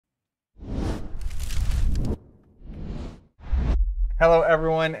Hello,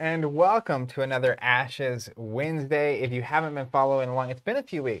 everyone, and welcome to another Ashes Wednesday. If you haven't been following along, it's been a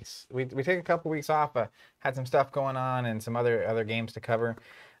few weeks. We took a couple weeks off, had some stuff going on and some other games to cover.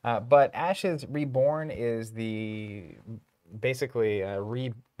 But Ashes Reborn is the basically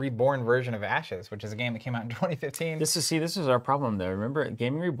reborn version of Ashes, which is a game that came out in 2015. This is our problem though. Remember,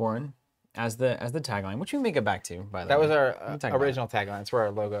 Gaming Reborn as the tagline, which we may get back to, by the way. That was our original tagline. It's where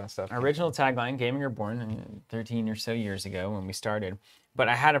our logo and stuff. Our original tagline, Gaming Reborn, 13 or so years ago when we started. But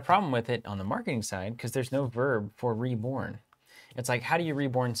I had a problem with it on the marketing side because there's no verb for reborn. It's like, how do you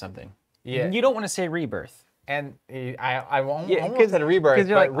reborn something? Yeah. You don't want to say rebirth. And I almost said rebirth,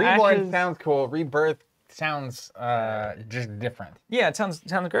 but like, reborn Ashes... sounds cool. Rebirth sounds just different. Yeah, it sounds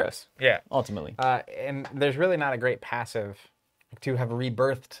gross. Yeah. Ultimately. And there's really not a great passive to have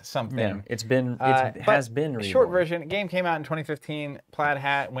rebirthed something. Yeah, it has been reborn. Short version, game came out in 2015. Plaid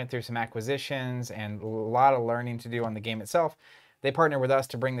Hat went through some acquisitions and a lot of learning to do on the game itself. They partnered with us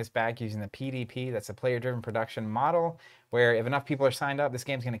to bring this back using the PDP, that's a player-driven production model, where if enough people are signed up, this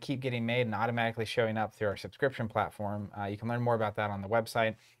game's going to keep getting made and automatically showing up through our subscription platform. You can learn more about that on the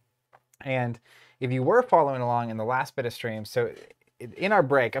website. And if you were following along in the last bit of stream, so in our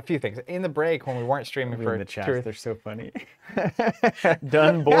break, a few things. In the break, when we weren't streaming for the chats, they're so funny.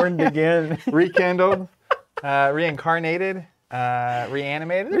 Done, born again, rekindled, reincarnated,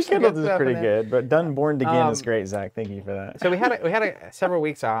 reanimated. Rekindled is pretty good, but done, born again is great, Zach. Thank you for that. So we had several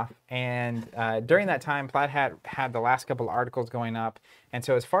weeks off, and during that time, Plaid Hat had the last couple of articles going up, and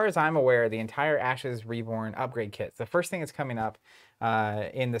so as far as I'm aware, the entire Ashes Reborn upgrade kits, the first thing that's coming up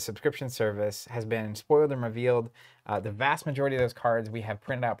in the subscription service has been spoiled and revealed. The vast majority of those cards, we have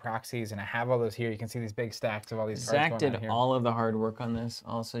printed out proxies, and I have all those here. You can see these big stacks of all these cards Zach going on did here. all of the hard work on this.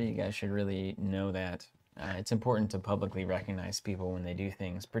 Also, you guys should really know that it's important to publicly recognize people when they do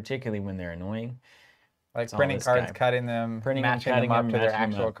things, particularly when they're annoying. Like printing cards, cutting them, matching them up to their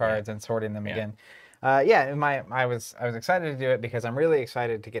actual cards, and sorting them again. I was excited to do it because I'm really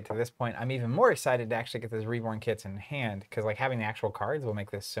excited to get to this point. I'm even more excited to actually get those Reborn kits in hand because like having the actual cards will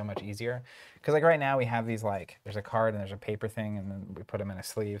make this so much easier. Because like right now we have these like there's a card and there's a paper thing and then we put them in a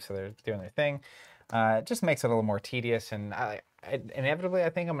sleeve so they're doing their thing. It just makes it a little more tedious and inevitably I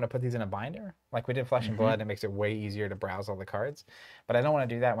think I'm going to put these in a binder like we did Flesh and Blood. It makes it way easier to browse all the cards. But I don't want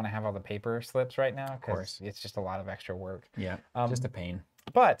to do that when I have all the paper slips right now because it's just a lot of extra work. Yeah, just a pain.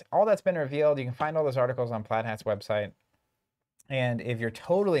 But all that's been revealed. You can find all those articles on Plaid Hat's website. And if you're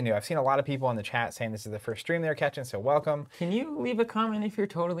totally new, I've seen a lot of people in the chat saying this is the first stream they're catching, so welcome. Can you leave a comment if you're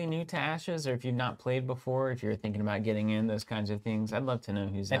totally new to Ashes or if you've not played before, if you're thinking about getting in, those kinds of things? I'd love to know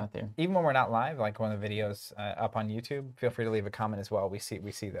who's out there. Even when we're not live, like one of the videos up on YouTube, feel free to leave a comment as well. We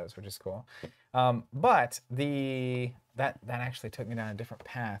see those, which is cool. But that actually took me down a different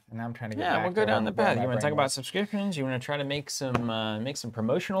path, and now I'm trying to get back. Yeah, we'll go down the path. You want to talk about subscriptions? You want to try to make some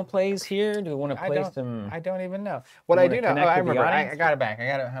promotional plays here? Do we want to play some? I don't even know. What I do know, I remember. I got it back.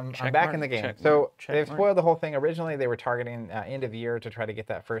 I'm back in the game. So they've spoiled the whole thing. Originally, they were targeting end of year to try to get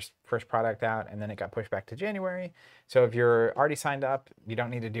that first product out, and then it got pushed back to January. So if you're already signed up, you don't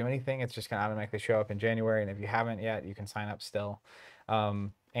need to do anything. It's just going to automatically show up in January, and if you haven't yet, you can sign up still.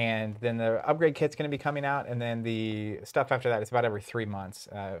 And then the upgrade kit's going to be coming out, and then the stuff after that is about every 3 months.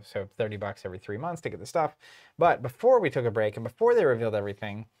 So $30 every 3 months to get the stuff. But before we took a break and before they revealed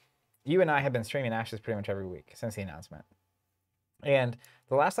everything, you and I have been streaming Ashes pretty much every week since the announcement. And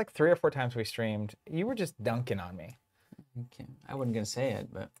the last like 3 or 4 times we streamed, you were just dunking on me. Okay. I wasn't gonna say it,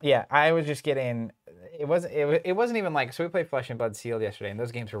 but yeah, I was just getting. It wasn't even like so. We played Flesh and Blood Sealed yesterday, and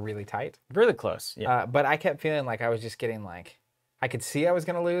those games were really tight, really close. Yeah. But I kept feeling like I was just getting like. I could see I was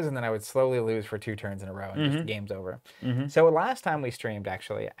going to lose, and then I would slowly lose for 2 turns in a row, and just the game's over. So last time we streamed,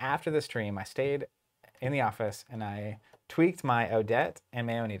 actually, after the stream, I stayed in the office, and I tweaked my Odette and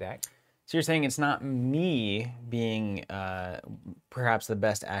Maeoni deck. So you're saying it's not me being perhaps the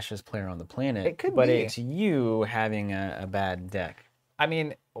best Ashes player on the planet, it could but be. It's you having a bad deck. I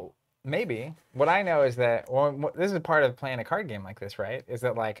mean, maybe. What I know is that, well, this is part of playing a card game like this, right? Is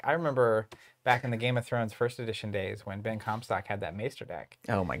that, like, I remember back in the Game of Thrones first edition days when Ben Comstock had that Maester deck.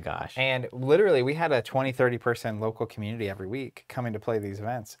 Oh my gosh. And literally we had a 20, 30% local community every week coming to play these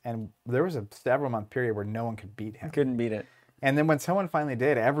events. And there was a several month period where no one could beat him. Couldn't beat it. And then when someone finally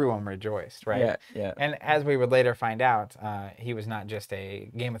did, everyone rejoiced, right? Yeah, yeah. And as we would later find out, he was not just a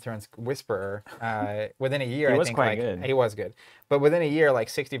Game of Thrones whisperer. Within a year, he was I think, quite like, good. He was good. But within a year, like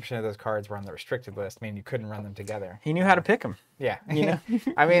 60% of those cards were on the restricted list, meaning you couldn't run them together. He knew how to pick them. Yeah. You know?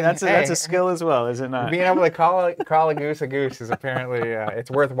 I mean, that's a skill as well, is it not? Being able to call a goose is apparently,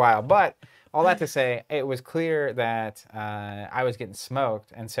 it's worthwhile. But all that to say, it was clear that I was getting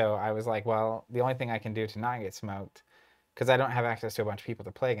smoked. And so I was like, well, the only thing I can do to not get smoked because I don't have access to a bunch of people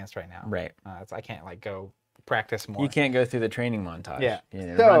to play against right now. Right. I can't like go practice more. You can't go through the training montage. Yeah.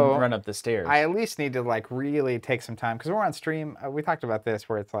 So run up the stairs. I at least need to like really take some time, because we're on stream. We talked about this,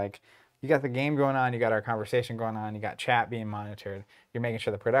 where it's like you got the game going on, you got our conversation going on, you got chat being monitored, you're making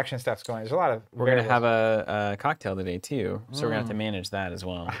sure the production stuff's going. There's a lot of We're going to have a cocktail today too, so we're going to have to manage that as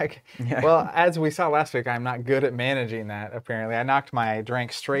well. Well, as we saw last week, I'm not good at managing that, apparently. I knocked my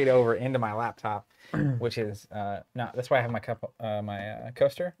drink straight over into my laptop, which is, that's why I have my cup, my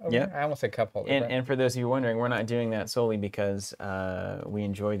coaster over there. I almost said cup holder. And for those of you wondering, we're not doing that solely because we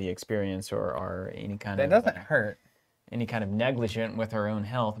enjoy the experience or are any kind of... That doesn't hurt. Any kind of negligent with our own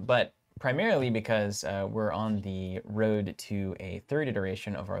health, but primarily because we're on the road to a third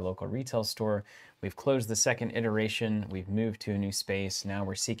iteration of our local retail store. We've closed the second iteration. We've moved to a new space. Now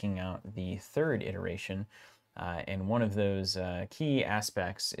we're seeking out the third iteration. And one of those key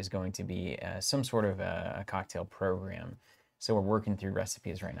aspects is going to be some sort of a cocktail program. So we're working through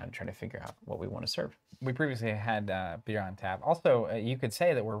recipes right now to try to figure out what we want to serve. We previously had beer on tap. Also, you could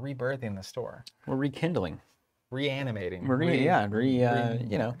say that we're rebirthing the store. We're rekindling. Reanimating.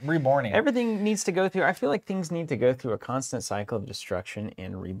 Reborning. Everything needs to go through, I feel like things need to go through a constant cycle of destruction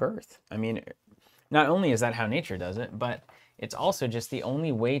and rebirth. I mean, not only is that how nature does it, but it's also just the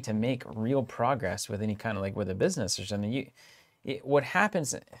only way to make real progress with any kind of, like with a business or something. What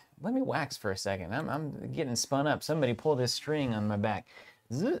happens, let me wax for a second. I'm getting spun up. Somebody pulled this string on my back.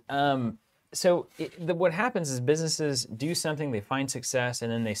 So what happens is businesses do something, they find success, and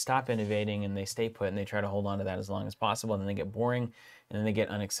then they stop innovating and they stay put and they try to hold on to that as long as possible. And then they get boring, and then they get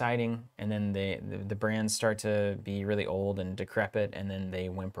unexciting, and then the brands start to be really old and decrepit, and then they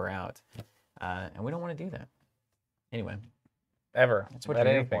whimper out. And we don't want to do that. Anyway. Ever. That's what you're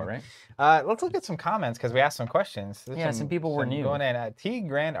here for, right? Let's look at some comments, because we asked some questions. Some people were new. Going in. T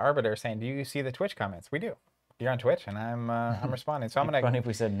Grand Arbiter saying, do you see the Twitch comments? We do. You're on Twitch, and I'm responding. So I'm gonna. Funny if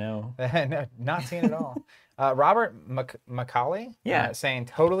we said no. No, not seeing it all. Robert Macaulay, saying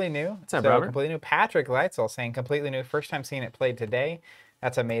totally new. What's up, Robert? Completely new. Patrick Leitzel saying completely new. First time seeing it played today.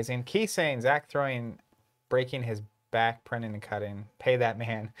 That's amazing. Keith saying Zach breaking his back, printing and cutting. Pay that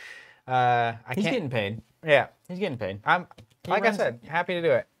man. He's getting paid. Yeah, he's getting paid. I said, happy to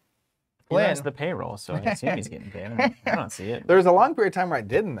do it. He runs the payroll, so I assume he's getting paid. I don't see it. There was a long period of time where I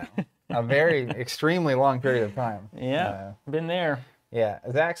didn't though. A very extremely long period of time. Yeah, been there. Yeah,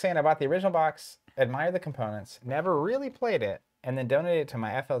 Zach saying I bought the original box, admired the components, never really played it, and then donated it to my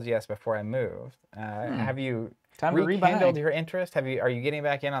FLGS before I moved. Have you rekindled your interest? Are you getting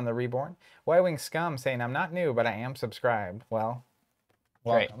back in on the Reborn? Y-Wing Scum saying I'm not new, but I am subscribed. Well,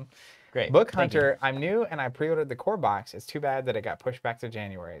 welcome. Great. Book Hunter, I'm new and I pre-ordered the core box. It's too bad that it got pushed back to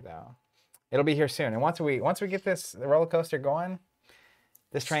January though. It'll be here soon. And once we get the roller coaster going,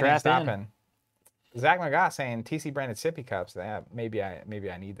 this train ain't stopping. Zach McGott saying TC branded sippy cups. Maybe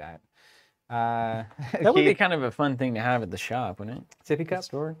I need that. That would be kind of a fun thing to have at the shop, wouldn't it? Sippy cup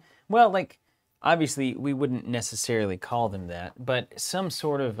store. Well, like obviously we wouldn't necessarily call them that, but some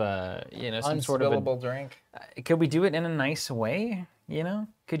sort of some sort of unspillable drink. Could we do it in a nice way?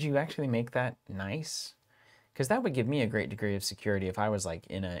 Could you actually make that nice? Because that would give me a great degree of security if I was like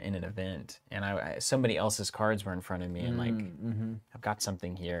in an event and somebody else's cards were in front of me and like I've got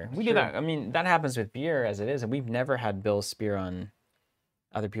something here. We do that. I mean, that happens with beer as it is, and we've never had Bill's spear on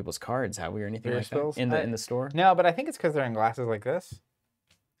other people's cards, have we, or anything like that in the store? No, but I think it's because they're in glasses like this.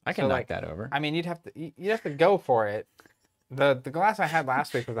 I can knock that over. I mean, you'd have to go for it. The glass I had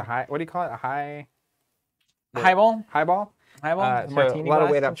last week was a high. What do you call it? Highball. Highball. So a lot of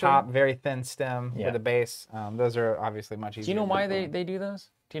weight up top, very thin stem with a base. Those are obviously much easier. Do you know why they do those?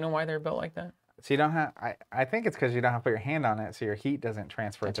 Do you know why they're built like that? So you don't have. I think it's because you don't have to put your hand on it, so your heat doesn't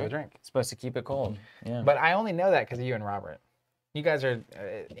transfer to the drink. It's supposed to keep it cold. Yeah. But I only know that because of you and Robert. You guys are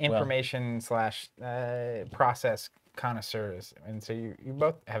information / process connoisseurs, and so you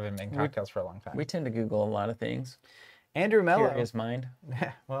both have been making cocktails for a long time. We tend to Google a lot of things. Andrew Mello. Curious mind.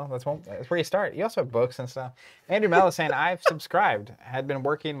 Well, that's where you start. You also have books and stuff. Andrew Mello saying, I've subscribed. Had been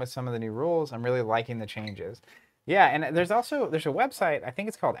working with some of the new rules. I'm really liking the changes. Yeah, and there's a website, I think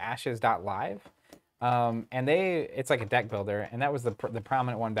it's called ashes.live. And it's like a deck builder, and that was the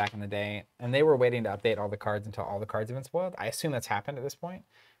prominent one back in the day. And they were waiting to update all the cards until all the cards have been spoiled. I assume that's happened at this point.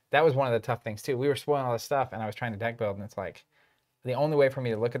 That was one of the tough things too. We were spoiling all this stuff, and I was trying to deck build, and it's like, the only way for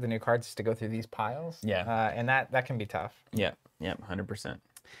me to look at the new cards is to go through these piles. Yeah. And that can be tough. Yeah. 100%.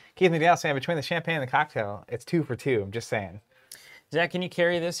 Keith McDowell saying, between the champagne and the cocktail, it's 2 for 2. I'm just saying. Zach, can you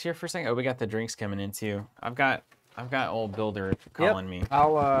carry this here for a second? Oh, we got the drinks coming in too. I've got old Builder calling me.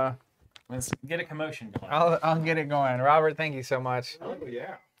 Let's get a commotion going. I'll get it going. Robert, thank you so much. Oh,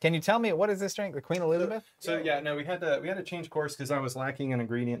 yeah. Can you tell me what is this drink? The Queen Elizabeth? So yeah, no, we had to change course because I was lacking an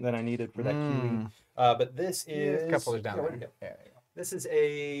ingredient that I needed for that kiwi. But this is a couple of down there. Yeah, this is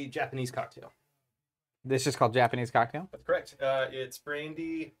a Japanese cocktail. This is called Japanese cocktail? That's correct. It's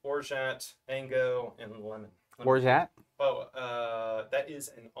brandy, orgeat, mango, and lemon. Orgeat? Oh, that is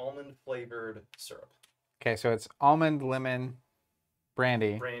an almond flavored syrup. Okay, so it's almond, lemon,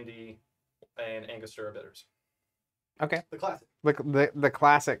 brandy, and Angostura bitters. Okay. The classic. The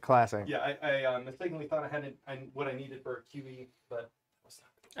classic. Yeah, I mistakenly thought I had what I needed for a kiwi, but was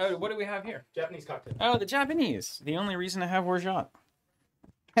not. Oh, what do we have here? Japanese cocktail. Oh, the Japanese. The only reason I have orgeat.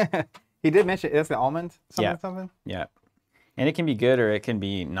 He did mention it's the almond something. Yeah. And it can be good or it can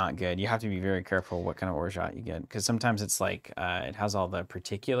be not good. You have to be very careful what kind of orgeat you get because sometimes it's like it has all the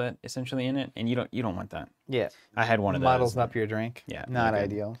particulate essentially in it, and you don't want that. Yeah. I had one of those. Muddles up your drink. Yeah. Not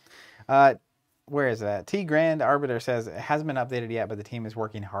ideal. Where is that? T Grand Arbiter says it hasn't been updated yet, but the team is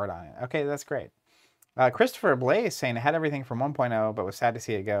working hard on it. Okay, that's great. Christopher Blaze saying it had everything from 1.0, but was sad to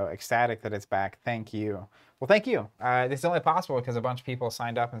see it go. Ecstatic that it's back. Thank you. Well, thank you. This is only possible because a bunch of people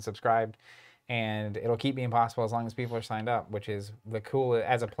signed up and subscribed, and it'll keep being possible as long as people are signed up, which is the coolest.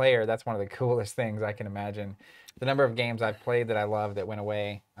 As a player, that's one of the coolest things I can imagine. The number of games I've played that I love that went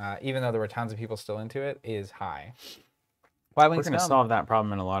away, even though there were tons of people still into it, is high. We're going to solve that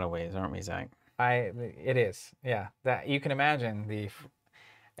problem in a lot of ways, aren't we, Zach? It is, yeah. That you can imagine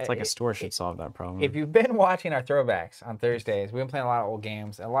It's like a store should solve that problem. If you've been watching our throwbacks on Thursdays, we've been playing a lot of old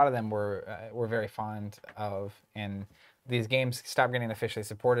games. A lot of them we're very fond of, and these games stop getting officially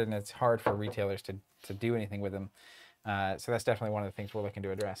supported, and it's hard for retailers to do anything with them. So that's definitely one of the things we're looking to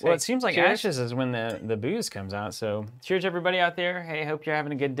address. Well, it seems like cheers. Ashes is when the booze comes out. So cheers, everybody out there. Hey, hope you're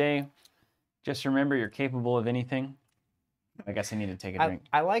having a good day. Just remember, you're capable of anything. I guess I need to take a drink.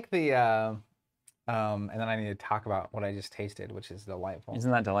 I like the... and then I need to talk about what I just tasted, which is delightful.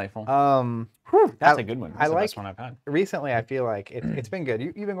 Isn't that delightful? That's a good one. That's the best one I've had. Recently, I feel like it's been good.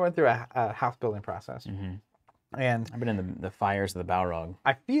 You've been going through a house building process. And I've been in the fires of the Balrog.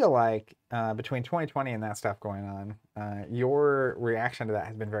 I feel like between 2020 and that stuff going on, your reaction to that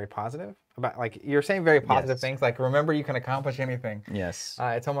has been very positive. About like you're saying very positive things. Like remember, you can accomplish anything. Yes.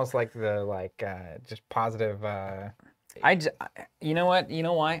 It's almost like just positive. You know what? You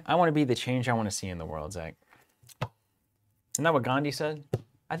know why? I want to be the change I want to see in the world, Zach. Isn't that what Gandhi said?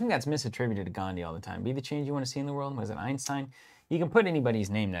 I think that's misattributed to Gandhi all the time. Be the change you want to see in the world. Was it Einstein? You can put anybody's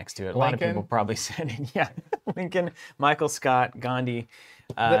name next to it. A lot of people probably said it. Yeah, Lincoln, Michael Scott, Gandhi.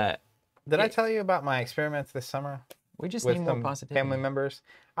 Did I tell you about my experiments this summer? We just need more positivity. Family members.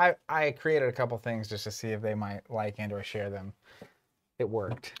 I created a couple things just to see if they might like and or share them. It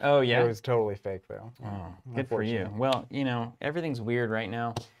worked. Oh, yeah? It was totally fake, though. Oh, good for you. Well, everything's weird right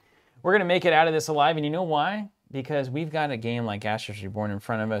now. We're going to make it out of this alive, and you know why? Because we've got a game like Ashes Reborn in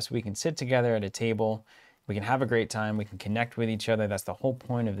front of us. We can sit together at a table. We can have a great time. We can connect with each other. That's the whole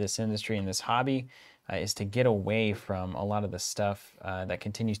point of this industry and this hobby is to get away from a lot of the stuff that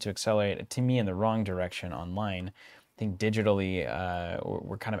continues to accelerate, to me, in the wrong direction online. I think digitally,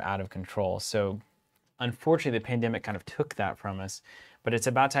 we're kind of out of control. So unfortunately, the pandemic kind of took that from us. But it's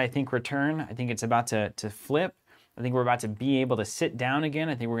about to, I think, return. I think it's about to flip. I think we're about to be able to sit down again.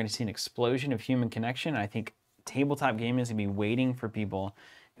 I think we're going to see an explosion of human connection. I think tabletop gaming is going to be waiting for people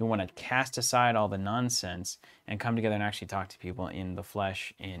who want to cast aside all the nonsense and come together and actually talk to people in the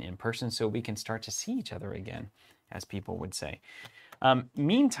flesh and in person so we can start to see each other again, as people would say.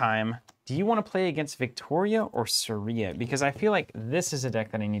 Meantime, do you want to play against Victoria or Saria? Because I feel like this is a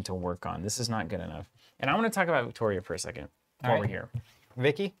deck that I need to work on. This is not good enough. And I want to talk about Victoria for a second while we're here.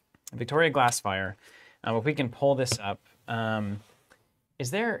 Vicky? Victoria Glassfire. If we can pull this up. Are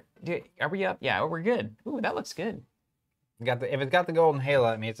we up? Yeah, we're good. Ooh, that looks good. If it's got the golden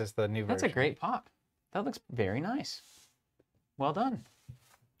halo, it means it's the new version. That's a great pop. That looks very nice. Well done.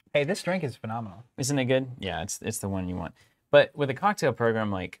 Hey, this drink is phenomenal. Isn't it good? Yeah, it's the one you want. But with a cocktail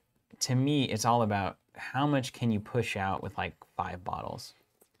program, like, to me, it's all about how much can you push out with like 5 bottles.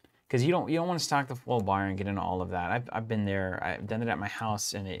 Because you don't want to stock the full bar and get into all of that. I've been there. I've done it at my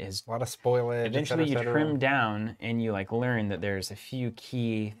house, and it is a lot of spoilage. Eventually, you trim down, and you like learn that there's a few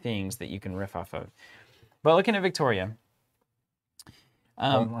key things that you can riff off of. But looking at Victoria,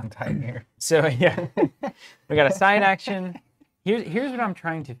 one time here. So yeah, we got a side action. Here's what I'm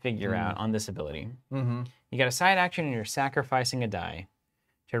trying to figure out on this ability. You got a side action, and you're sacrificing a die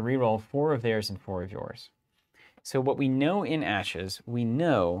to reroll 4 of theirs and 4 of yours. So what we know in Ashes, we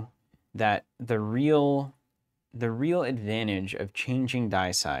know that the real advantage of changing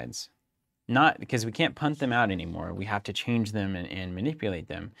die sides, not because we can't punt them out anymore, we have to change them and manipulate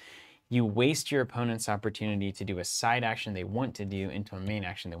them, you waste your opponent's opportunity to do a side action they want to do into a main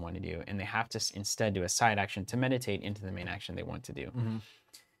action they want to do, and they have to instead do a side action to meditate into the main action they want to do.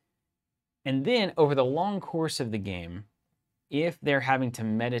 And then over the long course of the game, if they're having to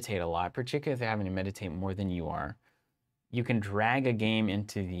meditate a lot, particularly if they're having to meditate more than you are, you can drag a game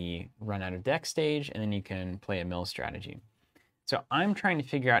into the run out of deck stage, and then you can play a mill strategy. So I'm trying to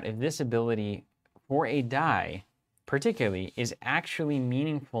figure out if this ability for a die, particularly, is actually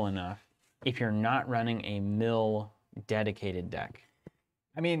meaningful enough if you're not running a mill dedicated deck.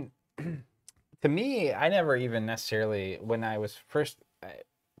 I mean, to me, I never even necessarily, when I was first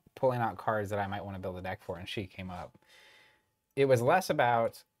pulling out cards that I might want to build a deck for, and she came up, it was less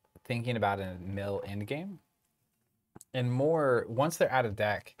about thinking about a mill endgame, and more, once they're out of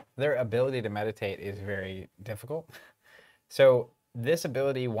deck, their ability to meditate is very difficult. So this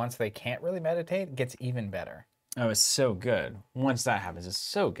ability, once they can't really meditate, gets even better. Oh, it's so good. Once that happens, it's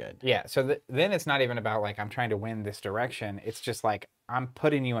so good. Yeah, so then it's not even about like I'm trying to win this direction. It's just like I'm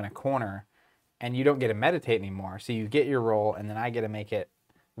putting you in a corner and you don't get to meditate anymore. So you get your roll and then I get to make it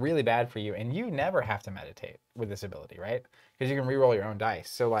really bad for you. And you never have to meditate with this ability, right? Because you can re-roll your own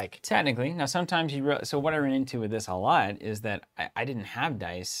dice. So like... Technically. Now sometimes so what I run into with this a lot is that I didn't have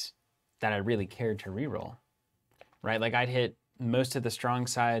dice that I really cared to re-roll, right? Like I'd hit most of the strong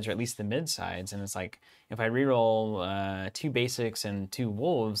sides, or at least the mid sides, and it's like if I reroll 2 basics and 2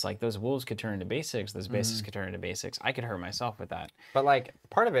 wolves, like those wolves could turn into basics, those basics could turn into basics. I could hurt myself with that. But like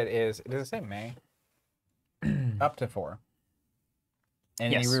part of it is, does it say May? Up to 4.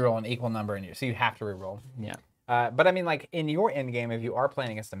 And you reroll an equal number in you, so you have to reroll. Yeah. But I mean, like in your end game, if you are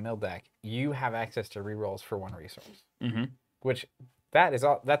playing against a mill deck, you have access to rerolls for 1 resource. Which that's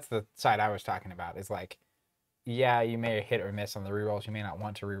the side I was talking about. Is like, yeah, you may hit or miss on the rerolls. You may not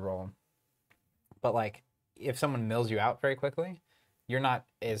want to reroll. But like, if someone mills you out very quickly, you're not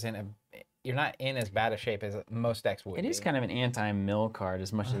in as bad a shape as most decks would. It is kind of an anti-mill card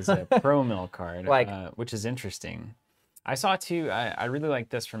as much as a pro-mill card, like, which is interesting. I saw too. I really like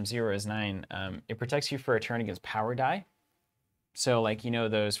this from 0 is 9. It protects you for a turn against power die. So like, you know,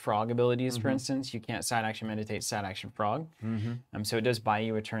 those frog abilities, for instance, you can't side action meditate, side action frog. So it does buy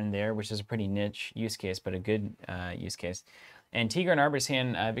you a turn there, which is a pretty niche use case, but a good use case. And Tigran Arbor's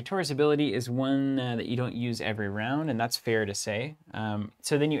Hand, Victoria's ability is one that you don't use every round, and that's fair to say.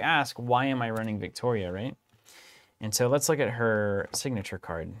 So then you ask, why am I running Victoria, right? And so let's look at her signature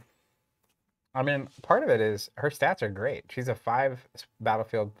card. I mean, part of it is her stats are great. She's a 5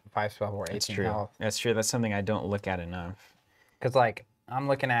 battlefield, 5 spell, or 18 health. That's true. That's something I don't look at enough. Because, like, I'm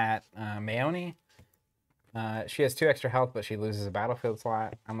looking at Maeoni. She has 2 extra health, but she loses a battlefield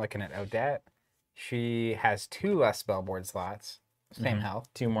slot. I'm looking at Odette. She has 2 less spellboard slots. Same health.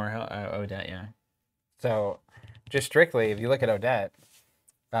 2 more health. Odette, yeah. So, just strictly, if you look at Odette...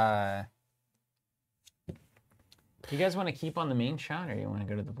 do you guys want to keep on the main shot, or do you want to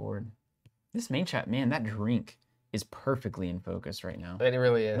go to the board? This main shot, man, that drink is perfectly in focus right now. It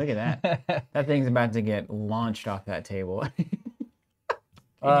really is. Look at that. That thing's about to get launched off that table.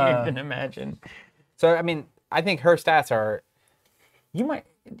 Can you even imagine? So, I mean, I think her stats are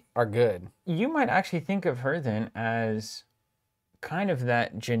good. You might actually think of her then as kind of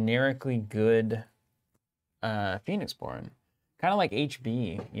that generically good Phoenixborn. Kind of like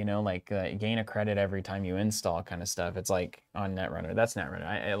HB, you know, like gain a credit every time you install kind of stuff. It's like on Netrunner. That's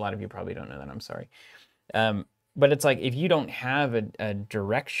Netrunner. A lot of you probably don't know that. I'm sorry. But it's like if you don't have a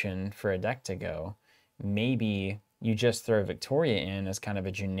direction for a deck to go, maybe you just throw Victoria in as kind of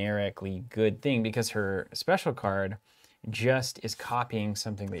a generically good thing because her special card just is copying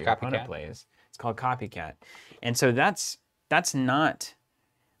something that your opponent plays. It's called Copycat. And so that's not...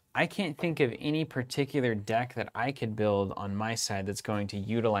 I can't think of any particular deck that I could build on my side that's going to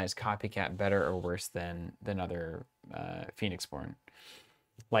utilize Copycat better or worse than other Phoenixborn.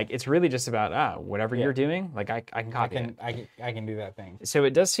 Like, it's really just about, whatever you're doing, like, I can copy it. I can do that thing. So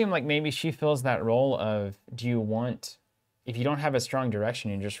it does seem like maybe she fills that role of, do you want, if you don't have a strong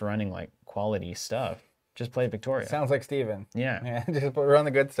direction, you're just running, like, quality stuff, just play Victoria. Sounds like Steven. Yeah. Just run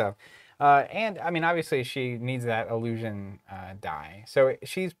the good stuff. And, I mean, obviously, she needs that illusion die. So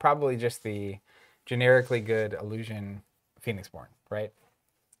she's probably just the generically good illusion Phoenixborn, right?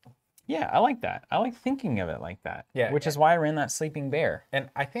 Yeah, I like that. I like thinking of it like that. Yeah. Which is why I ran that Sleeping Bear. And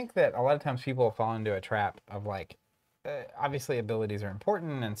I think that a lot of times people fall into a trap of, like, obviously abilities are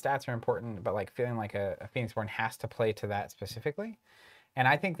important and stats are important, but, like, feeling like a Phoenixborn has to play to that specifically. And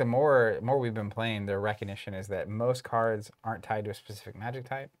I think the more we've been playing, the recognition is that most cards aren't tied to a specific magic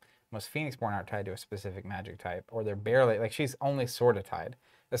type. Most Phoenixborn aren't tied to a specific magic type, or they're barely, like, she's only sort of tied,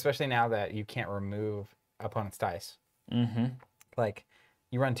 especially now that you can't remove opponent's dice. Mm-hmm. Like,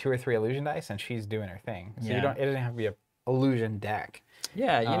 you run 2 or 3 illusion dice, and she's doing her thing. So Yeah. it doesn't have to be a illusion deck.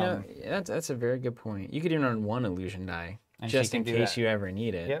 Yeah, you know, that's a very good point. You could even run 1 illusion die just in case you ever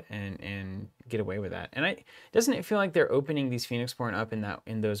need it, and get away with that. And doesn't it feel like they're opening these Phoenixborn up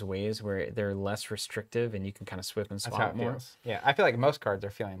in those ways where they're less restrictive and you can kind of swip and swap more? Feels. Yeah, I feel like most cards are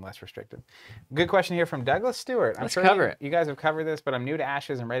feeling less restrictive. Good question here from Douglas Stewart. Let's cover it. You guys have covered this, but I'm new to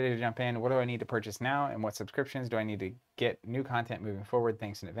Ashes and ready to jump in. What do I need to purchase now, and what subscriptions do I need to get new content moving forward?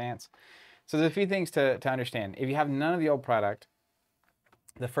 Thanks in advance. So there's a few things to understand. If you have none of the old product,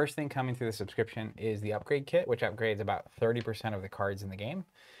 the first thing coming through the subscription is the upgrade kit, which upgrades about 30% of the cards in the game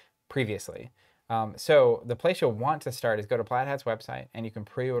previously. So the place you'll want to start is go to Plaid Hat's website, and you can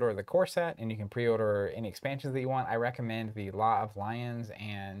pre-order the core set, and you can pre-order any expansions that you want. I recommend the Law of Lions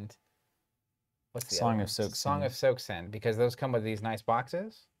and what's the Song of Soaksend. Song of Soaksend, because those come with these nice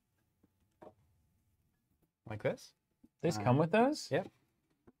boxes like this. These come with those? Yep.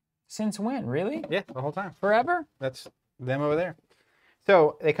 Since when? Really? Yeah, the whole time. Forever? That's them over there.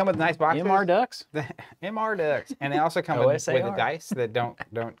 So they come with nice boxes. MR Ducks? MR Ducks. And they also come with the dice that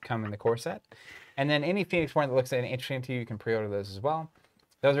don't come in the core set. And then any Phoenixborn that looks interesting to you, you can pre-order those as well.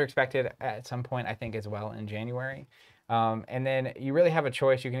 Those are expected at some point, I think, as well in January. And then you really have a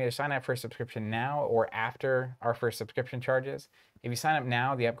choice. You can either sign up for a subscription now or after our first subscription charges. If you sign up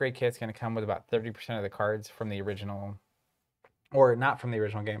now, the upgrade kit's going to come with about 30% of the cards from the original, or not from the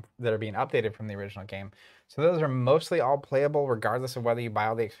original game, that are being updated from the original game. So those are mostly all playable regardless of whether you buy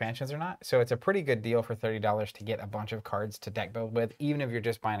all the expansions or not. So it's a pretty good deal for $30 to get a bunch of cards to deck build with, even if you're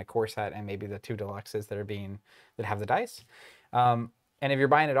just buying a core set and maybe the 2 deluxes that have the dice. And if you're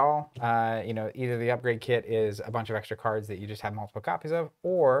buying it all, you know, either the upgrade kit is a bunch of extra cards that you just have multiple copies of,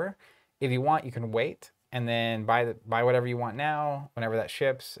 or if you want, you can wait and then buy whatever you want now, whenever that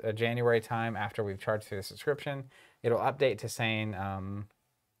ships, January time after we've charged through the subscription. It'll update to saying,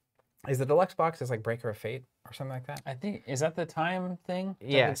 is the deluxe box is like Breaker of Fate or something like that? I think, is that the time thing?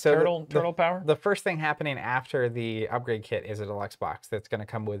 Yeah, so turtle power? The first thing happening after the upgrade kit is a deluxe box that's going to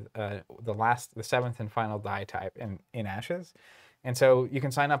come with the 7th and final die type in Ashes. And so you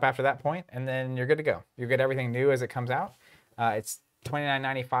can sign up after that point, and then you're good to go. You get everything new as it comes out. It's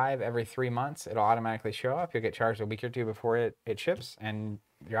 $29.95 every 3 months. It'll automatically show up. You'll get charged a week or 2 before it ships, and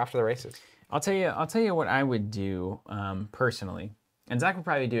you're off to the races. I'll tell you what I would do personally, and Zach would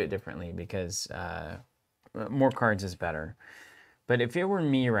probably do it differently because more cards is better. But if it were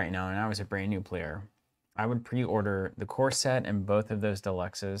me right now and I was a brand new player, I would pre-order the core set and both of those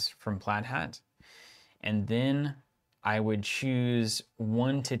deluxes from Plaid Hat, and then I would choose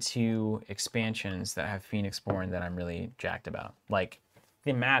 1 to 2 expansions that have Phoenixborn that I'm really jacked about. Like,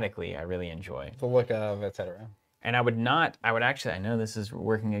 thematically, I really enjoy. The look of, etc. And I would actually, I know this is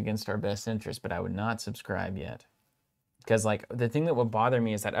working against our best interest, but I would not subscribe yet. Because, like, the thing that would bother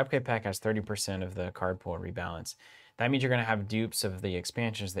me is that upgrade pack has 30% of the card pool rebalance. That means you're going to have dupes of the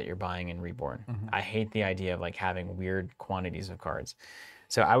expansions that you're buying in Reborn. Mm-hmm. I hate the idea of, like, having weird quantities of cards.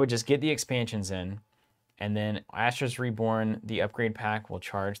 So I would just get the expansions in, and then Ashes Reborn, the upgrade pack will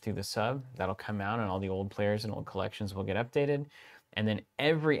charge through the sub. That'll come out, and all the old players and old collections will get updated. And then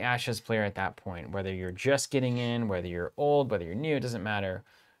every Ashes player at that point, whether you're just getting in, whether you're old, whether you're new, it doesn't matter,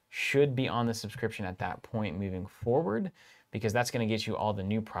 should be on the subscription at that point moving forward, because that's going to get you all the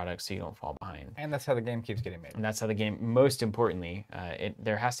new products so you don't fall behind. And that's how the game keeps getting made. And that's how the game, most importantly,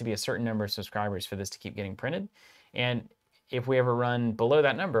 there has to be a certain number of subscribers for this to keep getting printed. And if we ever run below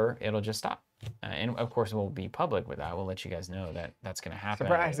that number, it'll just stop. And of course, we'll be public with that. We'll let you guys know that that's going to happen.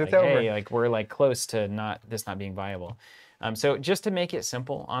 Surprise, like, it's over. Hey, like, we're like close to this not being viable. So just to make it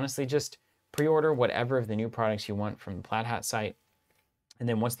simple, honestly, just pre-order whatever of the new products you want from the Plaid Hat site. And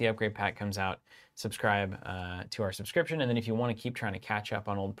then once the upgrade pack comes out, subscribe to our subscription. And then if you want to keep trying to catch up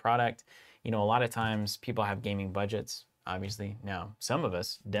on old product, you know, a lot of times people have gaming budgets, obviously. Now, some of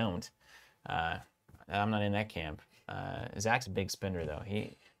us don't. I'm not in that camp. Zach's a big spender, though.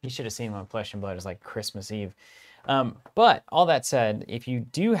 He should have seen him on Flesh and Blood as like Christmas Eve. But all that said, if you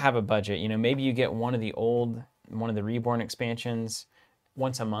do have a budget, you know, maybe you get one of the Reborn expansions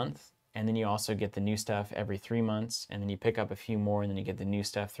once a month, and then you also get the new stuff every 3 months, and then you pick up a few more, and then you get the new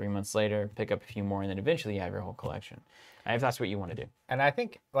stuff 3 months later, pick up a few more, and then eventually you have your whole collection. If that's what you want to do. And I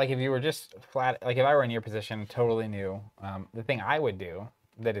think, like, if you were just flat, like if I were in your position, totally new, the thing I would do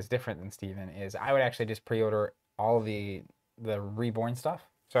that is different than Steven is I would actually just pre-order all of the Reborn stuff.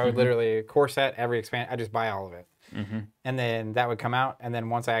 So I would literally core set every I just buy all of it. Mm-hmm. And then that would come out. And then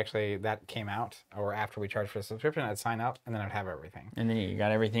once that came out, or after we charged for the subscription, I'd sign up and then I'd have everything. And then you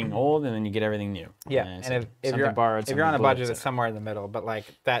got everything old and then you get everything new. Yeah. And if you're on a budget, it's somewhere in the middle. But like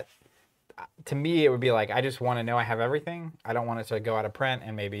that, to me, it would be like, I just want to know I have everything. I don't want it to go out of print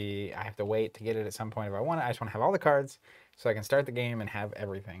and maybe I have to wait to get it at some point if I want it. I just want to have all the cards so I can start the game and have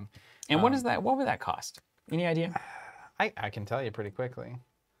everything. And what is that? What would that cost? Any idea? I can tell you pretty quickly.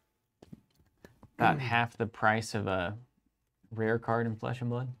 About half the price of a rare card in Flesh and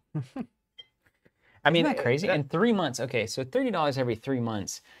Blood. I mean, isn't that crazy? In 3 months, okay, so $30 every 3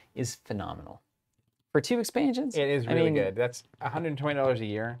 months is phenomenal. For 2 expansions? It is really good. That's $120 a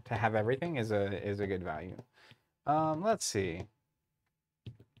year to have everything is a good value. Let's see.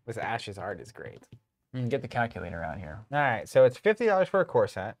 This Ash's art is great. Get the calculator out here. All right, so it's $50 for a core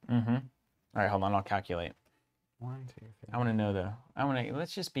set. Mm-hmm. All right, hold on, I'll calculate. 1, 2, 3. I want to know though.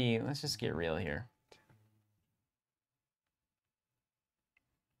 Let's just get real here.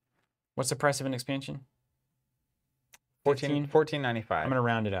 What's the price of an expansion? $14.95. I'm gonna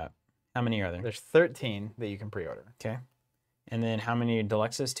round it up. How many are there? There's 13 that you can pre-order. Okay. And then how many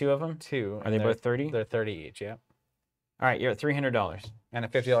deluxes? 2 of them? 2. Are they both 30? They're 30 each, yeah. All right, you're at $300. And a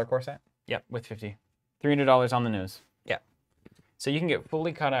 $50 core set? Yep, with 50. $300 on the nose. Yeah. So you can get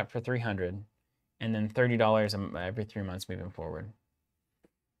fully caught up for $300 and then $30 every 3 months moving forward.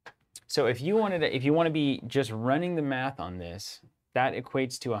 So if you want to be just running the math on this, that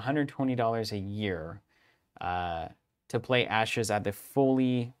equates to $120 a year to play Ashes at the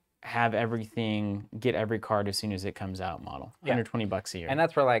fully have everything, get every card as soon as it comes out model. $120 a year. And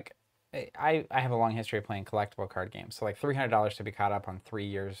that's where like I have a long history of playing collectible card games. So like $300 to be caught up on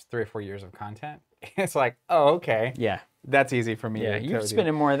 3 or 4 years of content. It's like, oh, okay. Yeah. That's easy for me. Yeah, you're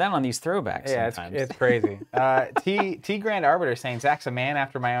spending more of that on these throwbacks sometimes. It's crazy. T Grand Arbiter saying Zach's a man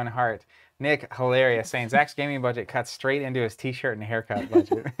after my own heart. Nick, hilarious, saying Zach's gaming budget cuts straight into his t-shirt and haircut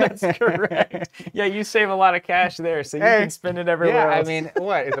budget. That's correct. Yeah, you save a lot of cash there, so you can spend it everywhere else. I mean,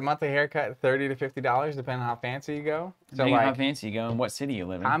 what is a monthly haircut? $30 to $50, depending on how fancy you go. So depending on how fancy you go and what city you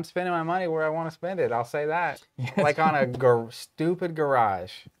live in. I'm spending my money where I want to spend it. I'll say that. Yes. Like on a stupid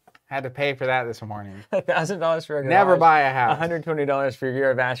garage. Had to pay for that this morning. $1,000 for a garage. Never buy a house. $120 for a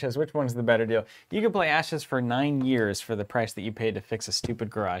year of Ashes. Which one's the better deal? You can play Ashes for 9 years for the price that you paid to fix a stupid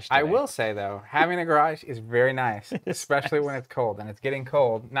garage today. I will say though, having a garage is very nice, especially when it's cold and it's getting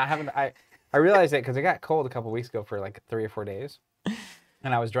cold. Not having I realized it because it got cold a couple weeks ago for like 3 or 4 days,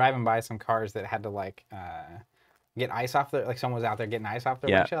 and I was driving by some cars that had to like get ice off their, like someone was out there getting ice off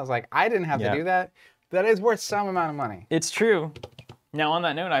their windshield. I was like, I didn't have to do that. That is worth some amount of money. It's true. Now, on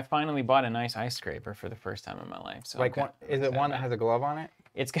that note, I finally bought a nice ice scraper for the first time in my life. So like, is it one that has a glove on it?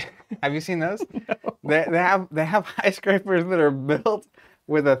 It's. Have you seen those? No. They have ice scrapers that are built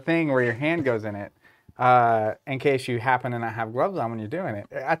with a thing where your hand goes in it, in case you happen to not have gloves on when you're doing it.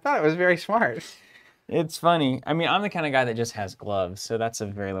 I thought it was very smart. It's funny. I mean, I'm the kind of guy that just has gloves, so that's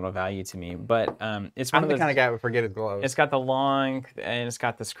of very little value to me. But it's one I'm of those, the kind of guy who would forget his gloves. It's got the long, and it's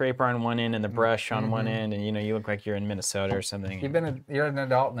got the scraper on one end and the brush on one end, and you look like you're in Minnesota or something. You're an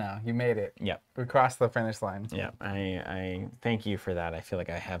adult now. You made it. Yeah. We crossed the finish line. Yeah. I thank you for that. I feel like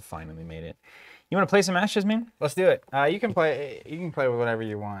I have finally made it. You want to play some Ashes, man? Let's do it. You can play with whatever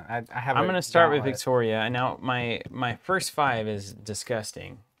you want. I'm going to start with Victoria. Now my first 5 is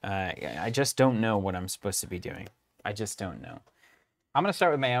disgusting. I just don't know what I'm supposed to be doing. I just don't know. I'm going to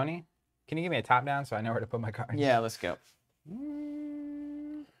start with Maeoni. Can you give me a top down so I know where to put my cards? Yeah, let's go.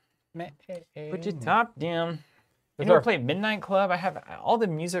 Put your top down. You ever played Midnight Club? I have all the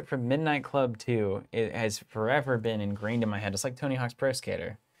music from Midnight Club 2. It has forever been ingrained in my head. It's like Tony Hawk's Pro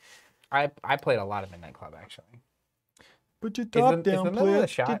Skater. I played a lot of Midnight Club, actually. Put your top down, is the middle of the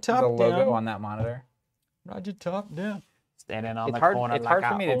shot the logo on that monitor? Ride your top down. Standing on it's the hard, corner it's like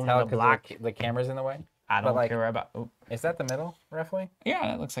hard for me to tell because the camera's in the way. I don't care about... Oh. Is that the middle, roughly? Yeah,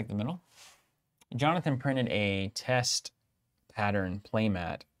 that looks like the middle. Jonathan printed a test pattern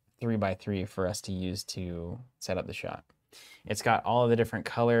playmat 3x3 for us to use to set up the shot. It's got all of the different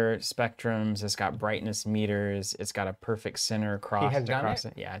color spectrums. It's got brightness meters. It's got a perfect center crossed across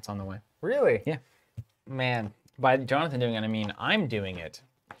it. Yeah, it's on the way. Really? Yeah. Man. By Jonathan doing it, I mean I'm doing it.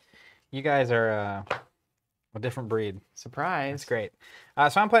 You guys are a different breed. Surprise. That's great.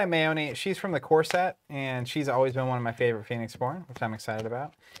 So I'm playing Maeoni. She's from the core set, and she's always been one of my favorite Phoenix Born, which I'm excited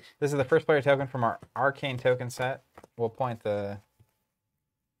about. This is the first player token from our Arcane token set. We'll point that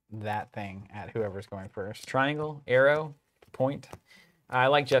thing at whoever's going first. Triangle, arrow, point. I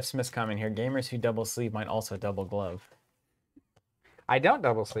like Jeff Smith's comment here. Gamers who double sleeve might also double glove. I don't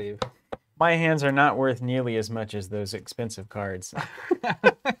double sleeve. My hands are not worth nearly as much as those expensive cards.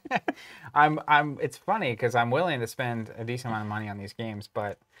 It's funny because I'm willing to spend a decent amount of money on these games,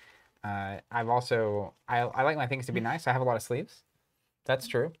 but I like my things to be nice. I have a lot of sleeves. That's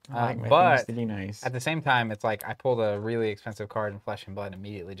true. I like but things to be nice. At the same time, it's like I pulled a really expensive card in Flesh and Blood,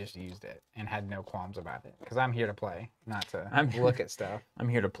 immediately just used it, and had no qualms about it. Because I'm here to play, not to look at stuff. I'm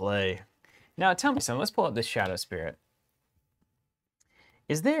here to play. Now, tell me something. Let's pull up this Shadow Spirit.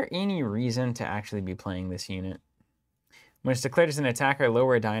 Is there any reason to actually be playing this unit? When it's declared as an attacker,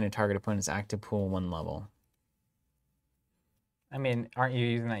 lower a die in a target opponent's active pool 1 level. I mean, aren't you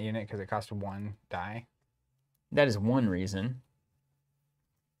using that unit because it costs 1 die? That is one reason.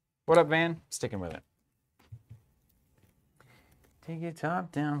 What up, Van? Sticking with it. Take your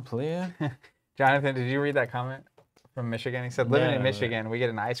top down, player. Jonathan, did you read that comment from Michigan? He said, living in Michigan, we get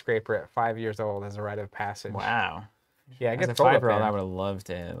an ice scraper at 5 years old as a rite of passage. Wow. Yeah, I as a 5-year-old, I would have loved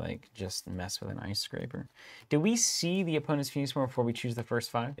to like just mess with an ice scraper. Do we see the opponent's Phoenix form before we choose the first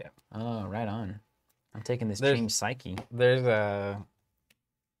 5? Yeah. Oh, right on. I'm taking this change psyche. There's a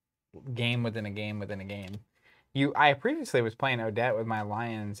game within a game within a game. I previously was playing Odette with my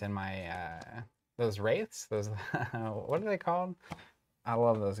lions and my those wraiths. Those what are they called? I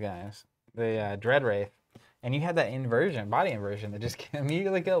love those guys. The Dread Wraith. And you had that inversion, body inversion, that just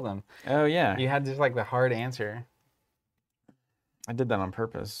immediately killed them. Oh yeah. You had just like the hard answer. I did that on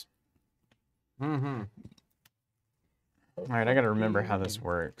purpose. Mm-hmm. All right, I got to remember how this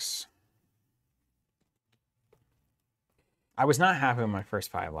works. I was not happy with my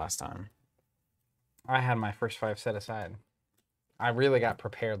first 5 last time. I had my first 5 set aside. I really got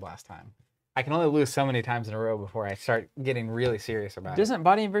prepared last time. I can only lose so many times in a row before I start getting really serious about it. Doesn't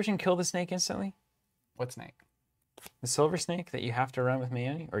body inversion kill the snake instantly? What snake? The silver snake that you have to run with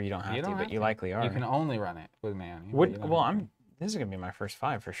Maeoni? Or you don't have to, but you likely are. You can only run it with Maeoni. Well, this is going to be my first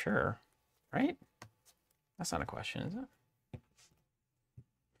 5 for sure. Right? That's not a question, is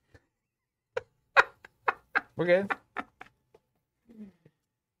it? We're good.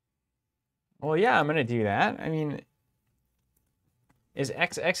 Well, yeah, I'm going to do that. I mean,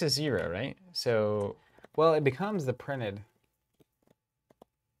 X is 0, right? So, well, it becomes the printed.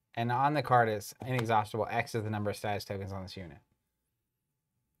 And on the card is inexhaustible. X is the number of status tokens on this unit.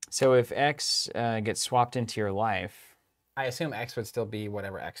 So if X gets swapped into your life, I assume X would still be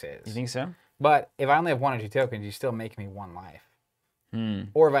whatever X is. You think so? But if I only have 1 or 2 tokens, you still make me 1 life.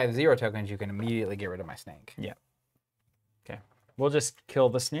 Or if I have 0 tokens, you can immediately get rid of my snake. Yeah. Okay. We'll just kill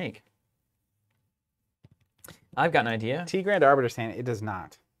the snake. I've got an idea. T Grand Arbiter's saying it does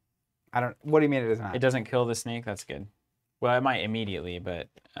not. What do you mean it does not? It doesn't kill the snake? That's good. Well, it might immediately, but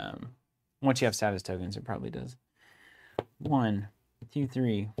once you have status tokens, it probably does. 1, 2,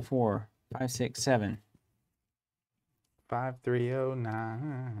 3, 4, 5, 6, 7. 5, 3, 0,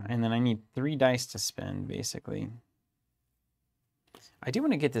 9. And then I need 3 dice to spend, basically. I do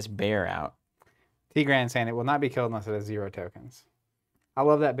want to get this bear out. T Grand saying it will not be killed unless it has 0 tokens. I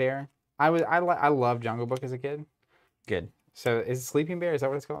love that bear. I loved Jungle Book as a kid. Good. So is Sleeping Bear? Is that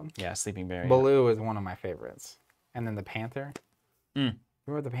what it's called? Yeah, Sleeping Bear. Baloo is one of my favorites. And then the Panther. Remember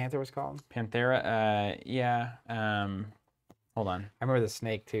what the Panther was called? Panthera. Yeah. Hold on. I remember the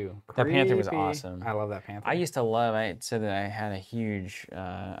snake too. That Panther was awesome. I love that Panther. I used to love. I said that I had a huge.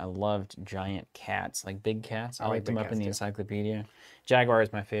 I loved giant cats, like big cats. I liked them up in the encyclopedia. Jaguar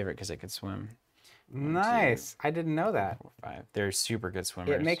is my favorite because it could swim. Nice. I didn't know that. 4, 5. They're super good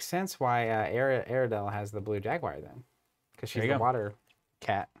swimmers. It makes sense why Aerodel has the blue jaguar then, because she's the water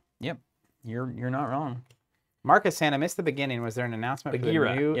cat. Yep, you're not wrong. Marcus saying, I missed the beginning. Was there an announcement for the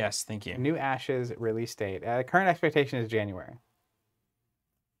new? Yes, thank you. New Ashes release date. Current expectation is January.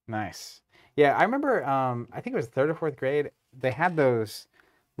 Nice. Yeah, I remember. I think it was 3rd or 4th grade. They had those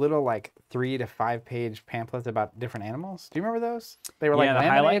little like 3 to 5 page pamphlets about different animals. Do you remember those? They were like the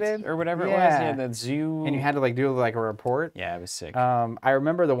highlights or whatever it was. Yeah, the zoo. And you had to like do like a report. Yeah, it was sick. I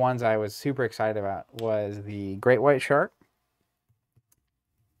remember the ones I was super excited about was the great white shark,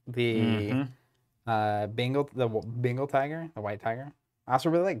 the Bengal tiger, the white tiger. I also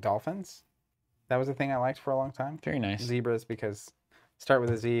really like dolphins. That was a thing I liked for a long time. Very nice. Zebras, because start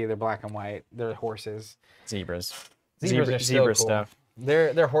with a Z. They're black and white. They're horses. Zebras. Zebra cool. Stuff.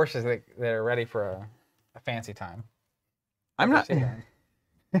 They're horses that are ready for a fancy time. I'm not.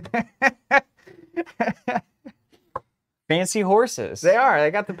 Fancy horses. They are.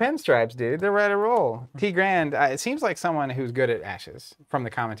 They got the pinstripes, dude. They're ready to roll. T Grand. It seems like someone who's good at Ashes from the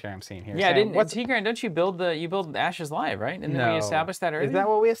commentary I'm seeing here. Yeah, T Grand? Don't you build Ashes live, right? And then we established that earlier. Is that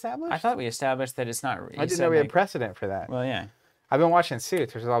what we established? I thought we established that it's not. I didn't know we had precedent for that. Well, yeah. I've been watching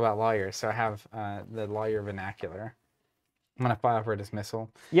Suits, which is all about lawyers, so I have the lawyer vernacular. I'm gonna file for a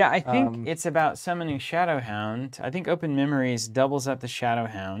dismissal. Yeah, I think it's about summoning Shadowhound. I think Open Memories doubles up the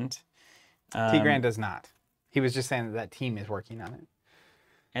Shadowhound. T Grand does not. He was just saying that team is working on it.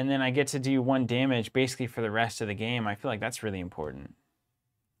 And then I get to do 1 damage basically for the rest of the game. I feel like that's really important.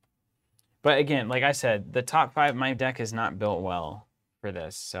 But again, like I said, the top 5, my deck is not built well for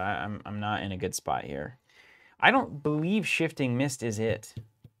this, so I'm not in a good spot here. I don't believe Shifting Mist is it.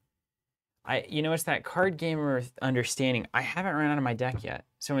 It's that card gamer understanding. I haven't run out of my deck yet,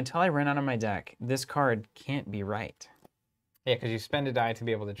 so until I run out of my deck, this card can't be right. Yeah, because you spend a die to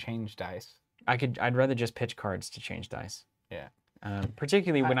be able to change dice. I'd rather just pitch cards to change dice. Yeah.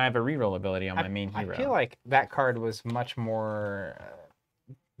 Particularly when I have a reroll ability on my main hero. I feel like that card was much more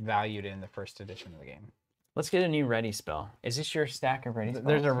valued in the first edition of the game. Let's get a new ready spell. Is this your stack of ready spells?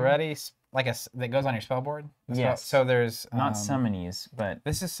 There's a ready, that goes on your spell board. Yes. So there's not summonies, but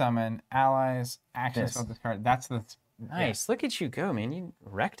this is summon, allies, action spell discard. That's the nice. Yeah. Look at you go, man! You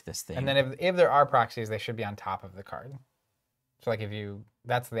wrecked this thing. And then if there are proxies, they should be on top of the card. So like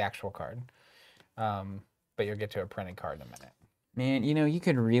that's the actual card, but you'll get to a printed card in a minute. Man, you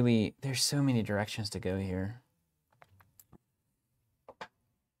could really. There's so many directions to go here.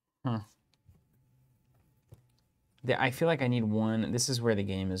 Huh. I feel like I need one. This is where the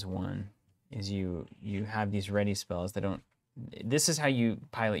game is won. Is you have these ready spells that don't. This is how you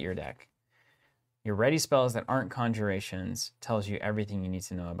pilot your deck. Your ready spells that aren't conjurations tells you everything you need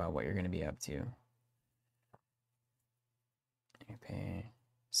to know about what you're going to be up to. Okay.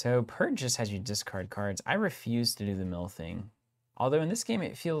 So Purge just has you discard cards. I refuse to do the mill thing. Although in this game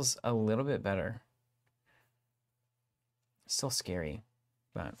it feels a little bit better. Still scary,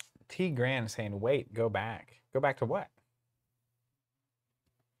 but T Grand is saying, wait, go back. Go back to what?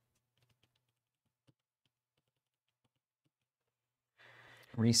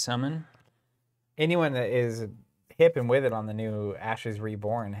 Resummon. Anyone that is hip and with it on the new Ashes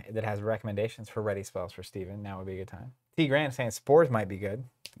Reborn that has recommendations for ready spells for Steven, now would be a good time. T Grant saying Spores might be good.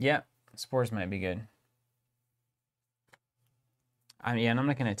 Yeah, Spores might be good. And I'm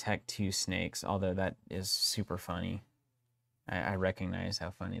not going to attack 2 snakes, although that is super funny. I recognize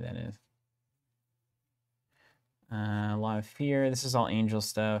how funny that is. A lot of fear. This is all angel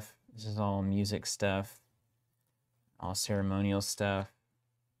stuff. This is all music stuff. All ceremonial stuff.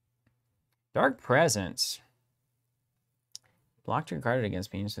 Dark Presence. Blocked or guarded against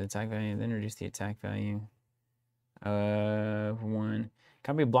being so the attack value, then reduce the attack value. 1.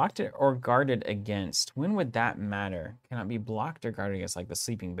 Can be blocked or guarded against. When would that matter? Cannot be blocked or guarded against, like the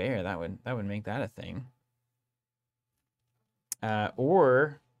Sleeping Bear. That would make that a thing.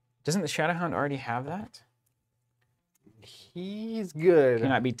 Or doesn't the Shadowhound already have that? He's good.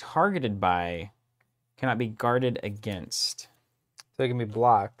 Cannot be targeted by. Cannot be guarded against. So it can be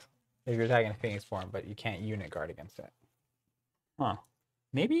blocked if you're attacking a Phoenix form, but you can't unit guard against it. Huh.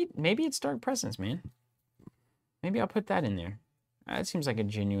 Maybe it's Dark Presence, man. Maybe I'll put that in there. It seems like a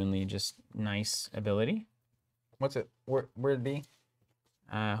genuinely just nice ability. What's it? Where'd it be?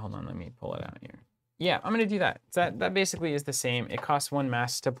 Hold on, let me pull it out here. Yeah, I'm gonna do that. That basically is the same. It costs 1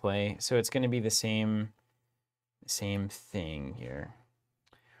 mass to play, so it's gonna be the same thing here.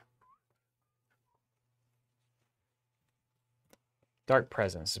 Dark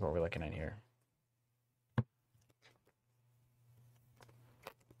Presence is what we're looking at here.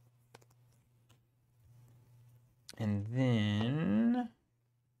 And then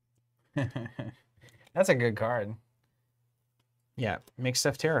that's a good card. Yeah, makes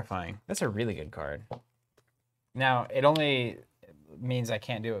stuff terrifying. That's a really good card. Now, it only means I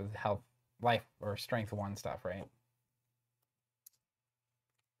can't do it with health, life, or strength 1 stuff, right?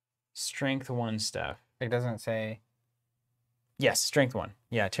 Strength 1 stuff. It doesn't say. Yes, strength 1.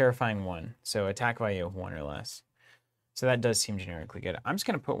 Yeah, terrifying 1. So attack value of 1 or less. So that does seem generically good. I'm just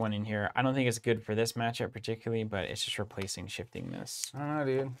going to put 1 in here. I don't think it's good for this matchup particularly, but it's just replacing Shifting Mist. I don't know,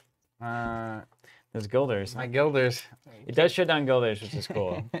 dude. Those Guilders. My Guilders. It does shut down Guilders, which is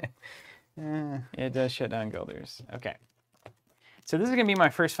cool. It does shut down Guilders. Okay. So this is going to be my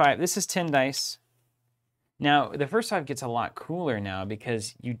first 5. This is 10 dice. Now, the first 5 gets a lot cooler now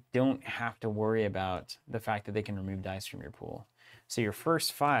because you don't have to worry about the fact that they can remove dice from your pool. So your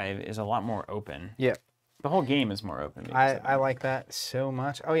first 5 is a lot more open. Yep. The whole game is more open. I like that so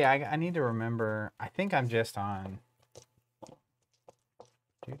much. Oh, yeah, I need to remember. I think I'm just on.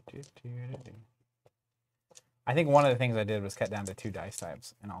 I think one of the things I did was cut down to 2 dice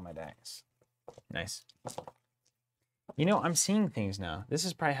types in all my decks. Nice. I'm seeing things now. This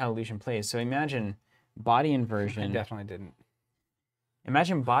is probably how Illusion plays. So imagine body inversion. I definitely didn't.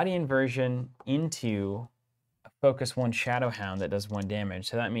 Imagine body inversion into a focus 1 Shadowhound that does 1 damage.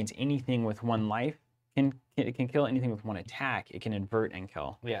 So that means anything with 1 life it can kill anything with 1 attack. It can invert and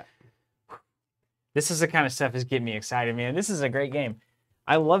kill. Yeah. This is the kind of stuff that's getting me excited, man. This is a great game.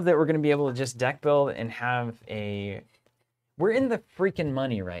 I love that we're going to be able to just deck build and have a... We're in the freaking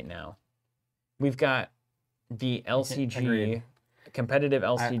money right now. We've got the LCG competitive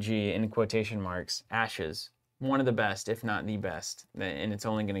LCG in quotation marks, Ashes. One of the best, if not the best, and it's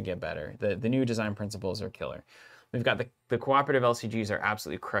only going to get better. The new design principles are killer. We've got the cooperative LCGs are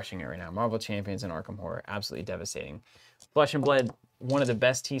absolutely crushing it right now. Marvel Champions and Arkham Horror, absolutely devastating. Flesh and Blood, one of the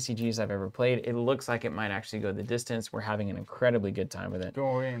best TCGs I've ever played. It looks like it might actually go the distance. We're having an incredibly good time with it.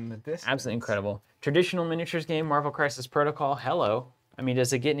 Going the distance. Absolutely incredible. Traditional miniatures game, Marvel Crisis Protocol, hello. I mean,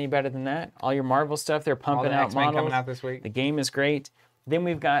 does it get any better than that? All your Marvel stuff, they're pumping out models. Coming out this week. The game is great. Then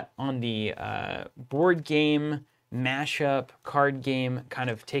we've got on the board game, mashup, card game, kind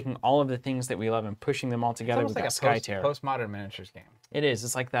of taking all of the things that we love and pushing them all together. It's almost like a postmodern miniatures game. It is.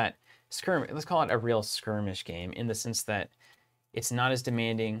 It's like that skirmish. Let's call it a real skirmish game in the sense that it's not as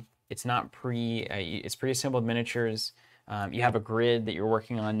demanding. It's not it's pre-assembled miniatures. You have a grid that you're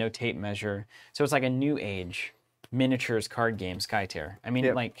working on, no tape measure. So it's like a new age miniatures card game, Skytear. I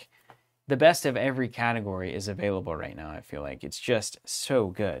mean, like, the best of every category is available right now, I feel like. It's just so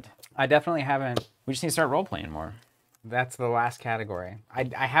good. I definitely haven't. We just need to start role-playing more. That's the last category.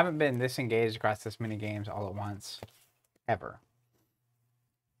 I haven't been this engaged across this many games all at once, ever.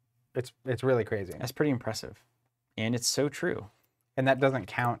 It's really crazy. That's pretty impressive. And it's so true. And that doesn't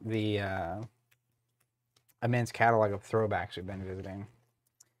count the immense catalog of throwbacks we've been visiting.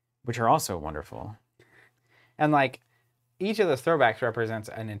 Which are also wonderful. And, like, each of those throwbacks represents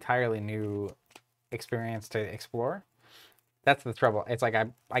an entirely new experience to explore. That's the trouble. It's like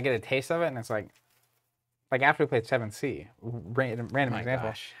I get a taste of it, and it's like after we played 7C, random example,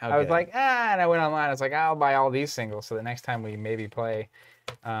 gosh, I was like, and I went online. I was like, I'll buy all these singles so the next time we maybe play,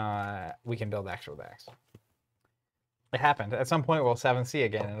 we can build actual decks. It happened. At some point, we'll 7C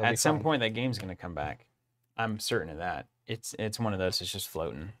again. And at some point, that game's going to come back. I'm certain of that. It's one of those that's just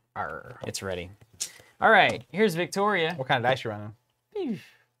floating. Arr. It's ready. All right, here's Victoria. What kind of dice you running?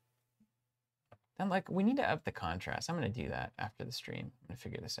 I'm like, we need to up the contrast. I'm going to do that after the stream. I'm going to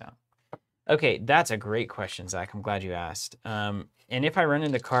figure this out. Okay, that's a great question, Zach. I'm glad you asked. And if I run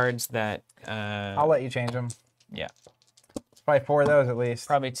into cards that... I'll let you change them. Yeah. It's probably 4 of those at least.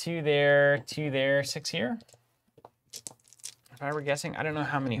 Probably 2 there, 6 here. If I were guessing, I don't know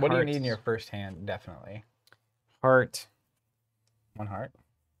how many hearts. What do you need in your first hand, definitely? Heart. 1 heart.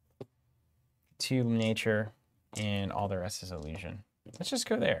 2 nature, and all the rest is illusion. Let's just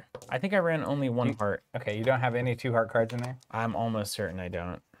go there. I think I ran only 1 heart. Okay, you don't have any 2 heart cards in there? I'm almost certain I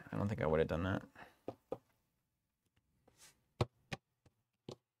don't. I don't think I would have done that.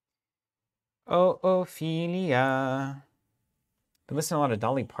 Oh, Ophelia. Been listening to a lot of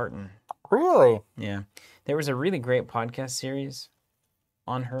Dolly Parton. Really? Yeah. There was a really great podcast series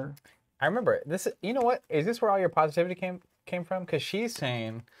on her. I remember this. You know what? Is this where all your positivity came from? Because she's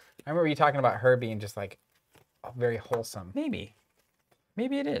saying, I remember you talking about her being just like very wholesome. Maybe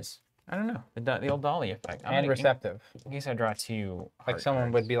it is. I don't know. The old Dolly effect. And receptive. In case I draw 2 like someone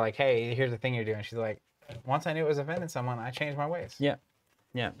cards. Would be like, hey, here's the thing you're doing. She's like, once I knew it was offending someone, I changed my ways. Yeah.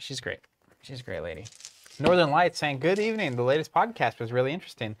 Yeah, she's great. She's a great lady. Northern Lights saying, good evening. The latest podcast was really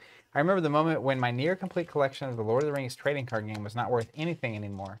interesting. I remember the moment when my near-complete collection of the Lord of the Rings trading card game was not worth anything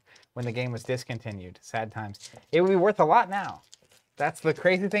anymore when the game was discontinued. Sad times. It would be worth a lot now. That's the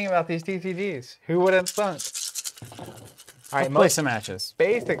crazy thing about these TCGs. Who would have thunk? All right, play some matches.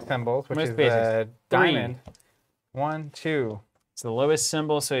 Basic symbols, which is the diamond. 1, 2. It's the lowest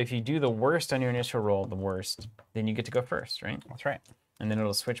symbol, so if you do the worst on your initial roll, the worst, then you get to go first, right? That's right. And then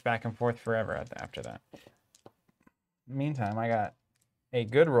it'll switch back and forth forever after that. Meantime, I got a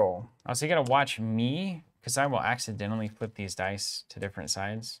good roll. Oh, so you gotta watch me, because I will accidentally flip these dice to different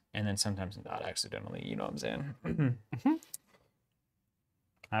sides, and then sometimes not accidentally, you know what I'm saying?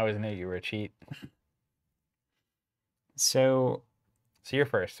 I always knew you were a cheat. So you're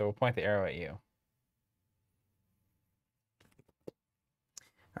first, so we'll point the arrow at you.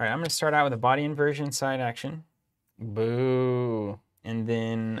 All right, I'm going to start out with a body inversion side action. Boo. And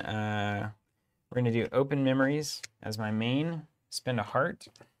then we're going to do open memories as my main. Spend a heart.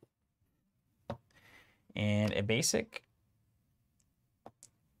 And a basic.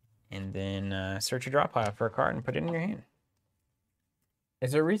 And then search your draw pile for a card and put it in your hand.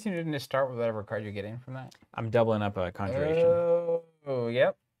 Is there a reason you didn't just start with whatever card you're getting from that? I'm doubling up a conjuration. Oh,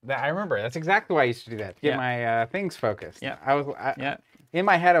 yep. I remember. That's exactly why I used to do that. To get my things focused. Yeah. In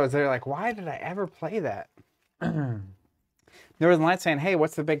my head, I was there like, why did I ever play that? There was a line saying, hey,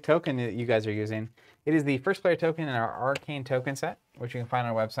 what's the big token that you guys are using? It is the first player token in our Arcane token set, which you can find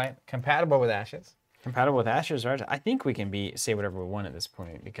on our website. Compatible with Ashes. Compatible with Ashes, right? I think we can say whatever we want at this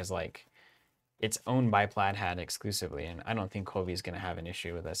point because, like, it's owned by Plaid Hat exclusively, and I don't think Kobe's going to have an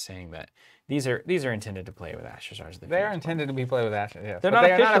issue with us saying that these are intended to play with Ashes. They are intended to be played with Ashes. Yes. They're not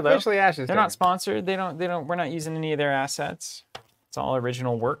officially Ashes. They're not sponsored. They don't. We're not using any of their assets. It's all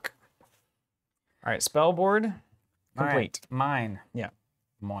original work. All right, spell board complete. Right, mine. Yeah.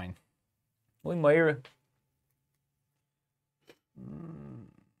 Mine. Moira.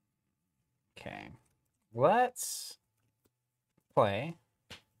 Okay. Let's play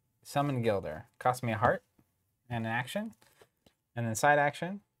Summon Gilder. Cost me a heart and an action. And then side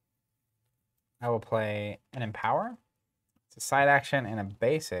action, I will play an Empower. It's a side action and a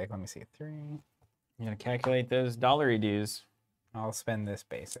basic. Let me see. 3. You gotta calculate those dollary dues. I'll spend this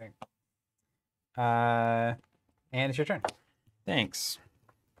basic. And it's your turn. Thanks.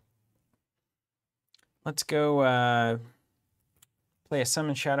 Let's go play a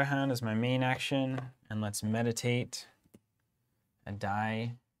Summon Shadowhound as my main action, and let's meditate and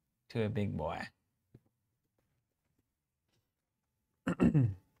die to a big boy.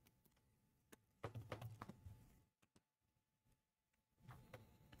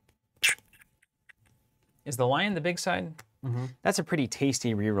 Is the lion the big side? Mm-hmm. That's a pretty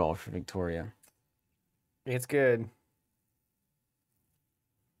tasty reroll for Victoria. It's good.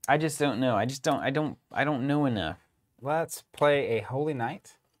 I just don't know. I don't know enough. Let's play a Holy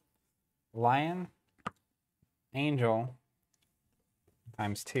Knight, Lion, Angel,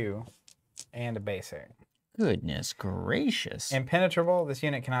 ×2, and a basic. Goodness gracious. Impenetrable. This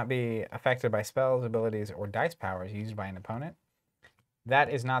unit cannot be affected by spells, abilities, or dice powers used by an opponent.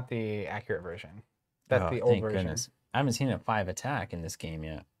 That is not the accurate version. That's the old version. Goodness. I haven't seen a 5 attack in this game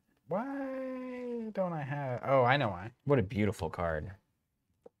yet. Why don't I have... Oh, I know why. What a beautiful card.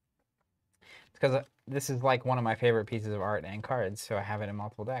 It's because this is like one of my favorite pieces of art and cards, so I have it in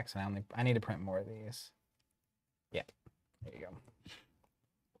multiple decks, and I need to print more of these. Yeah, there you go.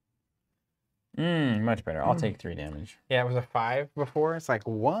 Much better. I'll take 3 damage. Yeah, it was a 5 before. It's like,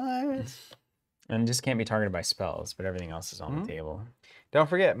 what? And just can't be targeted by spells, but everything else is on the table. Don't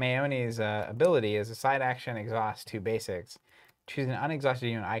forget, Maeoni's ability is a side action exhaust 2 basics. Choose an unexhausted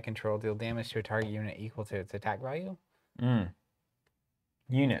unit I control. Deal damage to a target unit equal to its attack value.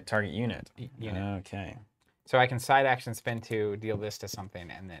 Unit, target unit. Unit. Okay. So I can side action spend 2, deal this to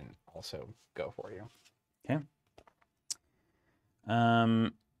something, and then also go for you. Okay.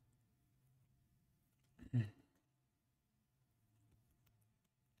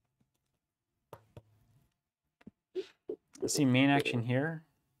 Let's see main action here.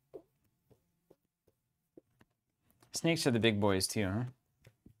 Snakes are the big boys too, huh?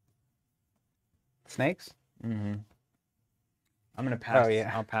 Snakes? Mm-hmm. I'm gonna pass. Oh,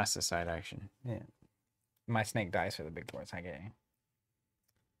 yeah. I'll pass the side action. Yeah. My snake dice are the big boys. I get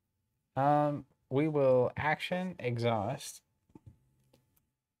you. We will action exhaust.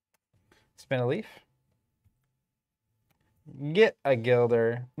 Spin a leaf. Get a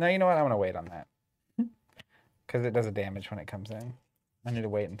Gilder. No, you know what? I'm gonna wait on that. Because it does a damage when it comes in. I need to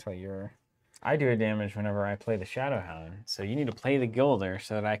wait until you're... I do a damage whenever I play the Shadowhound. So you need to play the Gilder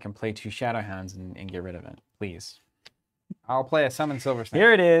so that I can play 2 Shadowhounds and get rid of it. Please. I'll play a Summon Silver Snake.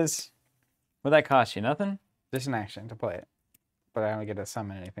 Here it is. What'd that cost you? Nothing? Just an action to play it. But I don't get to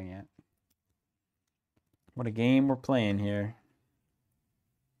summon anything yet. What a game we're playing here.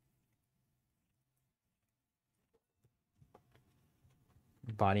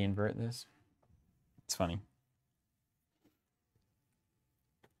 Body invert this. It's funny.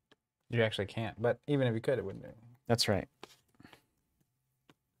 You actually can't, but even if you could, it wouldn't do it. That's right.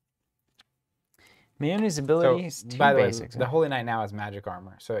 Maeoni's ability is 2 by the basics. Way, the Holy Knight now has magic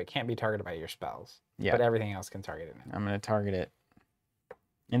armor, so it can't be targeted by your spells. Yeah. But everything else can target it now. I'm going to target it.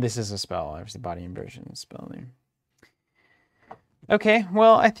 And this is a spell. Obviously, body inversion is a spell there. Okay,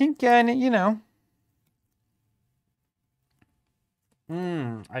 well, I think, you know.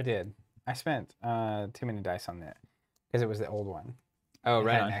 I did. I spent too many dice on that because it was the old one. Oh,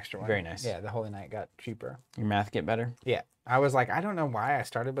 right. An extra one. Very nice. Yeah, the Holy Knight got cheaper. Your math get better? Yeah. I was like, I don't know why I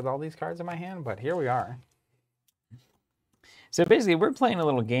started with all these cards in my hand, but here we are. So basically, we're playing a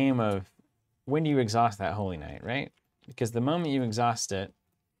little game of when do you exhaust that Holy Knight, right? Because the moment you exhaust it,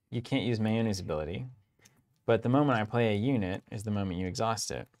 you can't use Maeoni's ability. But the moment I play a unit is the moment you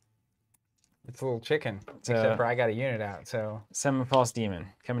exhaust it. It's a little chicken, except for I got a unit out, so... Summon False Demon,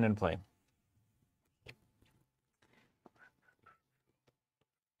 coming into play.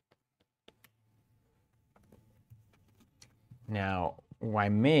 Now, I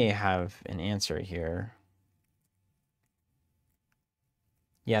may have an answer here.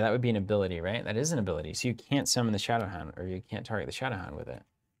 Yeah, that would be an ability, right? That is an ability. So you can't summon the Shadowhound, or you can't target the Shadowhound with it.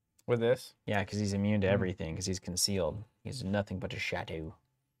 With this? Yeah, because he's immune to everything, because he's concealed. He's nothing but a shadow.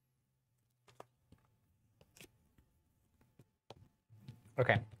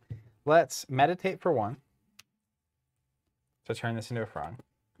 Okay. Let's meditate for 1. So turn this into a frog.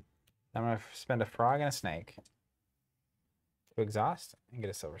 I'm going to spend a frog and a snake. To exhaust and get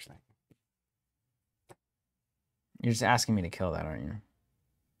a silver snake. You're just asking me to kill that, aren't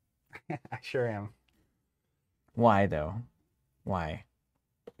you? I sure am. Why, though? Why?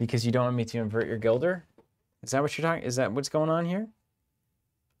 Because you don't want me to invert your Gilder? Is that what you're talking? Is that what's going on here?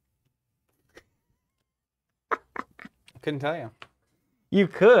 I couldn't tell you. You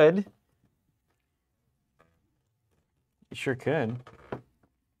could. You sure could.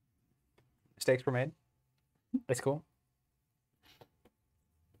 Mistakes were made. It's cool.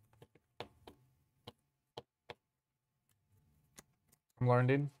 I'm learning,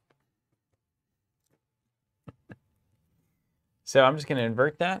 dude. So I'm just going to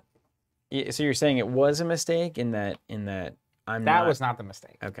invert that. So you're saying it was a mistake in that That was not the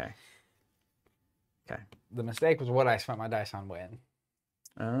mistake. Okay. Okay. The mistake was what I spent my dice on when.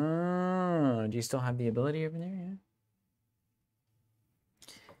 Oh, do you still have the ability over there? Yeah.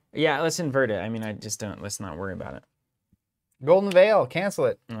 Yeah, let's invert it. I mean, let's not worry about it. Golden Veil, cancel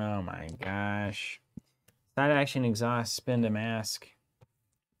it. Oh my gosh. Side action, exhaust, spend a mask.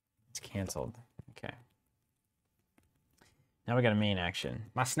 It's canceled. Okay. Now we got a main action.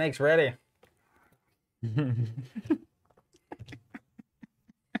 My snake's ready.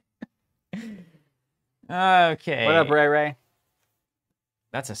 Okay. What up, Ray Ray?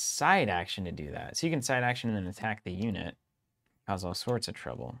 That's a side action to do that. So you can side action and then attack the unit. Cause all sorts of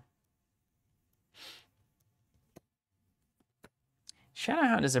trouble.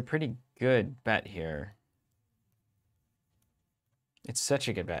 Shadowhound is a pretty good bet here. It's such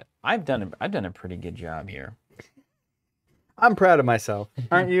a good bet. I've done a pretty good job here. I'm proud of myself.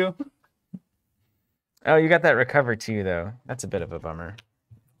 Aren't you? Oh, you got that recover too, though. That's a bit of a bummer.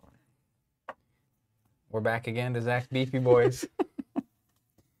 We're back again to Zach's Beefy Boys.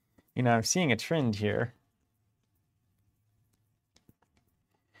 You know, I'm seeing a trend here.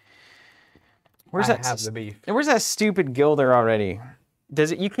 Where's the beef? Where's that stupid Gilder already?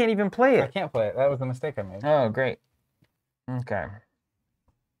 Does it? You can't even play it. I can't play it. That was the mistake I made. Oh, great. Okay.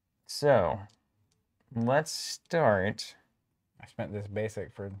 So, let's start. I spent this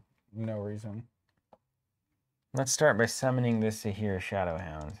basic for no reason. Let's start by summoning this Sahir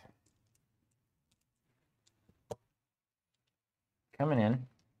Shadowhound. Coming in.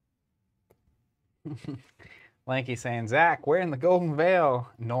 Lanky saying, Zach, we're in the Golden Veil.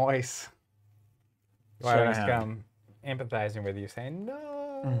 Nice. Why always come empathizing with you, saying,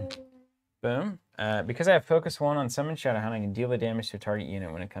 no. Boom. Because I have focus 1 on summon Shadowhound, I can deal the damage to a target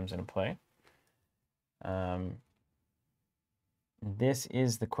unit when it comes into play. This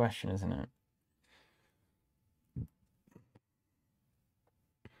is the question, isn't it?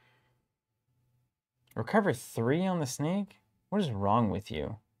 Recover 3 on the snake? What is wrong with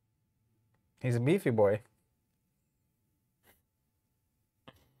you? He's a beefy boy.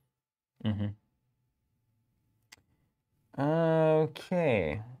 Mm-hmm.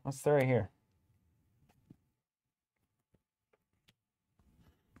 Okay. Let's throw it here.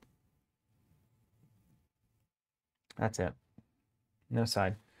 That's it. No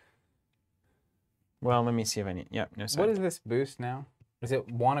side. Well, let me see if I need... Yep, no side. What is this boost now? Is it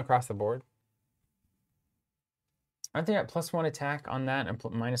 1 across the board? Aren't they at +1 attack on that and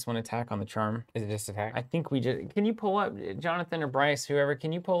 -1 attack on the charm? Is it just attack? I think we just... Can you pull up, Jonathan or Bryce, whoever,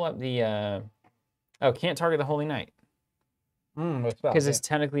 can you pull up the... Oh, can't target the Holy Knight. Because it's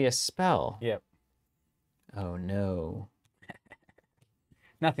technically a spell. Yep. Oh, no.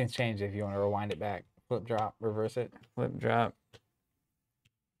 Nothing's changed if you want to rewind it back. Flip, drop, reverse it. Flip, drop.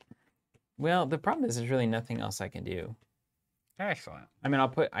 Well, the problem is there's really nothing else I can do. Excellent. I mean,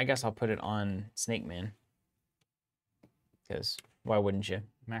 I guess I'll put it on Snake Man. Because why wouldn't you?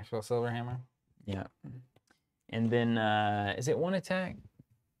 Maxwell Silverhammer. Yeah. And then, is it 1 attack?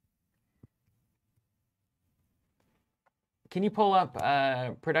 Can you pull up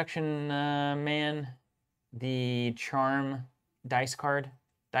Production Man, the Charm dice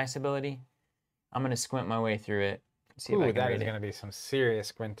ability? I'm going to squint my way through it. See if I can that read is it. going to be some serious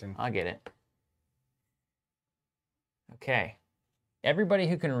squinting. I'll get it. Okay. Everybody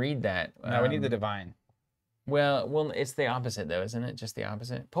who can read that. No, we need the divine. Well, it's the opposite though, isn't it? Just the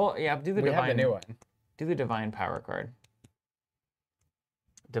opposite. Do the divine. We have the new one. Do the divine power card.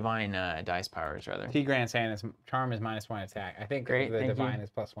 Divine dice powers, rather. T Grant saying his charm is -1 attack. I think Great, the divine is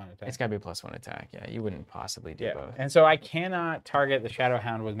 +1 attack. It's got to be +1 attack. Yeah, you wouldn't possibly do both. And so I cannot target the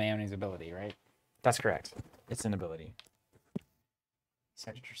Shadowhound with Maeoni's ability, right? That's correct. It's an ability.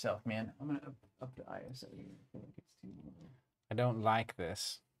 Set it yourself, man. I'm gonna up the ISO here. I don't like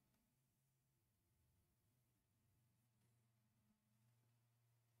this.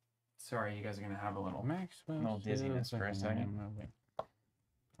 Sorry, you guys are gonna have a little Maxwell dizziness for a second.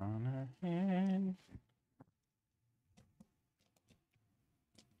 On her hand.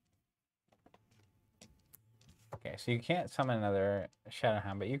 Okay, so you can't summon another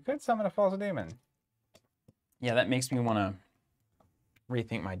Shadowhound, but you could summon a false demon. Yeah, that makes me want to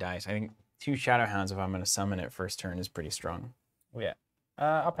rethink my dice. I think 2 Shadowhounds, if I'm going to summon it first turn, is pretty strong. Yeah.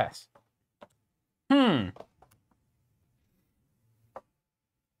 I'll pass.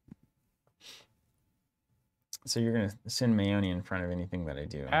 So you're going to send Maeoni in front of anything that I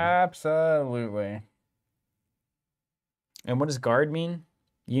do. Absolutely. And what does guard mean?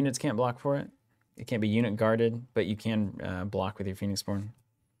 Units can't block for it? It can't be unit guarded, but you can block with your Phoenixborn?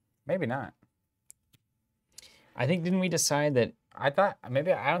 Maybe not. I think, didn't we decide that... I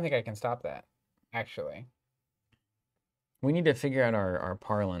don't think I can stop that, actually. We need to figure out our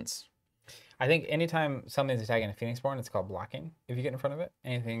parlance. I think anytime something's attacking a Phoenixborn, it's called blocking. If you get in front of it,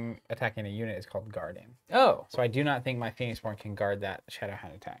 anything attacking a unit is called guarding. Oh. So I do not think my Phoenixborn can guard that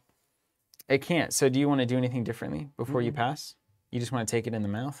Shadowhound attack. It can't. So do you want to do anything differently before you pass? You just want to take it in the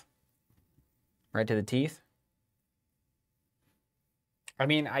mouth? Right to the teeth? I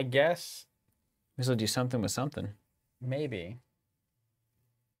mean, I guess... This will do something with something. Maybe.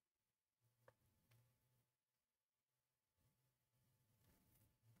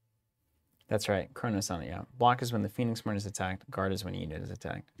 That's right. Chronos on it, yeah. Block is when the Phoenixborn is attacked. Guard is when a unit is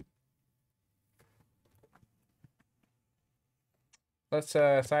attacked. Let's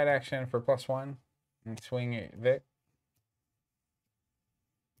side action for +1 and swing at Vic.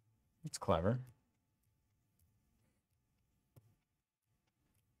 It's clever.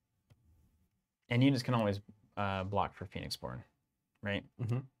 And units can always block for Phoenixborn, right?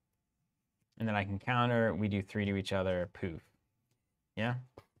 Mm-hmm. And then I can counter. We do 3 to each other. Poof. Yeah?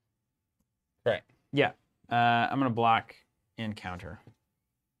 Right. Yeah. I'm going to block and counter.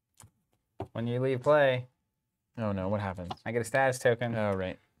 When you leave play... Oh, no. What happens? I get a status token. Oh,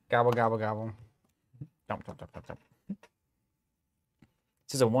 right. Gobble, gobble, gobble. Dump, dump, dump, dump, dump.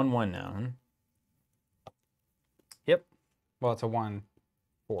 This is a 1/1 now, huh? Yep. Well, it's a 1,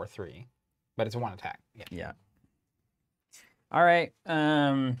 4, 3. But it's a 1 attack. Yeah. All right.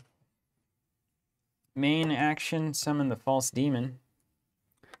 Main action, summon the false demon.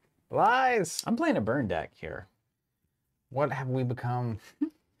 Lies! I'm playing a burn deck here. What have we become?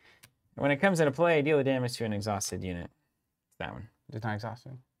 When it comes into play, deal the damage to an exhausted unit. It's that one. It's not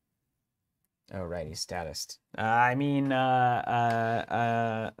exhausted. Oh, right. He's statused.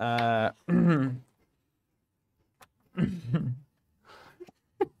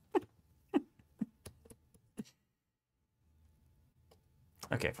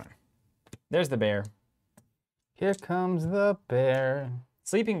 Okay, fine. There's the bear. Here comes the bear.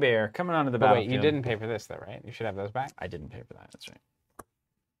 Sleeping bear coming onto the battlefield. Wait, you didn't pay for this, though, right? You should have those back. I didn't pay for that. That's right.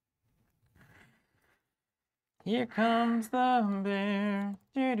 Here comes the bear.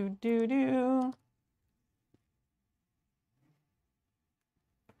 Do do do do.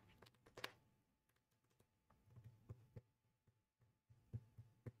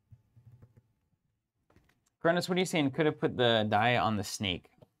 Cronus, what are you saying? Could have put the die on the snake.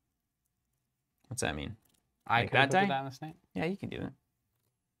 What's that mean? I Like could have that put the die? die on the snake. Yeah, you can do that.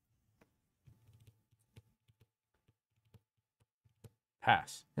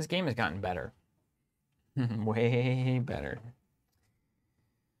 Pass. This game has gotten better. Way better.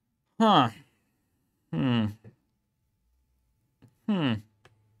 Huh.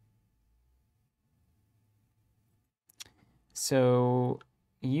 So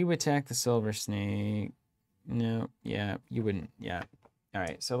you attack the silver snake. No, yeah, you wouldn't. Yeah. All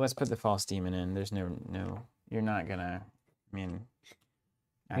right, so let's put the false demon in. There's no, you're not gonna, I mean.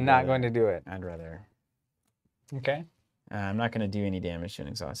 I'm not going to do it. I'd rather. Okay. I'm not going to do any damage to an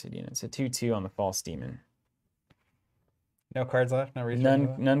exhausted unit. It's a 2/2 on the false demon. No cards left? No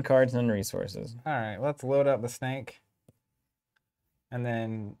resources? None cards, none resources. All right, let's load up the snake. And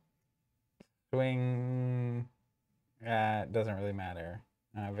then swing. Doesn't really matter.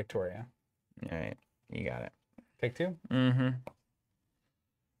 Victoria. All right, you got it. Take 2? Mm-hmm.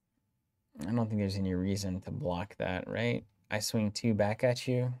 I don't think there's any reason to block that, right? I swing 2 back at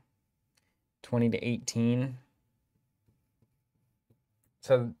you. 20 to 18.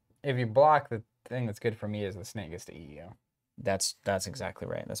 So if you block, the thing that's good for me is the snake gets to eat you. That's exactly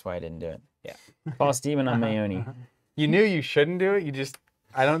right. That's why I didn't do it. Yeah. False demon on Maeoni. You knew you shouldn't do it. You just,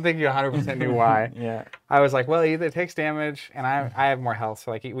 I don't think you 100% knew why. Yeah. I was like, well, either it takes damage and I have more health.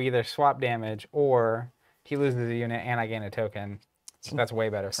 So like we either swap damage or he loses a unit and I gain a token. So that's way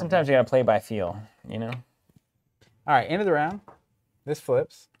better for Sometimes you got to play by feel, you know? All right, end of the round. This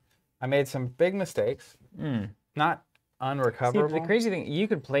flips. I made some big mistakes. Not unrecoverable. See, the crazy thing, you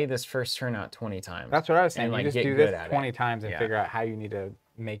could play this first turn out 20 times. That's what I was saying. And, like, you just get do good this at 20 times and Yeah. figure out how you need to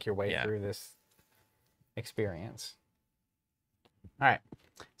make your way Yeah. through this experience. All right.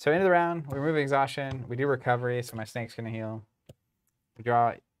 So end of the round, we remove exhaustion. We do recovery, so my snake's gonna heal. You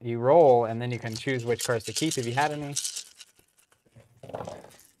draw, you roll, and then you can choose which cards to keep if you had any.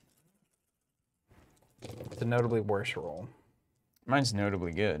 It's a notably worse roll. Mine's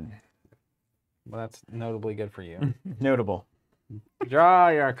notably good. Well, that's notably good for you. Notable. Draw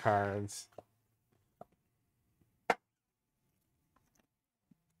your cards.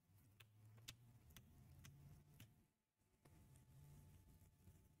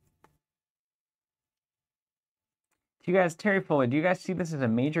 Do you guys, Terry Foley, do you guys see this as a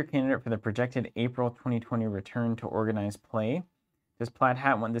major candidate for the projected April 2020 return to organized play? Does Plaid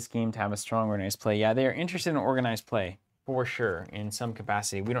Hat want this game to have a strong organized play? Yeah, they are interested in organized play, for sure, in some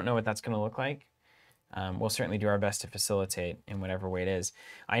capacity. We don't know what that's going to look like. We'll certainly do our best to facilitate in whatever way it is.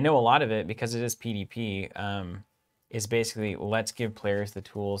 I know a lot of it, because it is PDP, is basically let's give players the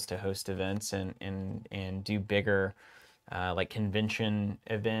tools to host events and do bigger like convention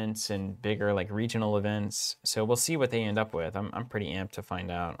events and bigger like regional events. So we'll see what they end up with. I'm pretty amped to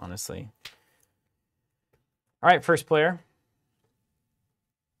find out, honestly. All right, first player.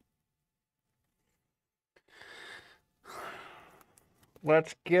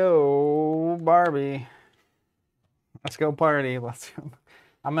 Let's go, Barbie. Let's go party. Let's go.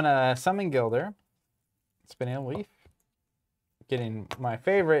 I'm gonna summon Gilder. Spinning a leaf. Getting my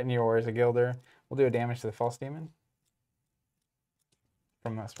favorite and yours, a Gilder. We'll do a damage to the false demon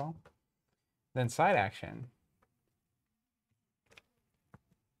from that spell. Then side action.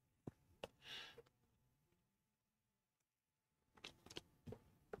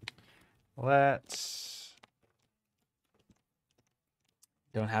 Let's...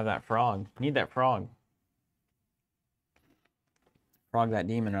 Don't have that frog. Need that frog. Frog that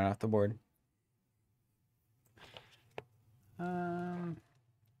demon right off the board. Let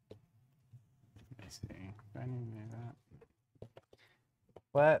me see. Do I need to do that?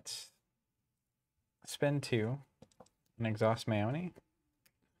 Let's spend 2 and exhaust Maeoni.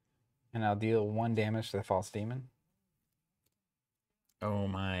 And I'll deal 1 damage to the false demon. Oh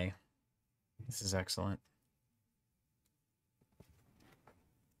my. This is excellent.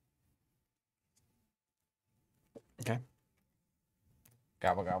 Okay.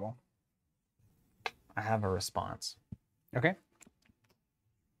 Gobble, gobble. I have a response. Okay.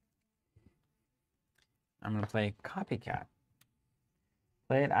 I'm going to play Copycat.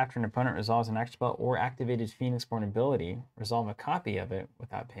 Play it after an opponent resolves an extra spell or activated Phoenix-born ability. Resolve a copy of it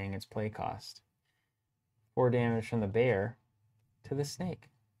without paying its play cost. 4 damage from the bear to the snake.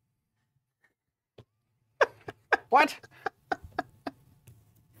 What?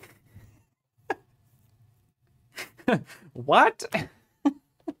 What?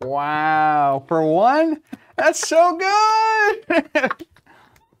 Wow. For 1? That's so good.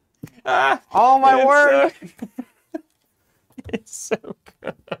 All my work. It's so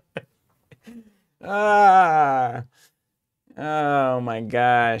good. Ah. Oh my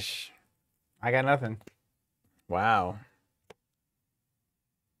gosh. I got nothing. Wow.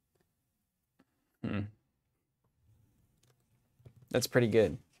 That's pretty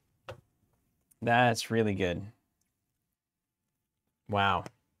good. That's really good. Wow.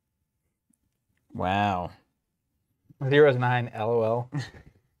 Wow. 0 is 9, LOL.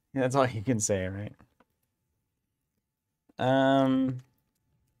 That's all you can say, right? I'm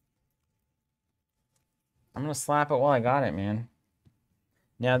gonna slap it while I got it, man.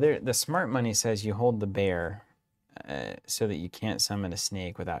 Now, the smart money says you hold the bear so that you can't summon a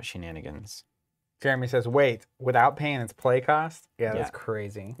snake without shenanigans. Jeremy says, wait, without paying its play cost? Yeah, that's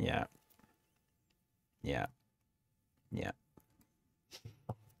crazy. Yeah. Yeah. Yeah.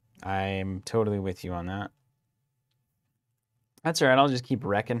 I'm totally with you on that. That's all right. I'll just keep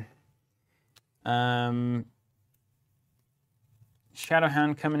wrecking. Shadowhound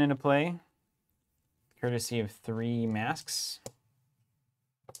coming into play, courtesy of 3 masks.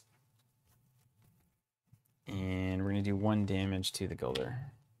 And we're going to do 1 damage to the Gilder.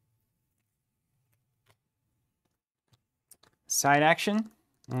 Side action.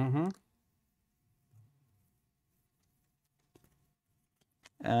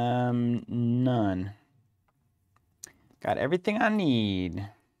 None. Got everything I need.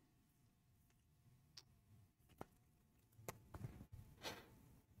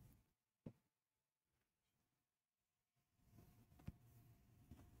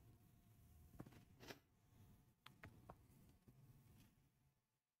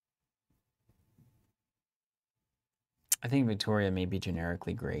 I think Victoria may be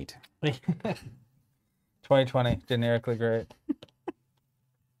generically great. 2020, generically great.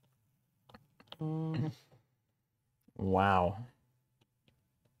 Wow.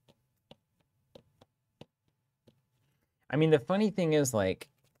 I mean, the funny thing is, like,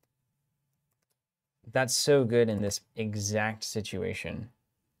 That's so good in this exact situation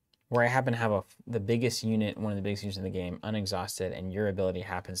where I happen to have the biggest unit, one of the biggest units in the game, unexhausted, and your ability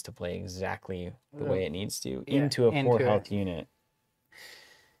happens to play exactly the way it needs to into a 4 health unit.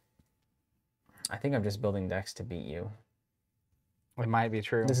 I think I'm just building decks to beat you. It might be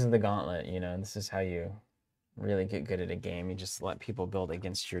true. This is the gauntlet, you know. This is how you really get good at a game. You just let people build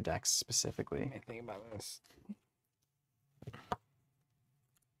against your decks specifically. Let me think about this.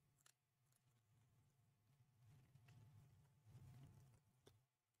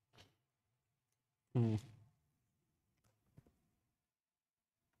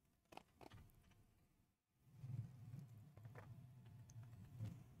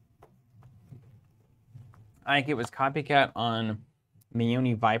 I think it was copycat on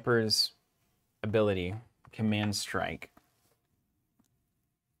Maeoni Viper's ability, Command Strike.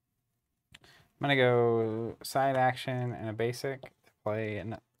 I'm going to go side action and a basic to play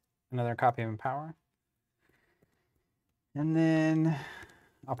another copy of Empower. And then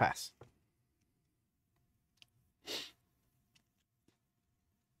I'll pass.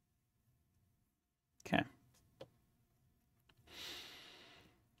 Okay.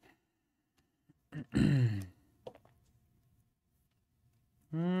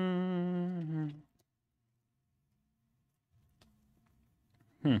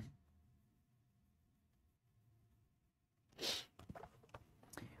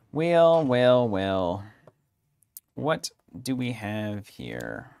 Well. What do we have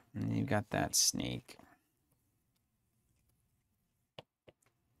here? And you got that snake.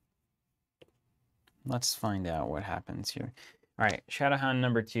 Let's find out what happens here. All right, Shadowhound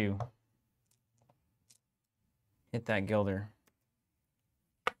number 2. Hit that Gilder.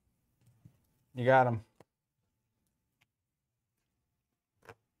 You got him.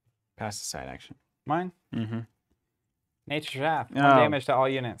 Pass the side action. Mine? Mm-hmm. Nature Shaft. 1 damage to all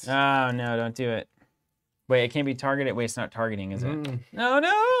units. Oh, no, don't do it. Wait, it can't be targeted? Wait, it's not targeting, is it? No.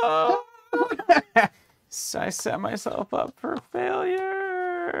 I set myself up for failure.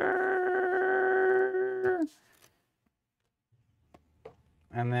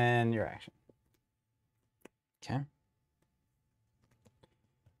 And then your action. Okay.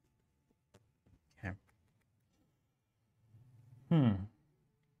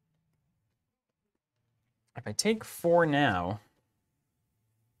 If I take 4 now,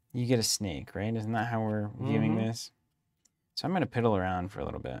 you get a snake, right? Isn't that how we're viewing this? So I'm going to piddle around for a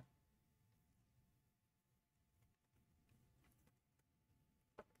little bit.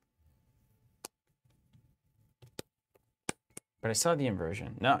 But I saw the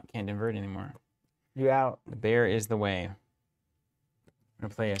inversion. No, can't invert anymore. You out. The bear is the way. I'm going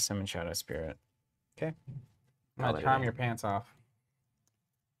to play a Summon Shadow Spirit. Okay. I'm going to charm your pants off.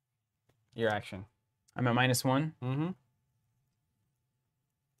 Your action. I'm at -1? Mm-hmm.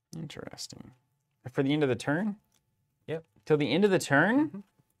 Interesting. For the end of the turn? Yep. Till the end of the turn?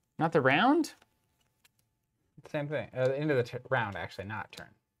 Not the round? Same thing. The end of the round, actually, not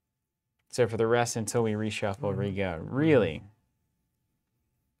turn. So for the rest until we reshuffle, re-go. Really?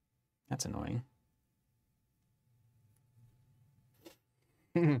 That's annoying.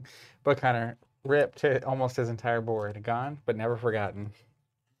 Book Hunter ripped almost his entire board. Gone, but never forgotten.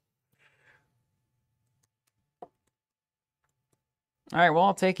 All right, well,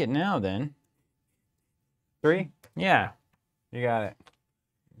 I'll take it now then. 3? Yeah. You got it.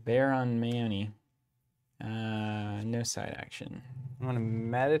 Bear on Maeoni. No side action. I'm going to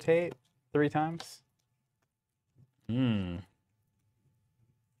meditate 3 times. Your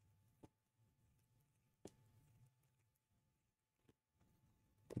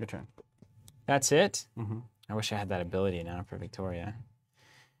turn. That's it? I wish I had that ability now for Victoria.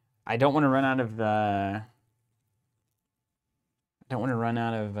 I don't want to run out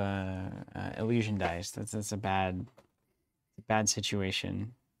of illusion dice. That's a bad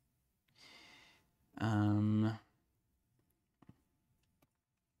situation.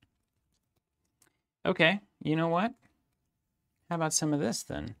 Okay, you know what? How about some of this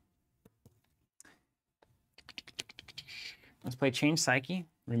then? Let's play Change Psyche.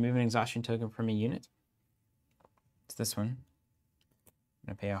 Remove an exhaustion token from a unit. It's this one. I'm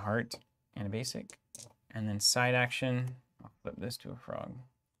gonna pay a heart and a basic, and then side action. I'll flip this to a frog.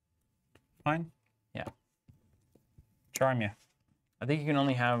 Fine. Yeah. Charm you. I think you can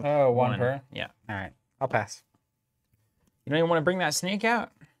only have one per? Yeah. All right. I'll pass. You don't even want to bring that snake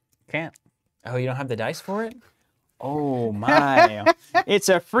out? Can't. Oh, you don't have the dice for it? Oh, my. It's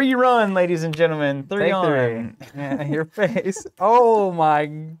a free run, ladies and gentlemen. 3 on. Yeah, your face. Oh,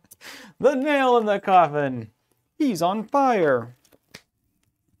 my. The nail in the coffin. He's on fire.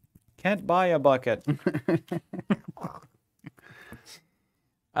 Can't buy a bucket.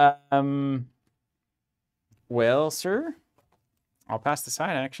 Well, sir, I'll pass the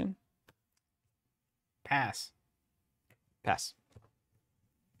side action. Pass. Pass.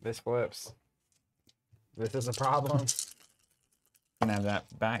 This flips. This is a problem. Can I have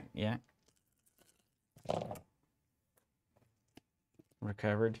that back? Yeah.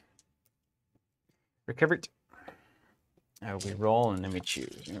 Recovered. Recovered. Oh, we roll and then we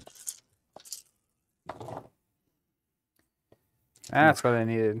choose. Yep. That's what I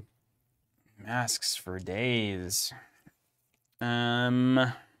needed. Masks for days.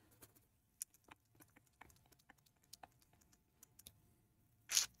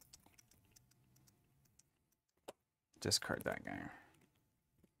 Discard that guy.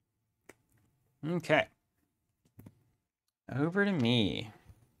 Okay. Over to me.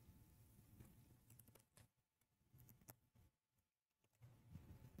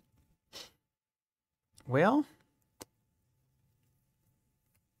 Well,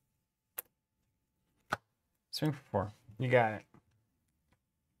 swing for 4. You got it.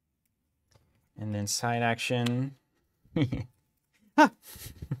 And then side action.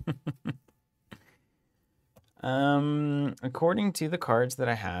 According to the cards that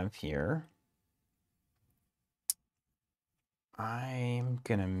I have here, I'm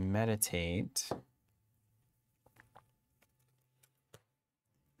gonna meditate.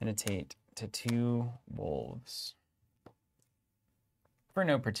 Meditate to 2 wolves. For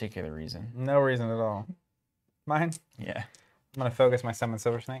no particular reason. No reason at all. Mine? Yeah. I'm going to focus my summon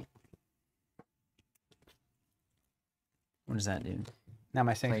Silver Snake. What does that do? Now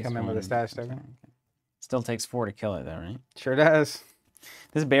my snakes come in with a status token. Okay. Still takes 4 to kill it though, right? Sure does.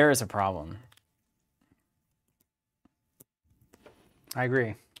 This bear is a problem. I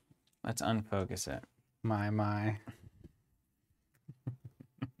agree. Let's unfocus it. My.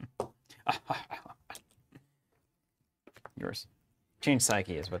 Yours. Change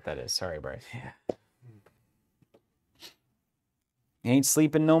psyche is what that is. Sorry, Bryce. Yeah. Ain't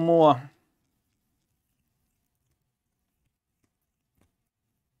sleeping no more.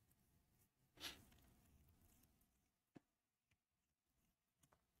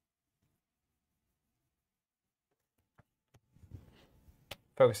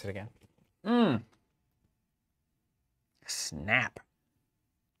 Focus it again. Snap.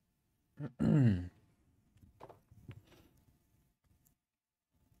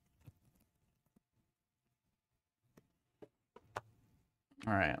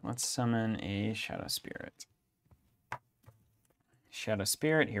 All right, let's summon a Shadow Spirit. Shadow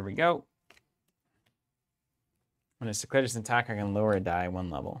Spirit, here we go. When it's declared an attack, I can lower a die 1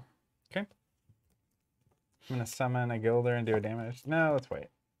 level. Okay. I'm going to summon a Gilder and do a damage. No, let's wait.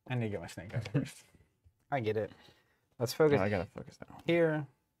 I need to get my snake out first. I get it. Let's focus. Oh, I gotta focus that one. Here.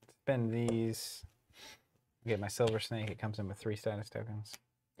 Spend these. Get my Silver Snake. It comes in with 3 status tokens.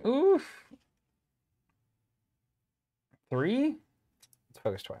 Oof. 3? Let's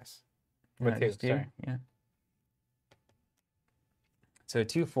focus twice. With 2, sorry. Yeah. So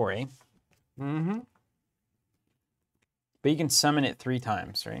 2 for A. Mm-hmm. But you can summon it 3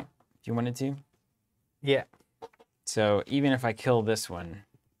 times, right? If you wanted to. Yeah. So even if I kill this one,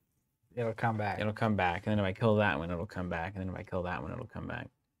 it'll come back. It'll come back. And then if I kill that one, it'll come back. And then if I kill that one, it'll come back.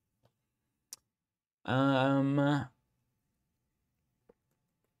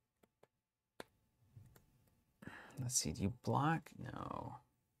 Let's see. Do you block? No.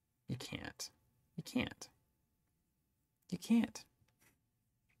 You can't. You can't. You can't.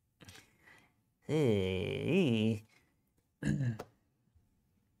 Hey.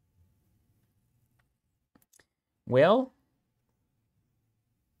 Well,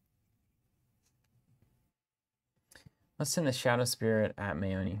 let's send the Shadow Spirit at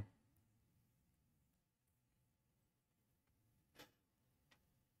Maeoni.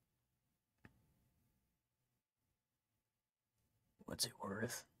 What's it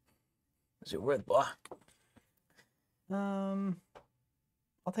worth? What's it worth, boy? I'll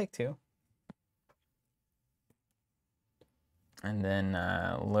take 2. And then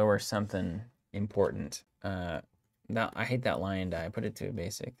lower something important. Now I hate that lion die. Put it to a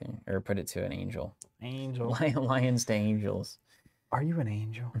basic thing, or put it to an angel. Angel. Lions to angels. Are you an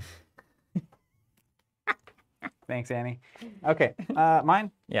angel? Thanks, Annie. Okay,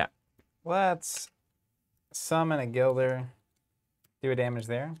 mine? Yeah. Let's summon a Gilder. Do a damage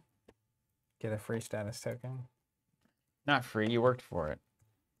there. Get a free status token. Not free. You worked for it.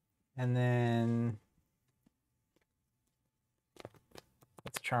 And then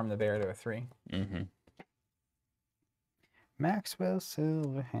let's charm the bear to a 3. Mm-hmm. Maxwell's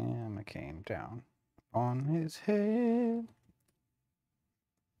silver hammer came down on his head.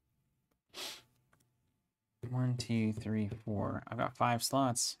 1, 2, 3, 4. I've got 5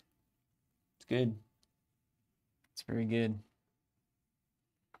 slots. It's good. It's very good.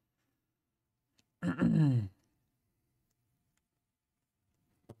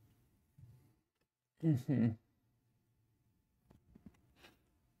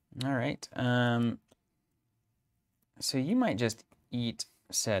 All right. So you might just eat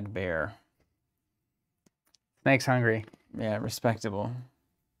said bear. Snake's hungry. Yeah, respectable.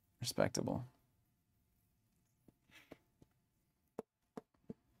 Respectable.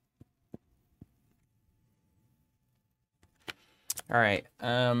 All right.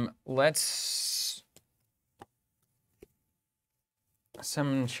 Let's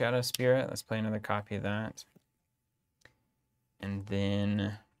summon Shadow Spirit. Let's play another copy of that. And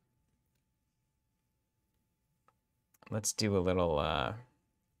then let's do a little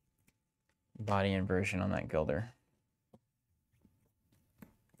body inversion on that Gilder.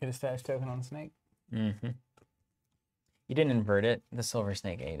 Get a status token on the snake. Mm-hmm. You didn't invert it. The silver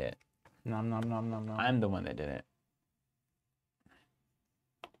snake ate it. Nom, nom, nom, nom, nom. I'm the one that did it.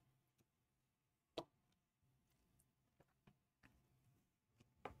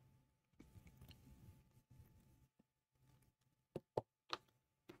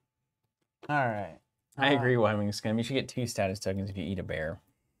 All right. I agree, Wildwing Scum. You should get 2 status tokens if you eat a bear.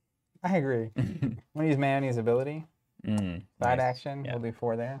 I agree. I'm going to use Maeoni's ability. Side action. Yeah. We'll do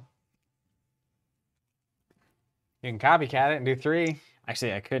 4 there. You can copycat it and do 3.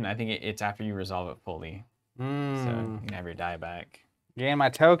 Actually, I couldn't. I think it's after you resolve it fully. So you can have your die back. Gain my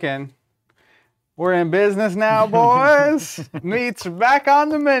token. We're in business now, boys. Meats are back on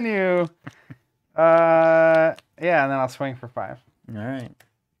the menu. Yeah, and then I'll swing for 5. All right.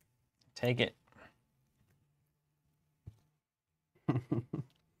 Take it.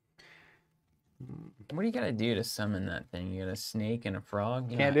 What do you gotta do to summon that thing? You got a snake and a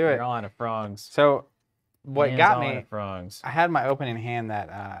frog? Can't do it. You're all out of frogs. So what got all me, out of frogs. I had my opening hand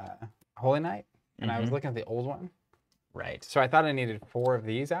that Holy Knight, and I was looking at the old one. Right. So I thought I needed 4 of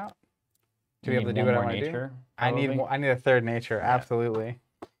these out to be able to do what I want to do. I need a 3rd nature, absolutely.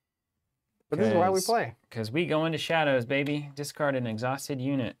 But this is why we play. Because we go into shadows, baby. Discard an exhausted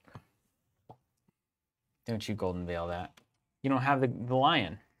unit. Don't you Golden Veil that. You don't have the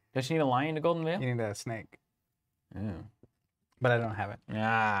lion. Don't you need a lion to Golden Veil? You need a snake. Oh. But I don't have it.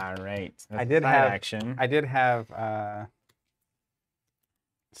 Ah, right. I did have action. I did have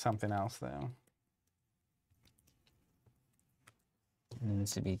something else though. And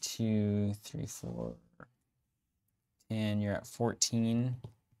this would be 2, 3, 4, 10. You're at 14.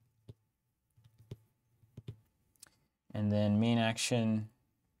 And then main action.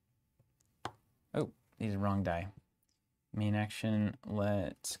 Oh, these are wrong die. Main action,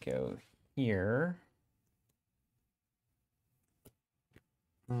 let's go here.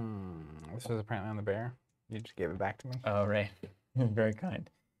 This was apparently on the bear. You just gave it back to me. Oh, right. Very kind.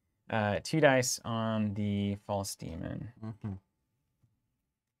 2 dice on the false demon.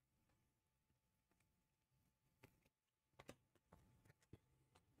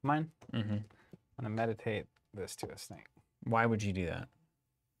 Mine? I'm going to meditate this to a snake. Why would you do that?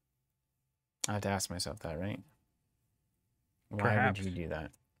 I have to ask myself that, right? Why would you do that?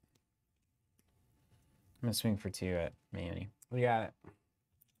 I'm going to swing for 2 at Maeoni. We got it.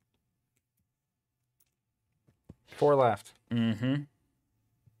 4 left.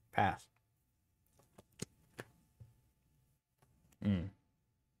 Pass. Can't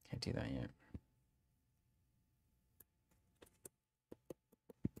do that yet.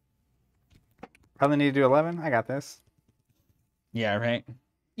 Probably need to do 11. I got this. Yeah, right?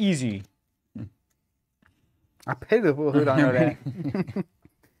 Easy. I paid the fool who don't know that.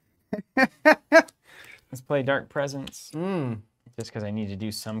 Let's play Dark Presence. Just because I need to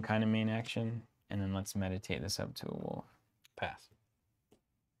do some kind of main action. And then let's meditate this up to a wolf. Pass.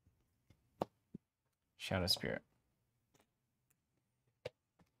 Shadow Spirit.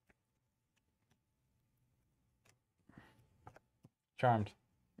 Charmed.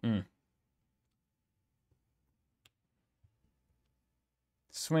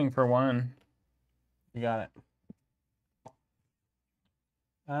 Swing for 1. You got it.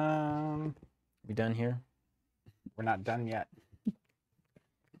 We done here? We're not done yet.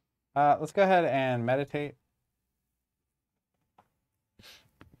 Let's go ahead and meditate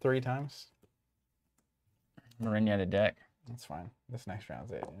 3 times. I'm gonna run you out of deck. That's fine. This next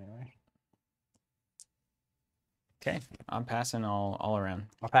round's it anyway. Okay, I'm passing all around.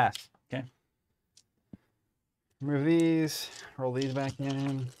 I'll pass. Okay. Move these. Roll these back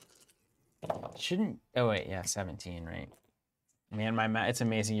in. Shouldn't. Oh wait, yeah, 17, right? Man, my math. It's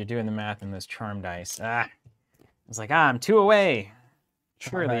amazing. You're doing the math in those charm dice. I was like, I'm 2 away.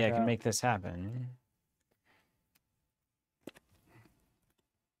 Surely I can make this happen.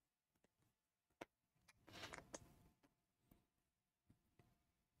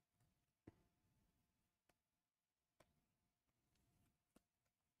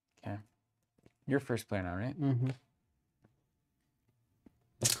 Your first player now, right? Mm-hmm.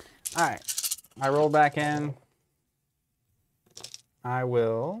 All right. I roll back in. I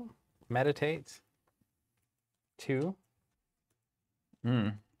will meditate 2.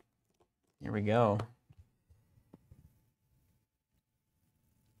 Here we go.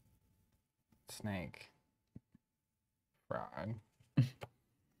 Snake. Frog.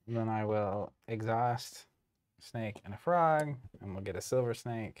 Then I will exhaust snake and a frog, and we'll get a silver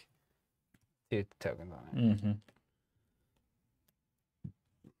snake. 2 tokens on it. Mm-hmm.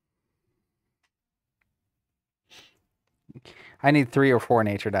 I need 3 or 4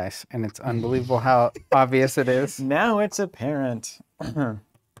 nature dice, and it's unbelievable how obvious it is. Now it's apparent.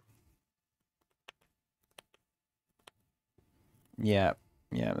 Yeah,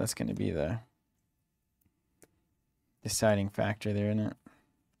 that's going to be the deciding factor there, isn't it?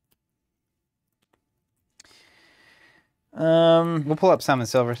 We'll pull up Summon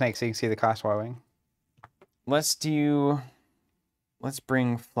Silver Snake so you can see the cost while wing. Let's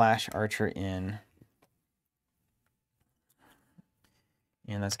bring Flash Archer in.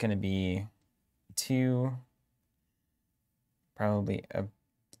 And that's going to be 2, probably a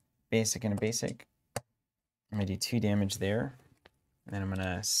basic and a basic. I'm going to do 2 damage there. And then I'm going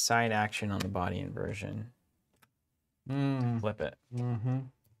to side action on the body inversion. Flip it. Mm-hmm.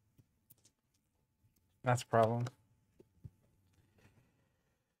 That's a problem.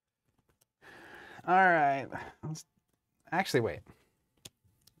 All right. Actually, wait.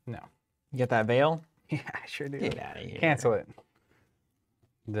 No. You get that veil? Yeah, I sure do. Get out of here. Cancel it.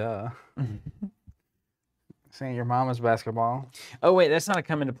 Duh. Saying your mama's basketball. Oh, wait, that's not a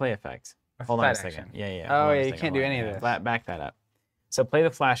come into play effect. Hold on a second. Action. Yeah. Oh, yeah, you can't do any of this. Back that up. So play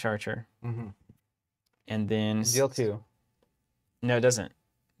the Flash Archer. Mm-hmm. And then... Deal 2. No, it doesn't.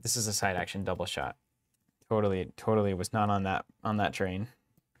 This is a side action double shot. Totally was not on that train.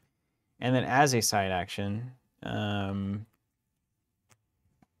 And then as a side action... I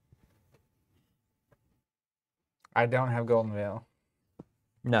don't have Golden Veil.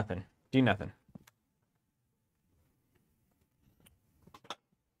 Nothing. Do nothing.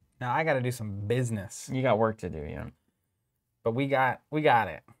 Now I got to do some business. You got work to do, yeah. But we got it. We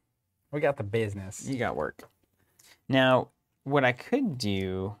got the business. You got work. Now, what I could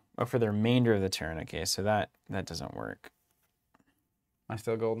do for the remainder of the turn, okay, so that doesn't work. Am I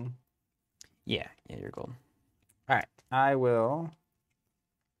still golden? Yeah, you're golden. All right. I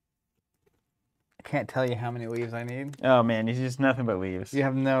can't tell you how many leaves I need. Oh, man, it's just nothing but leaves. You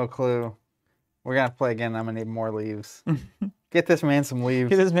have no clue. We're going to play again. I'm going to need more leaves. Get this man some leaves.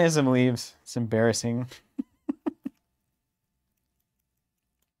 Get this man some leaves. It's embarrassing.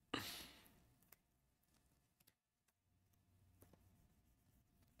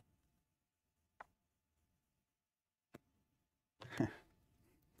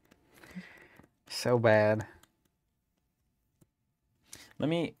 So bad. Let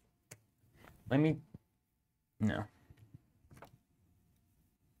me no.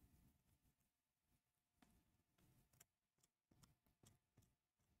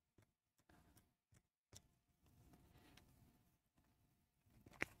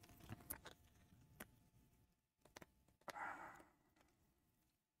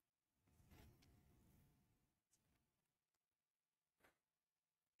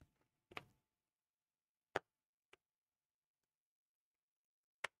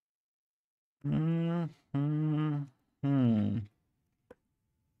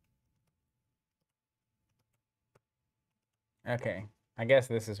 Okay, I guess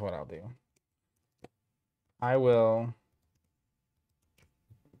this is what I'll do. I will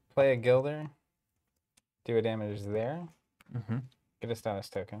play a Gilder, do a damage there, get a status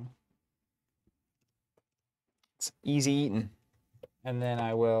token. It's easy eating. And then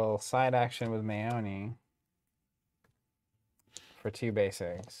I will side action with Maeoni for 2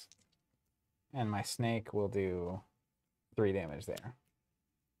 basics. And my snake will do 3 damage there.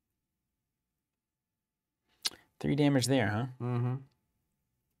 3 damage there, huh? Mm-hmm.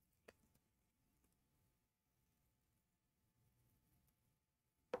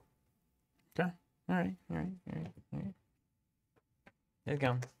 Okay. All right. There you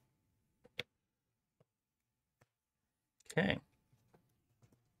go. Okay.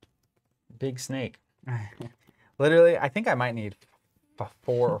 Big snake. Literally, I think I might need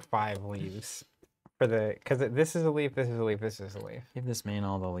 4 or 5 leaves for because this is a leaf, this is a leaf, this is a leaf. Give this man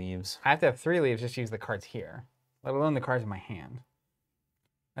all the leaves. I have to have 3 leaves just to use the cards here, let alone the cards in my hand.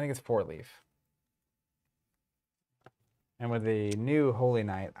 I think it's 4 leaf. And with the new Holy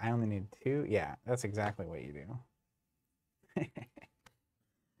Knight, I only need 2. Yeah, that's exactly what you do.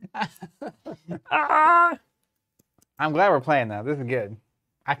 I'm glad we're playing though. This is good.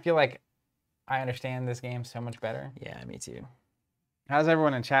 I feel like I understand this game so much better. Yeah, me too. How's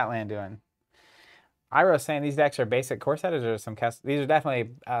everyone in chat land doing? Iro's saying these decks are basic core setters or some custom. These are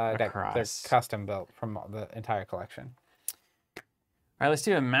definitely they're custom built from the entire collection. All right, let's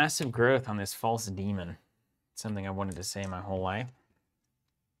do a massive growth on this false demon. Something I wanted to say my whole life.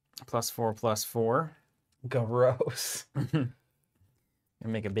 +4/+4. Gross. Gonna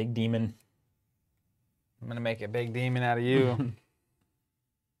make a big demon. I'm gonna make a big demon out of you.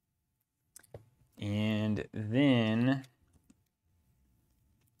 And then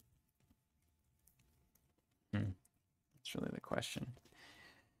that's really the question.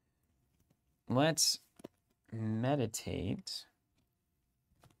 Let's meditate.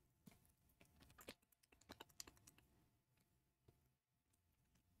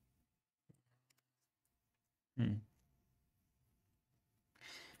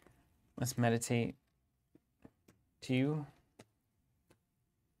 Let's meditate 2.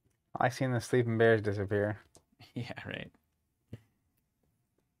 I like seeing the sleeping bears disappear. Yeah, right.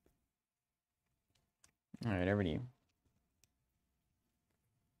 All right, over to you.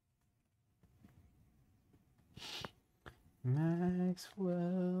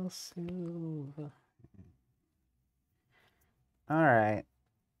 Maxwell Silva. All right.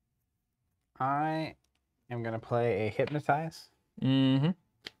 I am going to play a Hypnotize. Mm-hmm.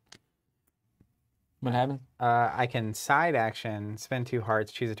 What happened? I can side action, spend 2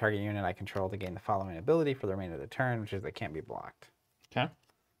 hearts, choose a target unit I control to gain the following ability for the remainder of the turn, which is they can't be blocked. Okay.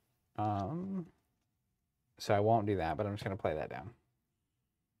 So I won't do that, but I'm just going to play that down.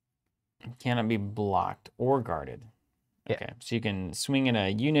 Cannot be blocked or guarded. Yeah. Okay, so you can swing at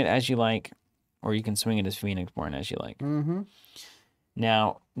a unit as you like, or you can swing it as Phoenixborn as you like. Mm-hmm.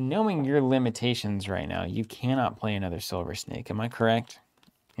 Now, knowing your limitations right now, you cannot play another Silver Snake. Am I correct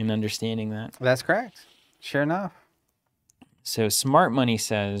in understanding that? That's correct. Sure enough. So smart money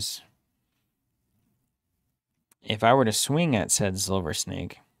says, if I were to swing at said Silver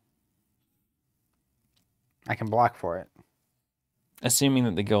Snake, I can block for it. assuming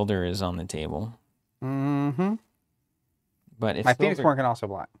that the Gilder is on the table. Mm-hmm. But if my Phoenixborn can also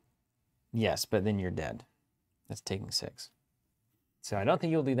block. Yes, but then you're dead. That's taking 6. So I don't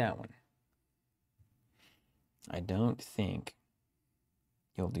think you'll do that one. I don't think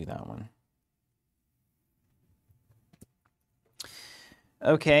you'll do that one.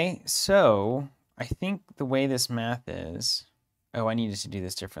 Okay, so I think the way this math is... Oh, I needed to do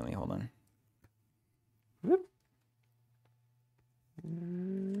this differently. Hold on. Whoop.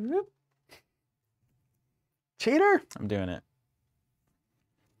 Whoop. Cheater! I'm doing it.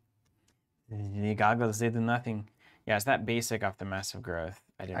 The goggles, they do nothing. Yeah, it's that basic off the massive growth.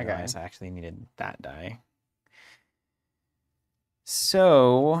 I didn't realize I actually needed that die.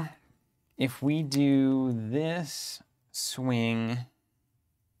 So, if we do this swing,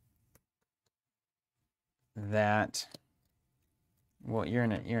 that, well, you're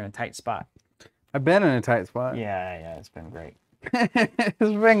in a tight spot. I've been in a tight spot. Yeah, it's been great. It's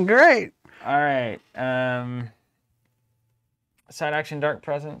been great. All right. Side action, Dark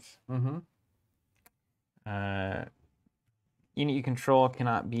Presence. Mm-hmm. Unit you control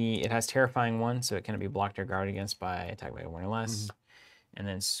cannot be, it has Terrifying 1, so it cannot be blocked or guarded against by attack by 1 or less. Mm-hmm. And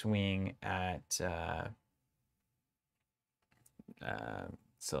then swing at,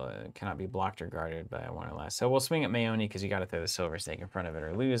 so it cannot be blocked or guarded by 1 or less. So we'll swing at Maeoni because you got to throw the Silver Snake in front of it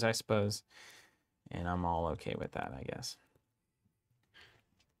or lose, I suppose. And I'm all okay with that, I guess.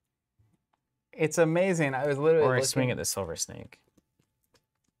 It's amazing. I was literally Or I swing at the Silver Snake.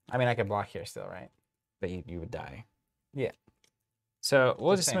 I mean, I could block here still, right? But you would die. Yeah. So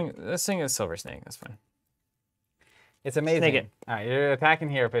we'll just swing. Let's swing at the Silver Snake. That's fine. It's amazing. Snake it. All right, you're attacking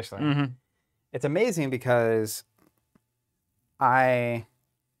here officially. Mm-hmm. It's amazing because I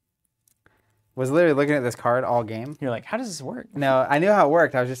was literally looking at this card all game. You're like, how does this work? No, I knew how it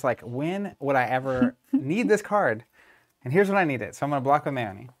worked. I was just like, when would I ever need this card? And here's when I need it. So I'm going to block with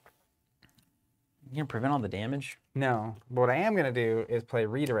Maeoni. You gonna prevent all the damage? No, but what I am gonna do is play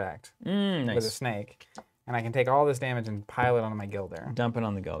redirect nice. with a snake, and I can take all this damage and pile it onto my Gilder. Dump it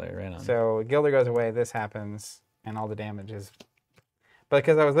on the Gilder, right on. So Gilder goes away, this happens, and all the damage is. But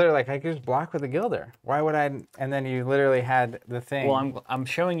because I was literally like, I could just block with the Gilder. Why would I? And then you literally had the thing. Well, I'm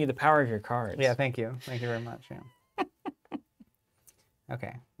showing you the power of your cards. Yeah, thank you very much. Yeah.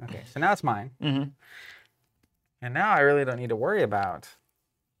 Okay. So now it's mine. Mm-hmm. And now I really don't need to worry about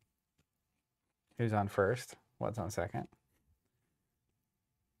who's on first, what's on second.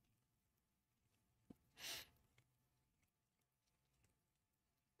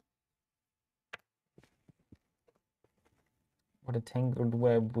 What a tangled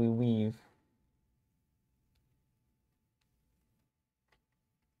web we weave.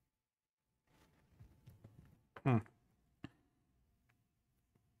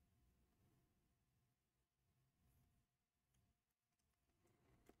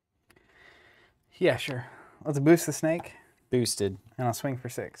 Yeah, sure. Let's boost the snake. Boosted. And I'll swing for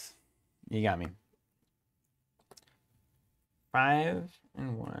 6. You got me. 5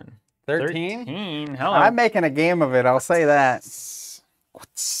 and 1. 13? 13. Hello. I'm making a game of it, I'll say that.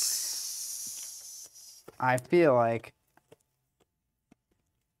 I feel like...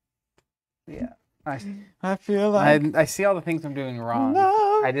 Yeah. I feel like... I see all the things I'm doing wrong.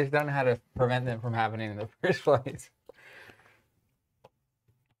 No. I just don't know how to prevent them from happening in the first place.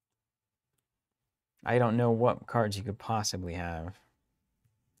 I don't know what cards you could possibly have.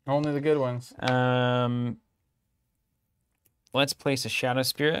 Only the good ones. Let's place a Shadow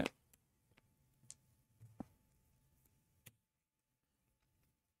Spirit.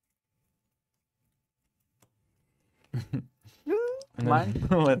 And then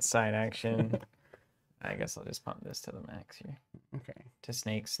let's side action. I guess I'll just pump this to the max here. Okay. To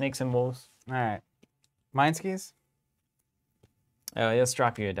snakes and wolves. All right. Mind skis? Oh, let's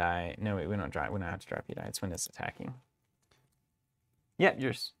drop you a die. No, wait, we don't have to drop you a die. It's when it's attacking. Yep,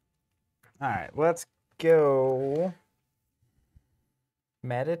 yours. All right, let's go.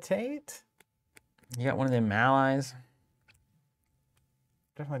 Meditate? You got one of them allies.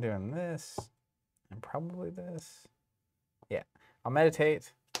 Definitely doing this. And probably this. Yeah. I'll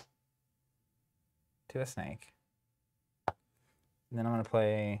meditate to a snake. And then I'm going to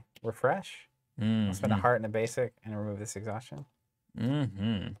play Refresh. I'll spend a heart and a basic and remove this exhaustion. You're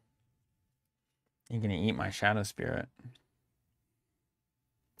going to eat my Shadow Spirit.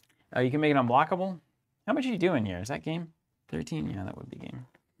 Oh, you can make it unblockable? How much are you doing here? Is that game? 13? Yeah, that would be game.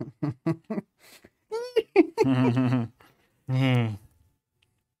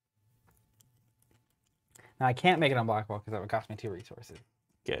 Now, I can't make it unblockable because that would cost me 2 resources.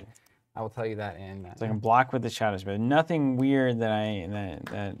 Good. I will tell you that in... So I can block with the Shadow Spirit. Nothing weird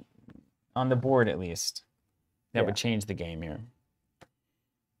that on the board, at least, that would change the game here.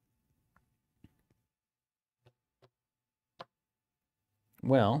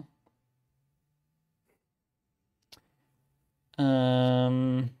 Well,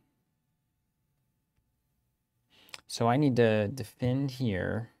 so I need to defend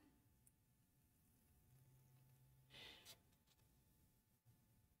here.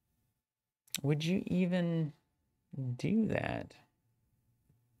 Would you even do that?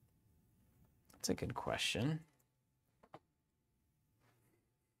 That's a good question.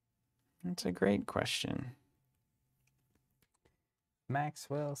 That's a great question.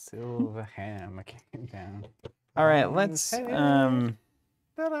 Maxwell Silverham came down. All right, let's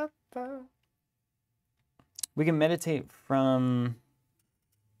we can meditate from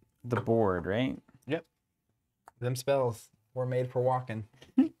the board, right? Yep. Them spells were made for walking.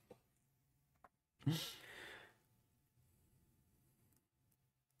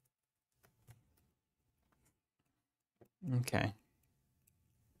 Okay.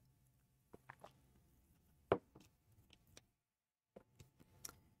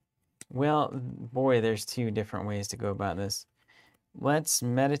 Well, boy, there's 2 different ways to go about this. Let's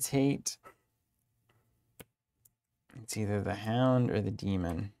meditate. It's either the Hound or the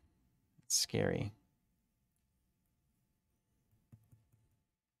Demon. It's scary.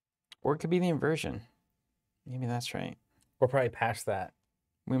 Or it could be the inversion. Maybe that's right. We're probably past that.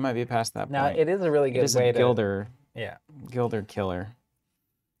 We might be past that point. Now, it is a really good way to... Gilder. Yeah. Gilder killer.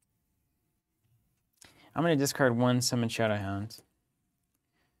 I'm going to discard 1 Summon Shadowhound.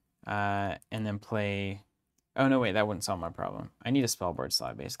 And then play... Oh, no, wait, that wouldn't solve my problem. I need a spellboard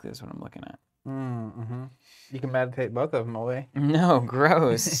slot, basically, is what I'm looking at. You can meditate both of them away. No,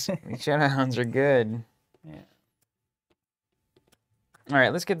 gross. Shadowhounds are good. Yeah. All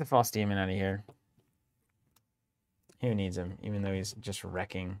right, let's get the False Demon out of here. Who needs him, even though he's just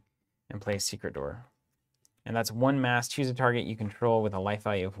wrecking, and play Secret Door. And that's 1 mass. Choose a target you control with a life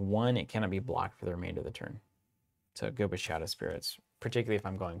value of 1. It cannot be blocked for the remainder of the turn. So go with Shadow Spirits, particularly if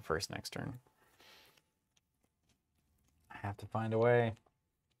I'm going first next turn. I have to find a way.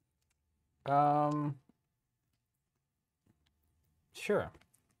 Sure.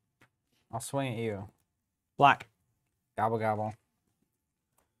 I'll swing at you. Black. Gobble, gobble.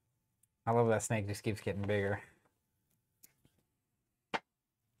 I love that snake just keeps getting bigger.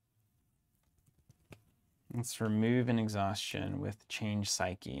 Let's remove an exhaustion with Change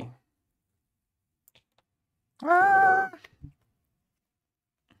Psyche. Ah!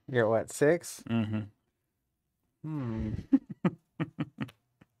 You're what, 6? I'll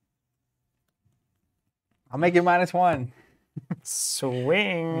make it -1.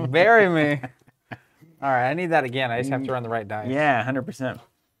 Swing. Bury me. All right, I need that again. I just have to run the right dice. Yeah, 100%.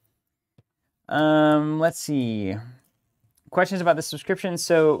 Let's see. Questions about the subscription.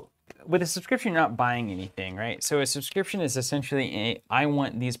 So with a subscription, you're not buying anything, right? So a subscription is essentially I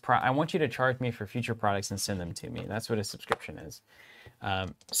want you to charge me for future products and send them to me. That's what a subscription is.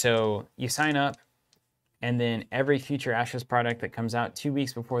 So you sign up, and then every future Ashes product that comes out 2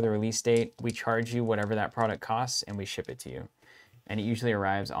 weeks before the release date, we charge you whatever that product costs, and we ship it to you. And it usually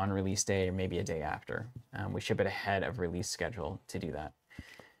arrives on release day or maybe a day after. We ship it ahead of release schedule to do that.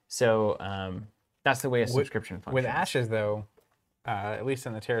 So that's the way a subscription functions. With Ashes, though, at least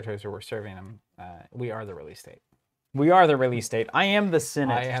in the territories where we're serving them, we are the release date. We are the release date. I am the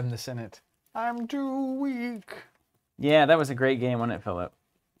Senate. I am the Senate. I'm too weak. Yeah, that was a great game, wasn't it, Philip?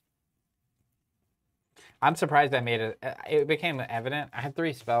 I'm surprised I made it. It became evident. I had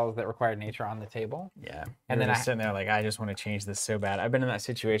 3 spells that required nature on the table. Yeah. And then I sitting there like, I just want to change this so bad. I've been in that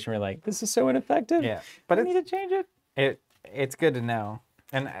situation where like, this is so ineffective. Yeah. But I need to change it. It's good to know.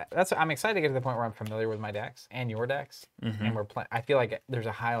 And I'm excited to get to the point where I'm familiar with my decks and your decks. Mm-hmm. And I feel like there's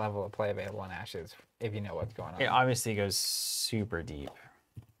a high level of play available in Ashes if you know what's going on. It obviously goes super deep.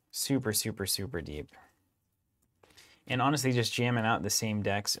 Super, super, super deep. And honestly, just jamming out the same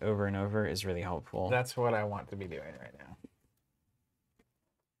decks over and over is really helpful. That's what I want to be doing right now.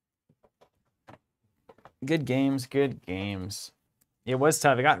 Good games, good games. It was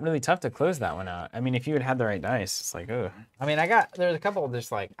tough. It got really tough to close that one out. I mean, if you had the right dice, it's like, oh. I mean, there's a couple of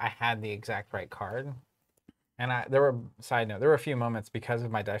just like, I had the exact right card. And side note, there were a few moments because of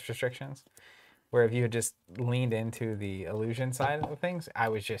my dice restrictions where if you had just leaned into the illusion side of things, I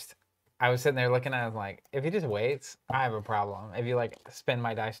was sitting there looking at it like, if he just waits, I have a problem. If you like spin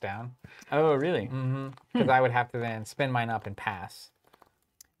my dice down. Oh, really? Mm-hmm. Because I would have to then spin mine up and pass.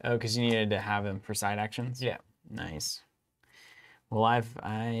 Oh, because you needed to have them for side actions? Yeah. Nice. Well,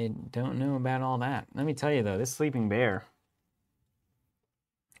 I don't know about all that. Let me tell you though, this Sleeping Bear,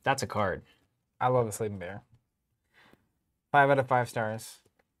 that's a card. I love the Sleeping Bear. 5 out of 5 stars.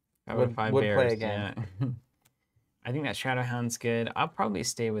 5 out of 5 bears. Would play again. Yeah. I think that Shadowhound's good. I'll probably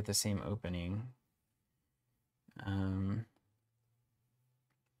stay with the same opening. Now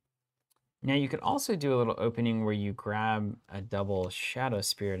you could also do a little opening where you grab a double Shadow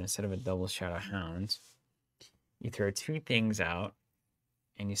Spirit instead of a double Shadowhound. You throw 2 things out,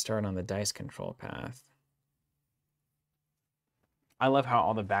 and you start on the dice control path. I love how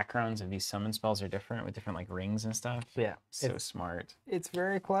all the backgrounds of these summon spells are different with different like rings and stuff. Yeah. So smart. It's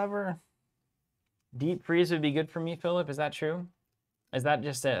very clever. Deep Freeze would be good for me, Philip. Is that true? Is that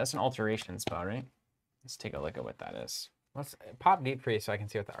just that's an alteration spell, right? Let's take a look at what that is. Let's pop Deep Freeze so I can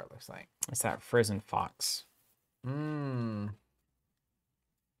see what the art looks like. It's that Frozen Fox.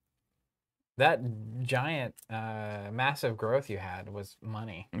 That giant, massive growth you had was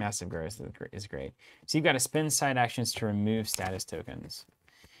money. Massive growth is great. So you've got to spend side actions to remove status tokens.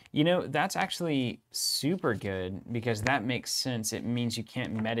 You know, that's actually super good because that makes sense. It means you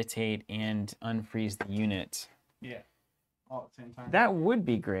can't meditate and unfreeze the unit. Yeah, all at the same time. That would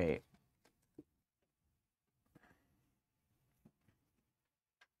be great.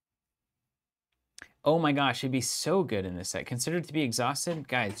 Oh my gosh, it'd be so good in this set. Considered to be exhausted?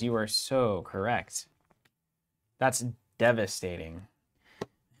 Guys, you are so correct. That's devastating.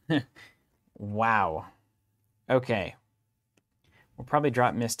 Wow. Okay. We'll probably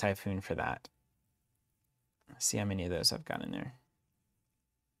drop Mist Typhoon for that. Let's see how many of those I've got in there.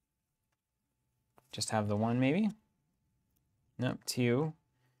 Just have the 1 maybe? Nope, 2.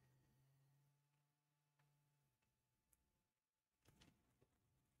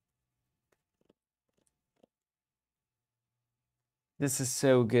 This is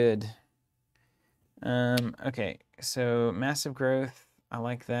so good. Okay, so massive growth. I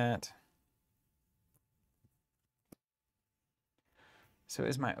like that. So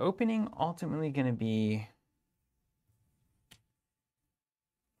is my opening ultimately going to be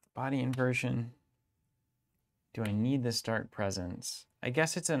body inversion? Do I need this Dark Presence? I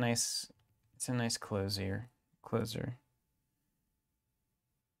guess it's a nice closer.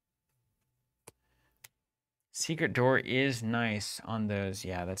 Secret Door is nice on those.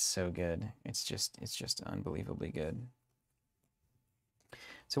 Yeah, that's so good. It's just unbelievably good.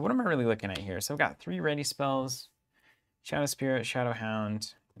 So what am I really looking at here? So I've got 3 ready spells: Shadow Spirit,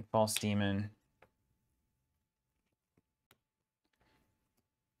 Shadowhound, and False Demon.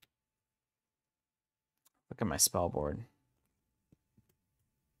 Look at my spell board.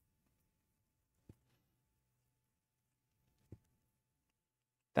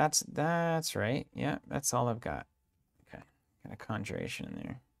 That's right. Yeah, that's all I've got. Okay, got a Conjuration in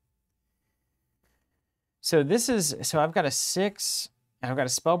there. So I've got a 6, and I've got a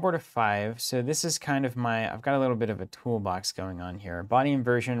spell board of 5. So this is kind of I've got a little bit of a toolbox going on here. Body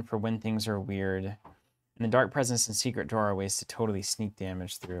Inversion for when things are weird, And the Dark Presence and Secret Drawer are ways to totally sneak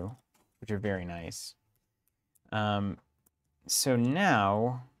damage through, which are very nice. So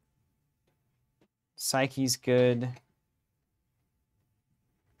now, Psyche's good.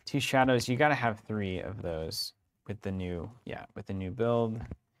 2 Shadows, you gotta have 3 of those with the new, with the new build.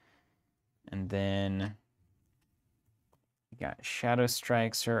 And then you got Shadow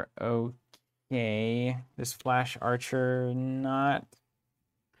Strikes are okay. This Flash Archer, not.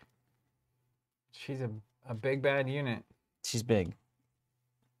 She's a big bad unit. She's big.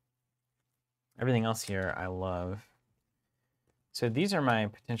 Everything else here I love. So these are my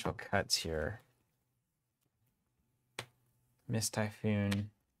potential cuts here. Mist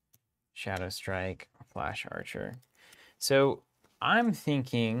Typhoon, Shadow Strike, Flash Archer. So I'm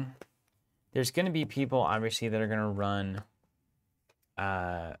thinking there's going to be people, obviously, that are going to run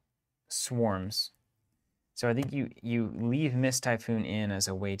swarms. So I think you leave Mist Typhoon in as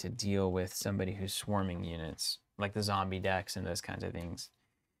a way to deal with somebody who's swarming units, like the zombie decks and those kinds of things.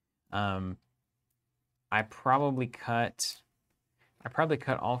 I probably cut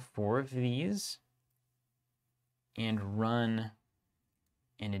all 4 of these and run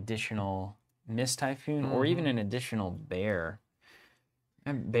an additional Mist Typhoon or even an additional bear.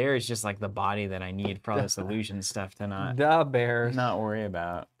 And bear is just like the body that I need for all this illusion stuff to not worry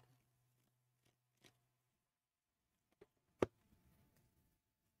about.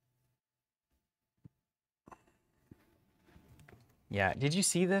 Yeah, did you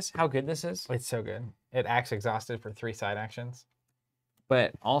see this? How good this is? It's so good. It acts exhausted for 3 side actions.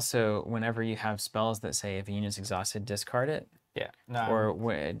 But also, whenever you have spells that say if a unit's exhausted, discard it. Yeah. No.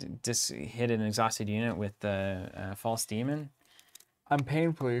 Or just hit an exhausted unit with the False Demon. I'm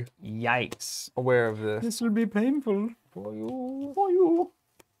painfully aware of this. This will be painful for you.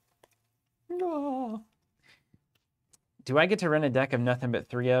 No. Do I get to run a deck of nothing but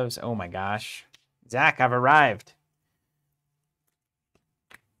 3-ofs? Oh my gosh. Zach, I've arrived.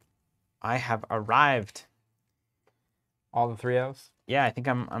 I have arrived. All the 3-ofs? Yeah, I think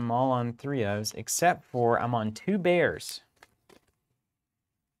I'm all on 3-ofs, except for I'm on 2 bears.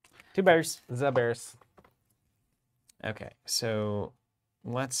 2 bears. The bears. Okay, so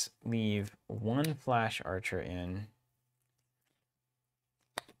let's leave 1 Flash Archer in.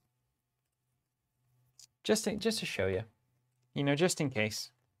 Just to show you. You know, just in case.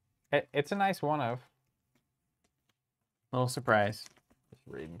 It's a nice 1-of. Little surprise. Just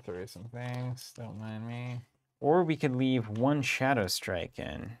reading through some things. Don't mind me. Or we could leave 1 Shadow Strike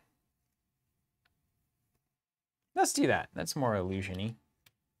in. Let's do that. That's more illusion-y.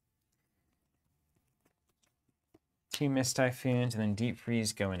 2 Mist Typhoons and then Deep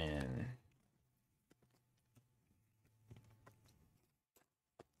Freeze going in.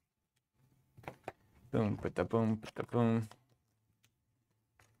 Boom, put the boom, put the boom.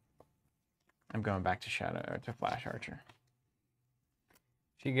 I'm going back to Flash Archer.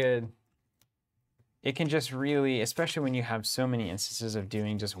 She good. It can just really, especially when you have so many instances of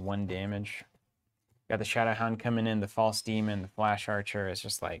doing just 1 damage. Got the Shadow Hound coming in, the False Demon, the Flash Archer. It's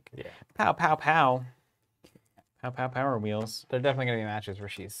just like, pow, pow, pow. Pow, pow, power wheels. There are definitely going to be matches where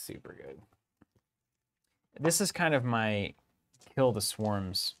she's super good. This is kind of my kill the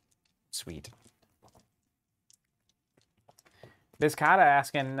swarms suite. Biscata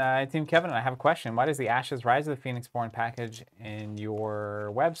asking, Team Kevin, I have a question. Why does the Ashes Rise of the Phoenixborn package in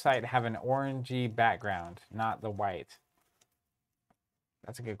your website have an orangey background, not the white?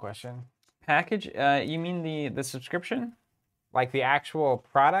 That's a good question. Package? You mean the subscription? Like the actual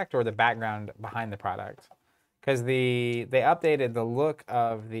product or the background behind the product? Because they updated the look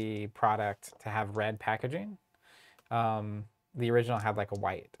of the product to have red packaging. The original had like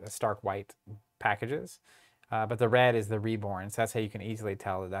a stark white packages. But the red is the Reborn, so that's how you can easily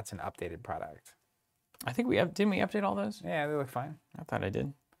tell that that's an updated product. I think didn't we update all those? Yeah, they look fine. I thought I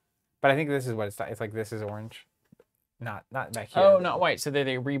did. But I think this is what it's like. This is orange, not back here. Oh, not white. So they're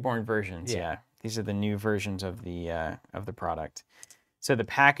the Reborn versions. Yeah, these are the new versions of the product. So the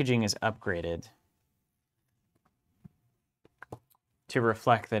packaging is upgraded to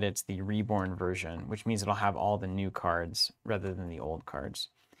reflect that it's the Reborn version, which means it'll have all the new cards rather than the old cards.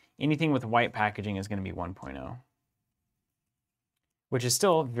 Anything with white packaging is going to be 1.0, which is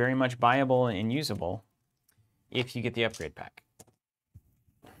still very much buyable and usable if you get the upgrade pack.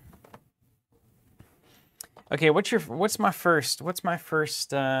 Okay, what's my first?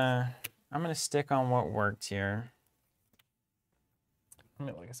 I'm going to stick on what worked here. Let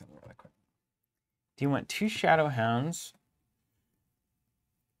me look at something really quick. Do you want 2 Shadow Hounds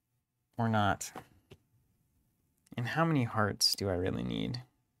or not? And how many hearts do I really need?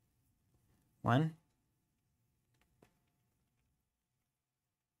 1?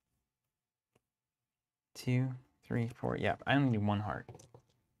 2, 3, 4. Yep, I only need 1 heart.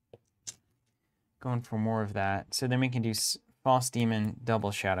 Going for more of that. So then we can do False Demon, double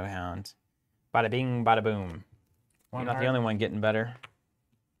Shadowhound. Bada bing, bada boom. You're not the only one getting better.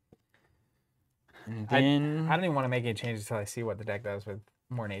 And then... I don't even want to make any changes until I see what the deck does with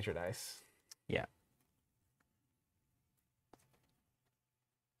more nature dice. Yeah.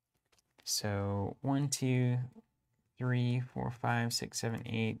 So 1, 2, 3, 4, 5, 6, 7,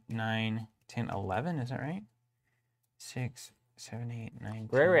 8, 9, 10, 11. Is that right? 6, 7, 8, 9, 10.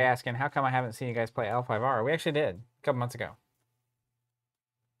 We're asking, how come I haven't seen you guys play L5R? We actually did a couple months ago.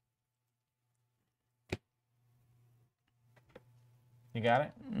 You got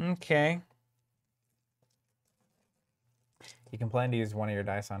it? Okay. You can plan to use one of your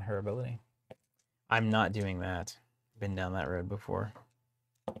dice on her ability. I'm not doing that. Been down that road before.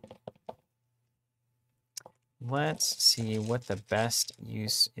 Let's see what the best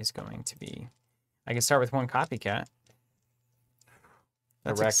use is going to be. I can start with 1 copycat.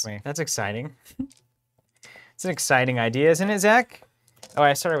 That's exciting. It's an exciting idea, isn't it, Zach? Oh,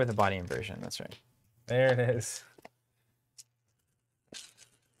 I started with a body inversion. That's right. There it is.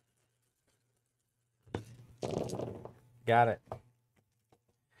 Got it.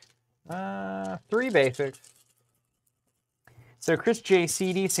 3 basics. So Chris J.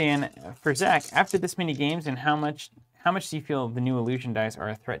 CD saying, for Zach, after this many games, and how much do you feel the new illusion dice are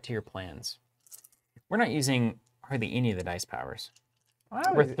a threat to your plans? We're not using hardly any of the dice powers.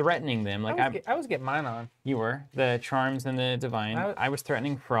 We're threatening them. Like I was getting mine on. You were the charms and the divine. I was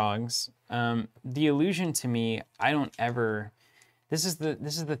threatening frogs. The illusion to me, I don't ever. This is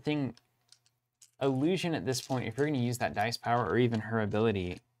the thing. Illusion at this point, if you're going to use that dice power or even her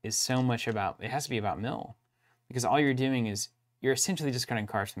ability, is so much about. It has to be about mill, because all you're doing is you're essentially just cutting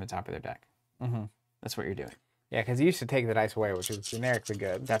cards from the top of their deck. Mm-hmm. That's what you're doing. Yeah, because you used to take the dice away, which is generically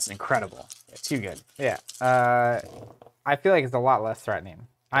good. That's incredible. It's too good. Yeah. I feel like it's a lot less threatening.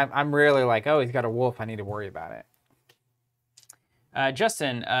 I'm rarely like, oh, he's got a wolf, I need to worry about it.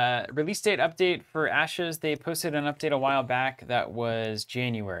 Justin, release date update for Ashes. They posted an update a while back that was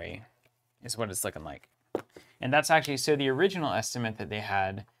January, is what it's looking like. And that's actually, so the original estimate that they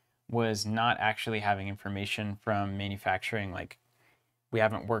had was not actually having information from manufacturing, like we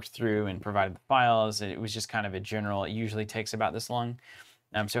haven't worked through and provided the files. It was just kind of a general, it usually takes about this long.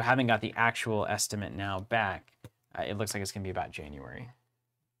 So having got the actual estimate now back, it looks like it's going to be about January.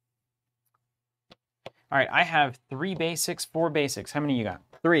 All right, I have 3 basics, 4 basics. How many you got?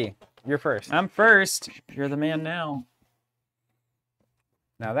 3. You're first. I'm first. You're the man now.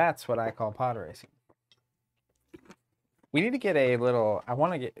 Now that's what I call pod racing. We need to get a little, I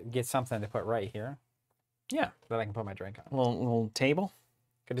want to get something to put right here. Yeah. That I can put my drink on. A little table?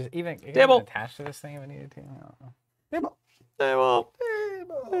 Could just even attach to this thing if I needed to. I don't know. Table.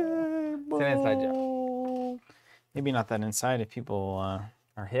 It's an inside job. Maybe not that inside if people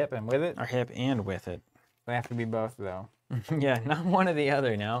are hip and with it. Are hip and with it. They have to be both though. Yeah, not one or the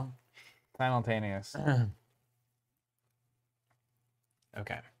other now. Simultaneous.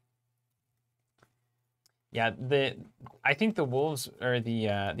 Okay. Yeah, I think the wolves or the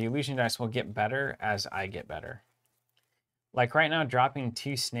illusion dice will get better as I get better. Like right now, dropping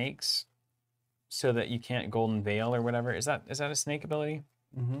 2 snakes so that you can't golden veil or whatever. Is that a snake ability?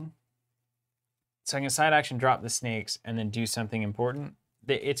 Mm-hmm. So I can side action drop the snakes and then do something important.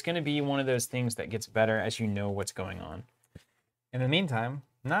 It's going to be one of those things that gets better as you know what's going on. In the meantime,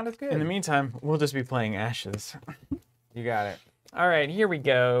 not as good. In the meantime, we'll just be playing Ashes. You got it. All right, here we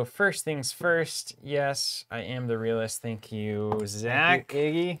go. First things first. Yes, I am the realist. Thank you, Zach.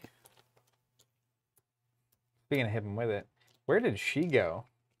 Thank you, Iggy. Speaking of hip and with it, where did she go?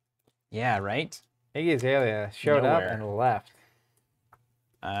 Yeah, right? Iggy Azalea showed up and left.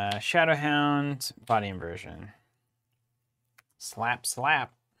 Shadowhound, body inversion. Slap,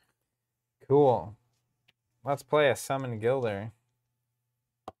 slap. Cool. Let's play a Summon Gilder.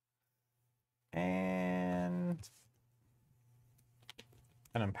 And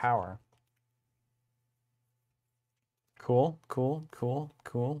an Empower. Cool, cool, cool,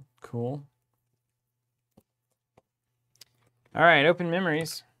 cool, cool. All right, open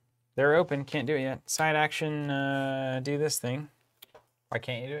memories. They're open, can't do it yet. Side action, do this thing. Why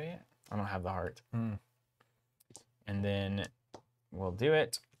can't you do it yet? I don't have the heart. And then we'll do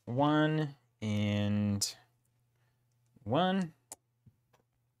it. 1 and 1.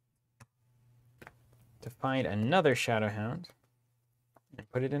 To find another Shadowhound and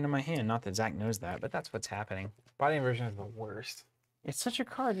put it into my hand. Not that Zach knows that, but that's what's happening. Body inversion is the worst. It's such a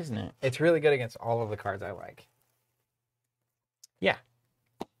card, isn't it? It's really good against all of the cards I like. Yeah.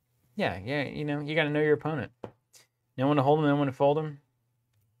 Yeah, you know, you got to know your opponent. Know when to hold them, know when to fold them.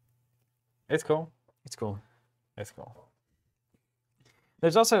 It's cool. It's cool. It's cool.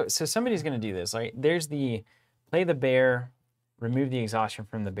 There's also, so somebody's going to do this. Right? There's the play the bear, remove the exhaustion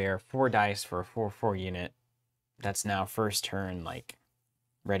from the bear, 4 dice for a 4/4 unit. That's now first turn, like,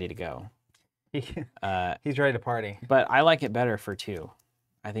 ready to go. He's ready to party. But I like it better for 2.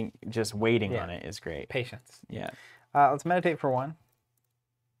 I think just waiting on it is great. Patience. Yeah. Let's meditate for 1.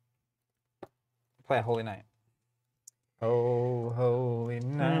 Play a Holy Night. Oh, Holy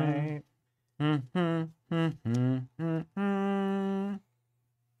Night.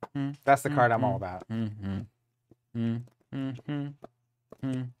 That's the card I'm all about.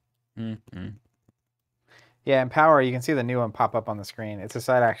 Yeah, in Power, you can see the new one pop up on the screen. It's a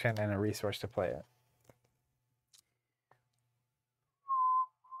side action and a resource to play it.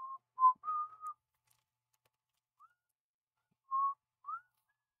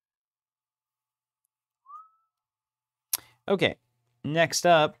 Okay, next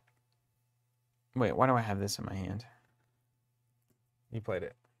up. Wait, why do I have this in my hand? You played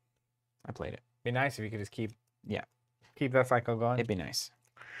it. I played it. Be nice if you could just keep that cycle going. It'd be nice.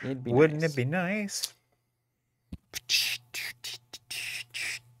 Wouldn't it be nice?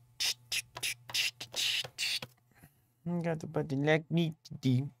 Got the button like me.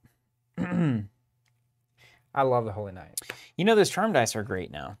 I love the Holy Night. You know, those charm dice are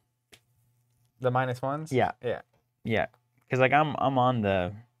great now. The -1s? Yeah. Yeah. Yeah. Because, like, I'm on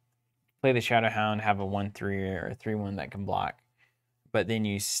the play the Shadow Hound, have a 1/3 or a 3/1 that can block. But then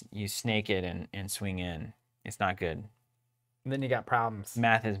you snake it and swing in. It's not good. And then you got problems.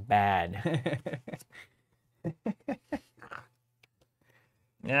 Math is bad.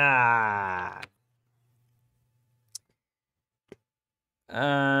 Ah.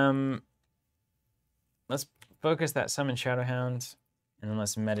 Let's focus that summon Shadow Hound, and then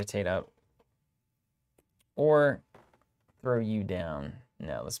let's meditate up. Or throw you down.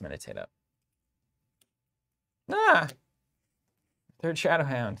 No, let's meditate up. Ah! 3rd Shadow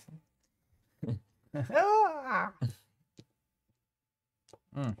Hound.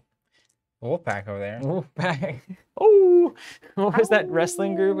 Wolfpack over there. Wolfpack. Oh, what was that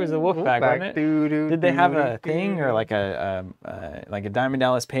wrestling group? It was a Wolfpack, wasn't it? Did they have a thing or like a Diamond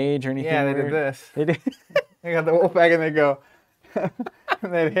Dallas Page or anything? Yeah, they weird? did this. They did. They got the Wolfpack and they go,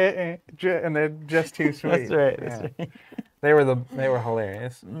 and they'd hit and they're just too sweet. That's right. That's right. They were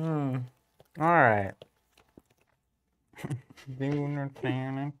hilarious. All right. It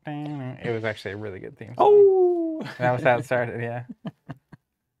was actually a really good theme song. Oh, that was how it started. Yeah.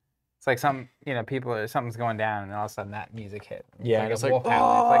 It's like something's going down, and all of a sudden that music hit. Yeah, it's like it's a wolf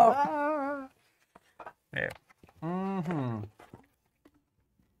howl. It's like, yeah.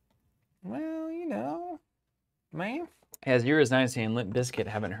 Well, man. As Yours 9 and Limp Bizkit,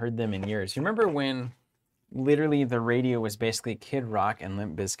 haven't heard them in years. You remember when literally the radio was basically Kid Rock and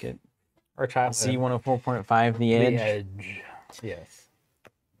Limp Bizkit? Or childhood. C104.5, The Edge. The Edge. Yes.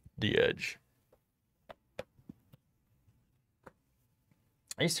 The Edge.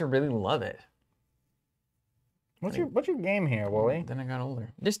 I used to really love it. What's your game here, Wooly? Then I got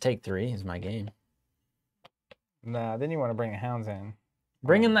older. Just Take 3 is my game. Nah, then you want to bring the hounds in.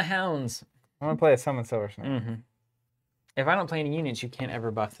 Bring in the hounds. I want to play a Summon Silver Snake. Mm-hmm. If I don't play any units, you can't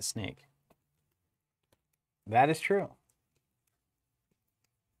ever buff the snake. That is true.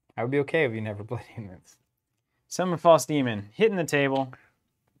 I would be okay if you never played units. Summon False Demon. Hitting the table.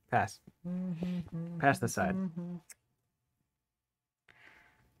 Pass. Pass the side.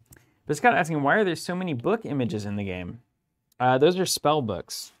 But Scott asking, why are there so many book images in the game? Those are spell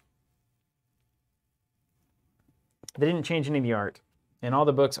books. They didn't change any of the art. And all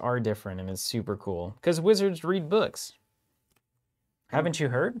the books are different, and it's super cool. Because wizards read books. Haven't you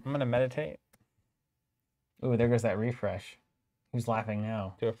heard? I'm going to meditate. Ooh, there goes that refresh. Who's laughing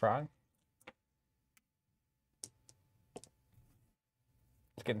now? To a frog?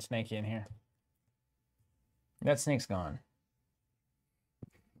 It's getting snaky in here. That snake's gone.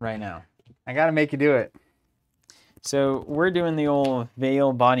 Right now. I got to make you do it. So we're doing the old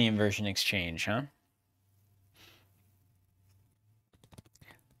Veil body inversion exchange, huh?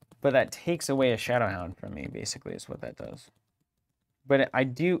 But that takes away a Shadow Hound from me, basically, is what that does. But I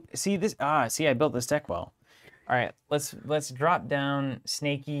do see this. See, I built this deck well. All right, let's drop down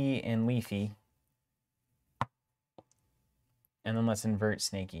Snaky and Leafy, and then let's invert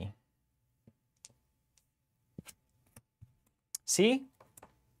Snaky. See,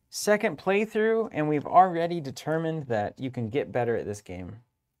 second playthrough, and we've already determined that you can get better at this game.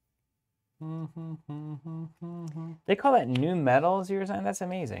 They call that new metal, Zero-Sign? That's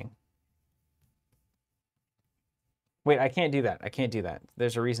amazing. Wait, I can't do that. I can't do that.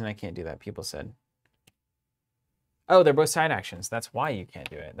 There's a reason I can't do that, people said. Oh, they're both side actions. That's why you can't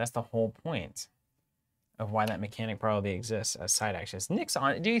do it. That's the whole point. of why that mechanic probably exists as side actions. Nick's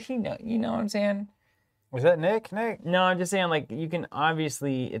on. Dude, you know what I'm saying? Was that Nick? Nick? No, I'm just saying, like, you can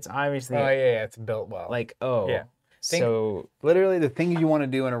obviously, it's obviously. Oh, yeah, it's built well. Like, oh. Yeah. So. Literally, the things you want to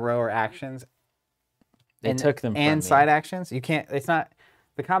do in a row are actions. They took them from and me. Side actions. You can't, it's not,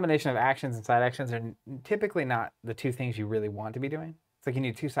 the combination of actions and side actions are typically not the two things you really want to be doing. It's like you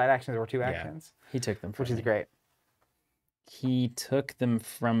need 2 side actions or 2 actions. He took them from me. Which is great. He took them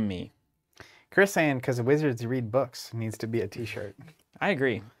from me. Chris saying, because wizards read books, needs to be a t-shirt. I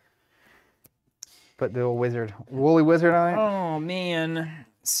agree. Put the old wizard, woolly wizard on it. Oh, man.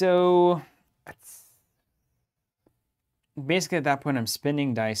 So, basically at that point, I'm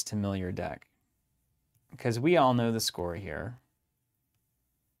spending dice to mill your deck. Because we all know the score here.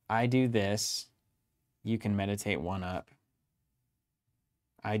 I do this, you can meditate 1 up.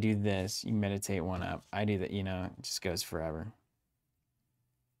 I do this, you meditate 1 up. I do that, you know, it just goes forever.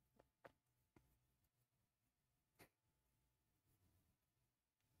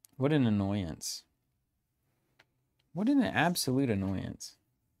 What an annoyance. What an absolute annoyance.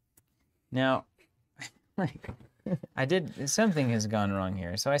 Now, like, something has gone wrong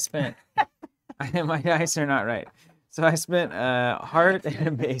here. So I spent, my dice are not right. So I spent a heart and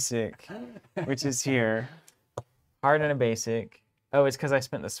a basic, which is here. Heart and a basic. Oh, it's because I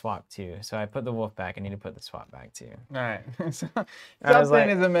spent the swap too. So I put the wolf back. I need to put the swap back too. All right. Something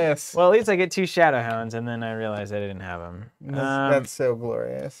is amiss. Well, at least I get 2 shadow hounds, and then I realized I didn't have them. That's so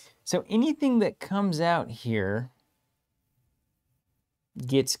glorious. So anything that comes out here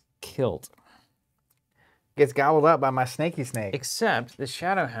gets killed. Gets gobbled up by my snaky snake. Except the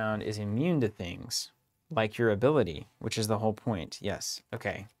shadow hound is immune to things. Like your ability, which is the whole point. Yes.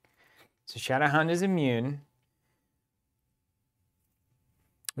 Okay. So shadow hound is immune.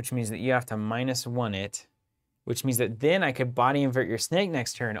 Which means that you have to -1 it, which means that then I could body invert your snake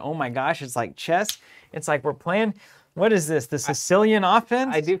next turn. Oh my gosh, it's like chess. It's like we're playing, what is this? The Sicilian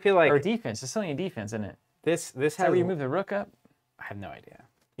offense? I do feel like... Or defense, Sicilian defense, isn't it? This is that where you move the rook up? I have no idea.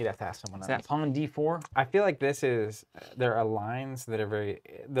 You'd have to ask someone else. Is that pawn d4? I feel like this is, there are lines that are very,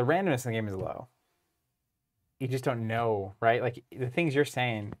 the randomness in the game is low. You just don't know, right? Like the things you're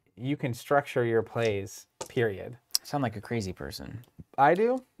saying, you can structure your plays, period. Sound like a crazy person. I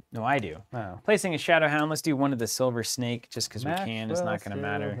do? No, I do. Oh. Placing a shadow hound. Let's do 1 of the silver snake just because we can. It's not going to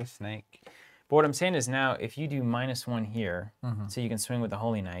matter. Snake. But what I'm saying is now, if you do -1 here, so you can swing with the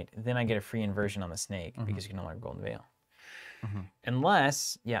Holy Knight, then I get a free inversion on the snake because you can no longer Golden Veil.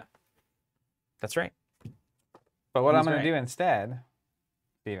 Unless, yeah, that's right. But what I'm going to do instead,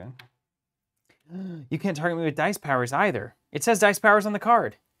 Steven. You can't target me with dice powers either. It says dice powers on the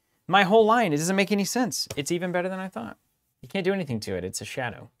card. My whole line, it doesn't make any sense. It's even better than I thought. You can't do anything to it. It's a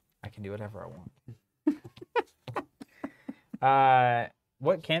shadow. I can do whatever I want.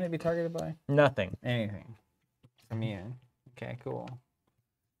 What can it be targeted by? Nothing. Anything. Immune. Okay, cool.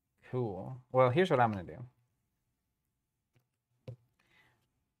 Cool. Well, here's what I'm going to do.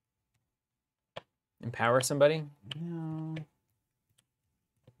 Empower somebody? No.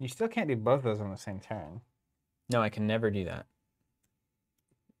 You still can't do both of those on the same turn. No, I can never do that.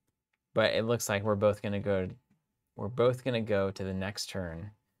 But it looks like we're both going to go to the next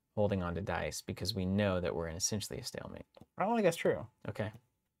turn holding on to dice because we know that we're in essentially a stalemate. I don't think that's true. Okay.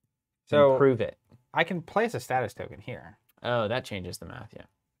 So prove it. I can place a status token here. Oh, that changes the math, yeah.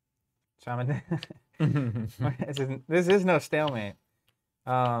 So this is no stalemate.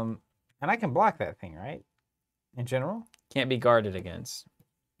 And I can block that thing, right? In general? Can't be guarded against.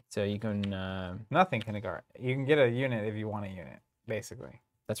 So you can... Nothing can guard. You can get a unit if you want a unit, basically.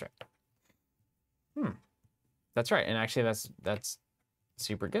 That's right. That's right. And actually, that's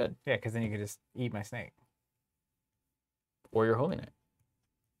super good. Yeah, because then you could just eat my snake. Or you're holding it.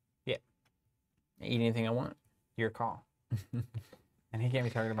 Yeah. Eat anything I want. Your call. And he can't be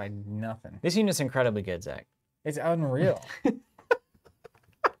targeted by nothing. This unit's incredibly good, Zach. It's unreal.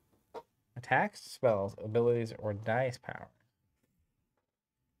 Attacks, spells, abilities, or dice power.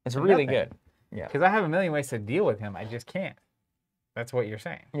 It's really good. Yeah. Because I have a million ways to deal with him. I just can't. That's what you're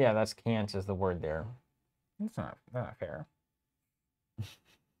saying. Yeah, that's can't is the word there. That's not fair.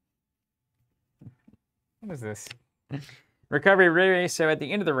 What is this? Recovery race. So at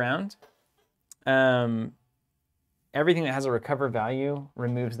the end of the round, everything that has a recover value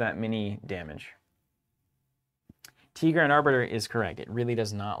removes that many damage. Tigra and Arbiter is correct. It really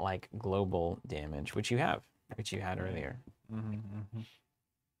does not like global damage, which you had earlier.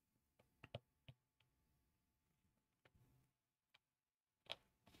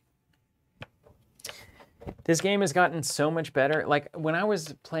 This game has gotten so much better. Like when I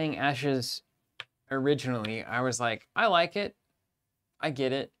was playing Ashes originally, I was like, I like it. I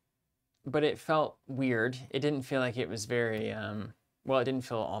get it. but it felt weird. It didn't feel like it was very, well, it didn't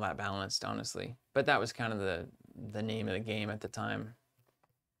feel all that balanced, honestly. But that was kind of the name of the game at the time.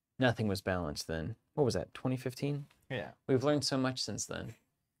 Nothing was balanced then. What was that, 2015? Yeah. We've learned so much since then.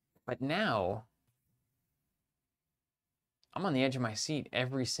 But now, I'm on the edge of my seat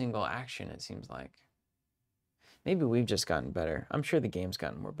every single action, it seems like. Maybe we've just gotten better. I'm sure the game's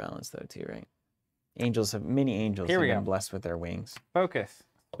gotten more balanced, though, too, right? Many angels have been blessed with their wings. Focus.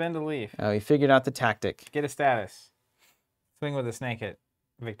 Spend a leaf. Oh, he figured out the tactic. Get a status. Swing with a snake at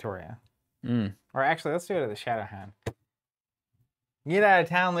Victoria. Or actually, let's do it at the Shadow Hand. Get out of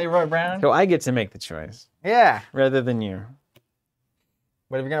town, Leroy Brown. So I get to make the choice. Yeah. Rather than you.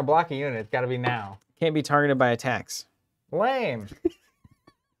 But if you're going to block a unit, it's got to be now. Can't be targeted by attacks. Lame.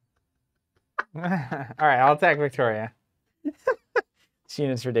 All right, I'll attack Victoria. This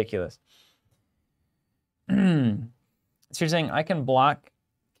unit's ridiculous. So you're saying I can block,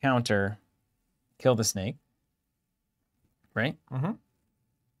 counter, kill the snake, right? Mm-hmm.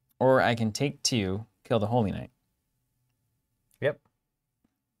 Or I can take 2, kill the Holy Knight. Yep.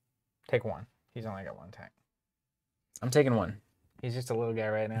 Take 1. He's only got 1 attack. I'm taking 1. He's just a little guy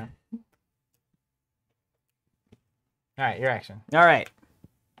right now. All right, your action. All right.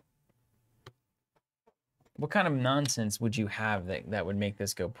 What kind of nonsense would you have that would make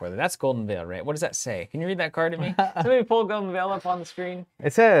this go poorly? That's Golden Veil, right? What does that say? Can you read that card to me? Somebody pull Golden Veil up on the screen.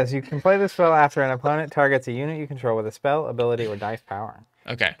 It says, you can play this spell after an opponent targets a unit you control with a spell, ability, or dice power.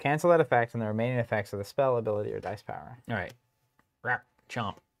 Okay. Cancel that effect and the remaining effects of the spell, ability, or dice power. All right.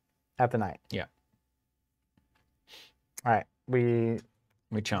 Chomp. At the knight. Yeah. All right. We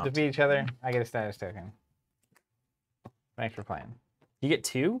chomped. defeat each other. I get a status token. Thanks for playing. You get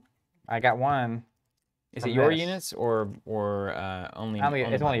 2? I got 1. Is it your units or only?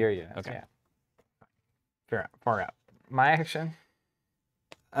 It's only your units. Okay. Yeah. Far out. My action.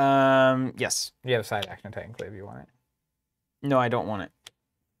 Yes. You have a side action technically if you want it. No, I don't want it.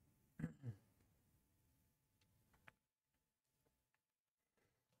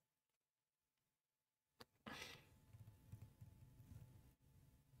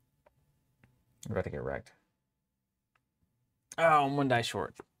 I'm about to get wrecked. Oh, I'm 1 die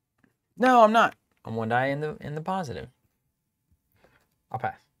short. No, I'm not. I'm 1 die in the positive. I'll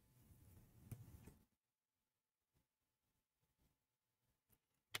pass.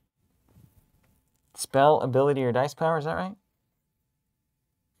 Spell, ability, or dice power, is that right?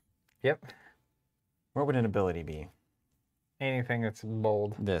 Yep. What would an ability be? Anything that's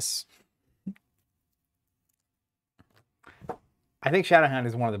bold. This. I think Shadowhound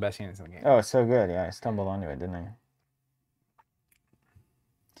is one of the best units in the game. Oh, so good. Yeah, I stumbled onto it, didn't I?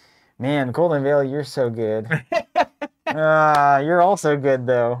 Man, Golden Veil, you're so good. You're also good,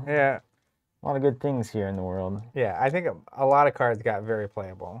 though. Yeah. A lot of good things here in the world. Yeah, I think a lot of cards got very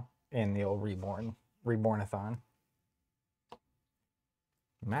playable in the old Reborn-a-thon.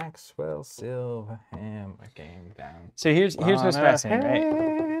 Maxwell Silverham, a game down. So here's what's fascinating, right?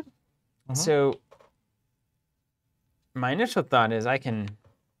 Mm-hmm. So my initial thought is I can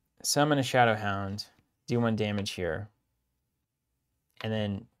summon a Shadowhound, do 1 damage here, and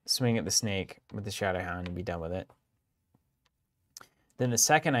then swing at the snake with the Shadowhound and be done with it. Then the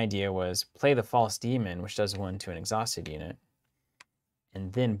second idea was play the False Demon, which does 1 to an exhausted unit,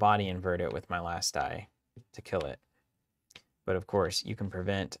 and then body invert it with my last die to kill it. But of course, you can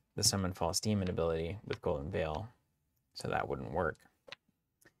prevent the Summon False Demon ability with Golden Veil, so that wouldn't work.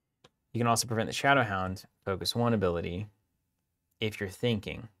 You can also prevent the Shadowhound Focus 1 ability if you're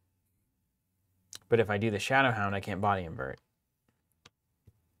thinking. But if I do the Shadowhound, I can't body invert.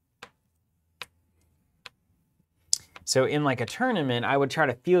 So in like a tournament, I would try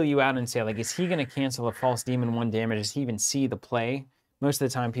to feel you out and say, like, is he going to cancel a False Demon 1 damage? Does he even see the play? Most of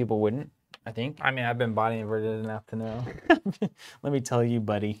the time, people wouldn't, I think. I mean, I've been body inverted enough to know. Let me tell you,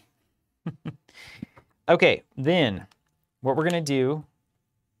 buddy. Okay, then what we're going to do,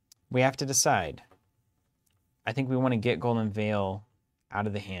 we have to decide. I think we want to get Golden Veil out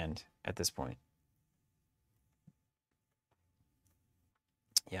of the hand at this point.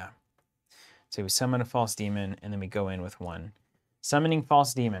 Yeah. So we summon a False Demon, and then we go in with 1. Summoning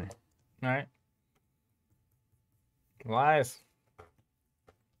False Demon. All right. Lies.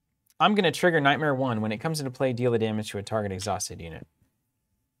 I'm going to trigger Nightmare 1. When it comes into play, deal the damage to a target exhausted unit.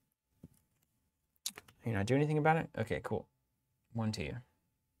 You're not doing anything about it? Okay, cool. 1 to you.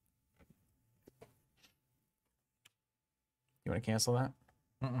 You want to cancel that?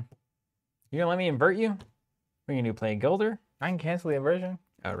 Mm-mm. You going to let me invert you? What are you going to do, play Gilder? I can cancel the inversion.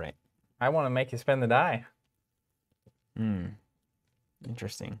 Oh, right. I want to make you spend the die.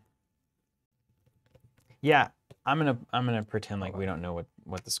 Interesting. Yeah, I'm gonna pretend like we don't know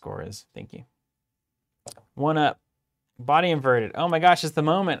what the score is. Thank you. 1 up. Body inverted. Oh my gosh, it's the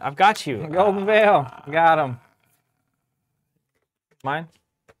moment. I've got you. Golden Veil. Got him. Mine?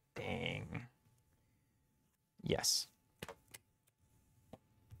 Dang. Yes.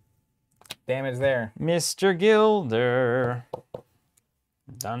 Damage there. Mr. Gilder.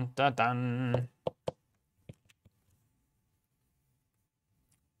 Dun dun dun.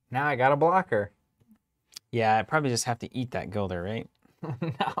 Now I got a blocker. Yeah, I probably just have to eat that Gilder, right?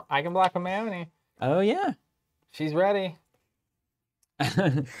 No, I can block a Maeoni. Oh yeah. She's ready.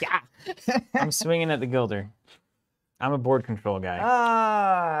 Yeah. I'm swinging at the Gilder. I'm a board control guy.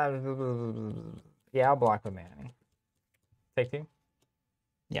 Yeah, I'll block with Maeoni. Take 2?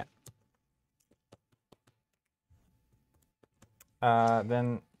 Yeah.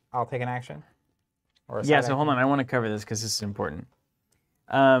 Then I'll take an action. Or yeah, so hold on. I want to cover this because this is important.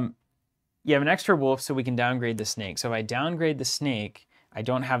 You have an extra wolf, so we can downgrade the snake. So if I downgrade the snake, I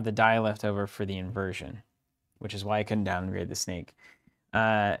don't have the die left over for the inversion, which is why I couldn't downgrade the snake.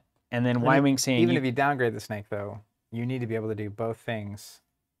 And then Y-Wing saying... Even if you downgrade the snake, though, you need to be able to do both things.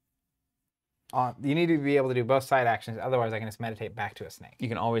 You need to be able to do both side actions, otherwise I can just meditate back to a snake. You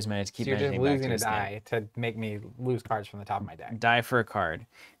can always keep meditating you're back to a snake. just losing a die to make me lose cards from the top of my deck. Die for a card.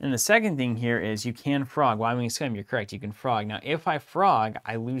 And the second thing here is you can frog. Y-Wing Scum, you're correct. You can frog. Now, if I frog,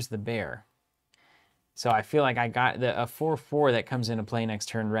 I lose the bear. So I feel like I got a 4/4 that comes into play next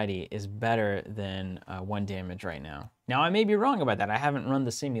turn ready is better than 1 damage right now. Now, I may be wrong about that. I haven't run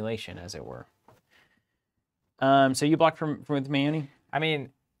the simulation, as it were. So you block with Maeoni? I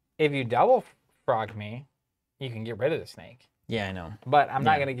mean, if you double frog me, you can get rid of the snake. Yeah, I know. But I'm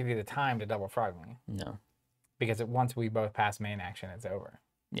not going to give you the time to double frog me. No. Because once we both pass main action, it's over.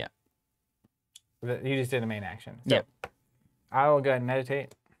 Yeah. You just did the main action. So yep. I will go ahead and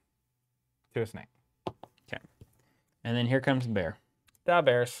meditate to a snake. Okay. And then here comes the bear. The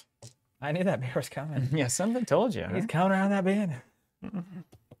bears. I knew that bear was coming. Yeah, something told you. He's coming around that bend.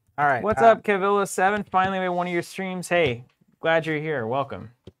 All right. What's up, Kavilla7? Finally made one of your streams. Hey, glad you're here.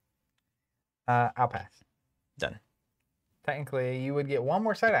 Welcome. I'll pass. Done. Technically, you would get 1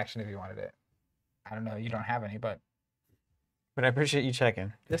 more side action if you wanted it. I don't know. You don't have any, but I appreciate you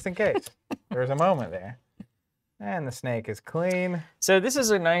checking. Just in case. There's a moment there. And the snake is clean. So this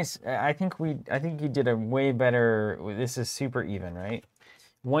is a nice, I think you did a way better, this is super even, right?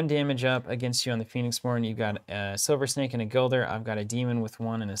 1 damage up against you on the Phoenixborn. You've got a silver snake and a Gilder. I've got a demon with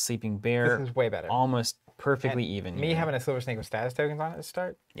 1 and a sleeping bear. This is way better. Almost perfectly even. Me having a silver snake with status tokens on it to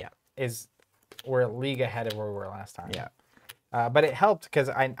start. Yeah. We're a league ahead of where we were last time. Yeah. But it helped because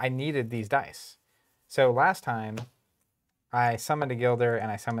I needed these dice. So last time, I summoned a Gilder and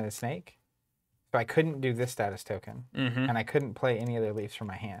I summoned a snake. So I couldn't do this status token. And I couldn't play any other leaves from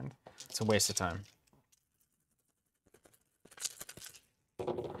my hand. It's a waste of time.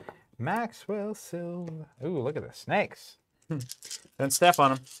 Maxwell Silva. Ooh, look at the snakes. Don't step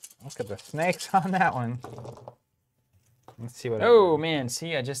on them. Look at the snakes on that one. Let's see what. Oh man,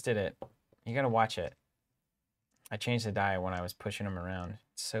 see, I just did it. You gotta watch it. I changed the die when I was pushing them around.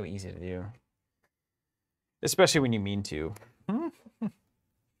 It's so easy to do, especially when you mean to.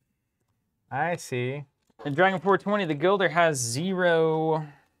 I see. In Dragon 420, the Gilder has 0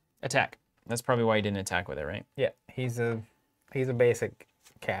 attack. That's probably why he didn't attack with it, right? Yeah, he's a basic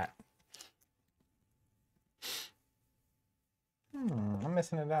cat. I'm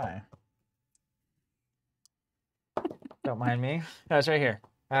missing a die. Don't mind me. No, it's right here.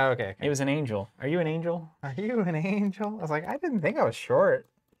 Oh, okay. It was an angel. Are you an angel? Are you an angel? I was like, I didn't think I was short.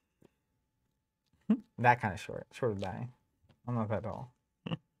 That kind of short. Short of die. I'm not that tall.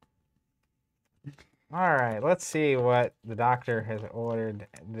 All right, let's see what the doctor has ordered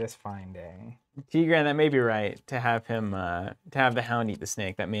this fine day. Tigran, that may be right, to have him, to have the hound eat the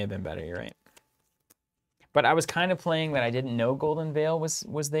snake. That may have been better, you're right. But I was kind of playing that I didn't know Golden Veil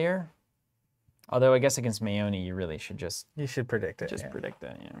was there. Although I guess against Maeoni, you really should just... You should predict it. Just predict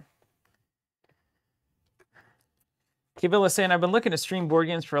that, yeah. Kivilla saying, I've been looking to stream board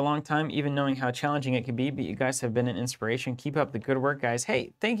games for a long time, even knowing how challenging it can be, but you guys have been an inspiration. Keep up the good work, guys.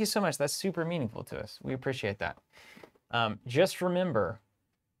 Hey, thank you so much. That's super meaningful to us. We appreciate that. Just remember,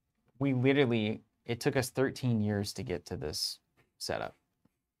 it took us 13 years to get to this setup.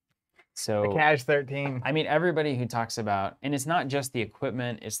 So the Cash 13. I mean, everybody who talks about, and it's not just the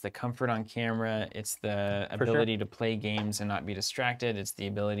equipment, it's the comfort on camera, it's the ability to play games and not be distracted, it's the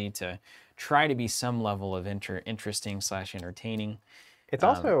ability to try to be some level of interesting/entertaining. It's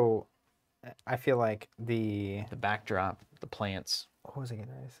also, I feel like the backdrop, the plants. What was I going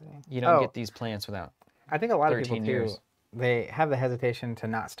to say? You don't get these plants without. I think a lot of people years. too, they have the hesitation to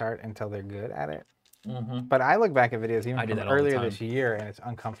not start until they're good at it. But I look back at videos even from earlier this year, and it's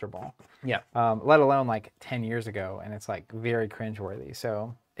uncomfortable. Yeah. Let alone like 10 years ago, and it's like very cringeworthy.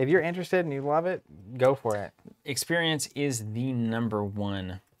 So if you're interested and you love it, go for it. Experience is the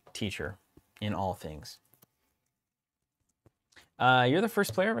 #1 teacher in all things. You're the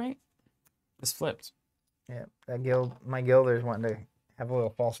first player, right? This flipped. Yeah, that guild. My guilders wanting to have a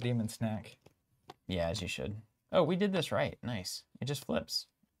little false demon snack. Yeah, as you should. Oh, we did this right. Nice. It just flips.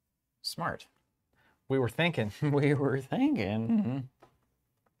 Smart. We were thinking. We were thinking.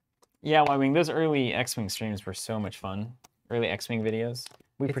 Yeah, well, I mean, those early X-Wing streams were so much fun. Early X-Wing videos.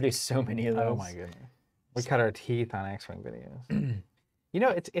 We produced so many of those. Oh my goodness. We cut our teeth on X-Wing videos. You know,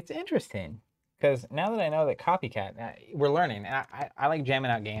 it's interesting because now that I know that Copycat, we're learning. And I like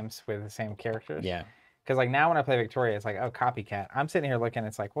jamming out games with the same characters. Yeah. Because like now when I play Victoria, it's like, oh, Copycat. I'm sitting here looking,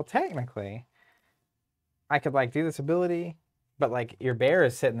 it's like, well, technically, I could like do this ability, but like your bear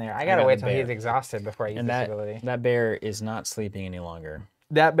is sitting there. I gotta wait till he's exhausted before I use this ability. That bear is not sleeping any longer.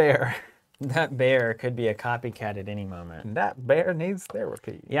 That bear. That bear could be a copycat at any moment. That bear needs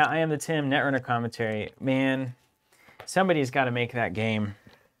therapy. Yeah, I am the Tim, Netrunner commentary. Man, somebody's got to make that game.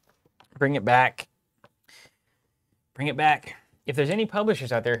 Bring it back. Bring it back. If there's any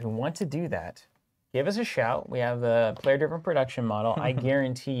publishers out there who want to do that, give us a shout. We have the player-driven production model. I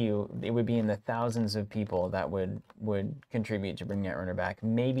guarantee you it would be in the thousands of people that would contribute to bring Netrunner back.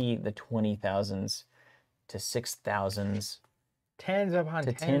 Maybe the 20,000s to 6,000s. Tens upon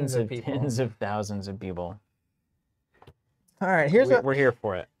tens of people. Tens of thousands of people. All right, we're here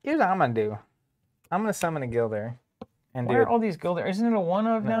for it. Here's what I'm gonna do. I'm gonna summon a Gilder. And why are all these Gilder? Isn't it a 1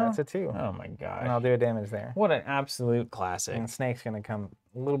 of now? No, it's a 2. Oh my gosh. And I'll do a damage there. What an absolute classic. And Snake's gonna come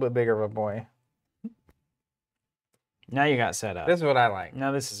a little bit bigger of a boy. Now you got set up. This is what I like.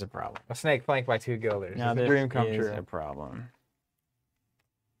 Now this is a problem. A Snake flanked by 2 Gilders. Now this is a dream come true. A problem.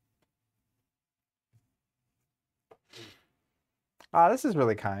 This is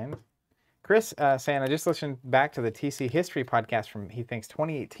really kind. Chris saying, I just listened back to the TC History podcast from, he thinks,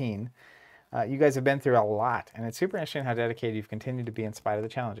 2018. You guys have been through a lot, and it's super interesting how dedicated you've continued to be in spite of the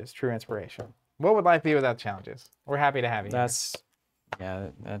challenges. True inspiration. What would life be without challenges? We're happy to have you. That's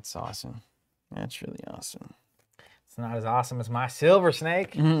awesome. That's really awesome. It's not as awesome as my Silver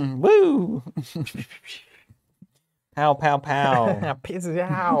Snake. Woo! Pow, pow, pow.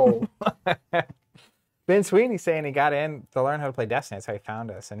 Pow. Ben Sweeney saying he got in to learn how to play Destiny. That's how he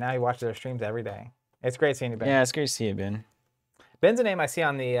found us. And now he watches our streams every day. It's great seeing you, Ben. Yeah, it's great to see you, Ben. Ben's a name I see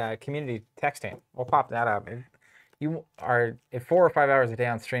on the community texting. We'll pop that up. If 4 or 5 hours a day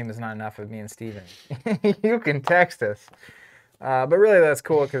on stream is not enough of me and Steven, you can text us. But really, that's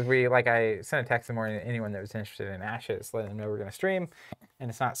cool because I sent a text to anyone that was interested in Ashes, letting them know we're going to stream, and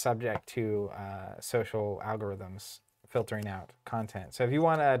it's not subject to social algorithms filtering out content. So if you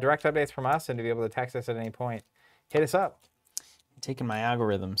want direct updates from us and to be able to text us at any point, hit us up. I'm taking my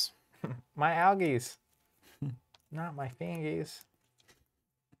algorithms. My algies. Not my fingies.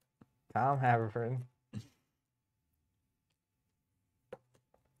 Tom Haverford.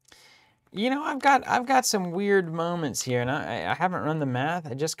 You know, I've got some weird moments here, and I haven't run the math.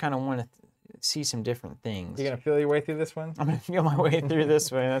 I just kind of want to see some different things. You're gonna feel your way through this one? I'm gonna feel my way through this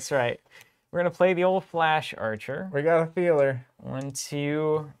one. That's right. We're gonna play the old Flash Archer. We got a feeler. 1,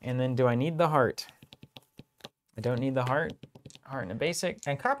 2, and then do I need the heart? I don't need the heart. Heart in a basic.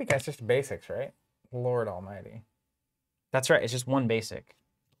 And Copycat's just basics, right? Lord Almighty. That's right. It's just 1 basic.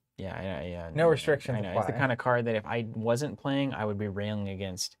 Yeah. No restrictions I know. apply. It's the kind of card that if I wasn't playing, I would be railing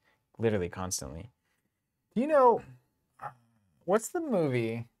against literally constantly. You know, what's the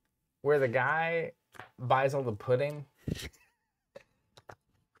movie where the guy buys all the pudding?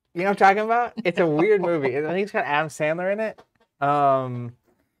 You know what I'm talking about? It's a weird movie. I think it's got Adam Sandler in it.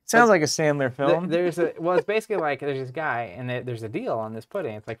 Sounds like a Sandler film. It's basically like there's this guy and there's a deal on this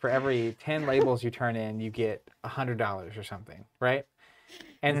pudding. It's like for every 10 labels you turn in, you get $100 or something, right?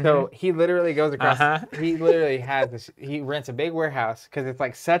 And so he literally goes across. He literally has this. He rents a big warehouse because it's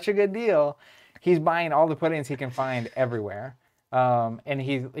like such a good deal. He's buying all the puddings he can find everywhere. And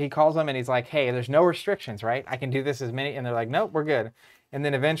he calls them and he's like, "Hey, there's no restrictions, right? I can do this as many." And they're like, "Nope, we're good." And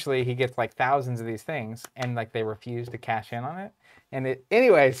then eventually he gets like thousands of these things, and like they refuse to cash in on it. And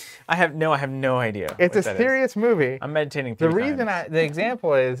anyways, I have no idea. It's a serious movie. I'm meditating. The reason the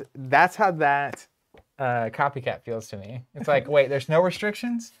example is that's how that Copycat feels to me. It's like, wait, there's no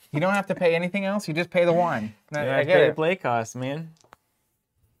restrictions. You don't have to pay anything else. You just pay the one. I get it. The play cost, man.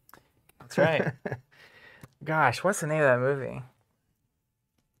 That's right. Gosh, what's the name of that movie?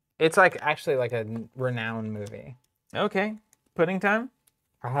 It's like actually like a renowned movie. Okay, pudding time.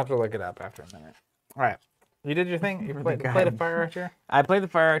 I'll have to look it up after a minute. All right. You did your thing? You played a Fire Archer? I played the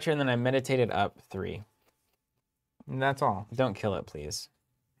Fire Archer, and then I meditated up 3. And that's all. Don't kill it, please.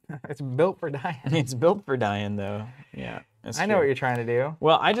 It's built for dying. It's built for dying, though. Yeah. I know what you're trying to do.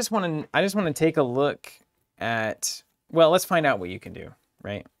 Well, I just want to take a look at... Well, let's find out what you can do,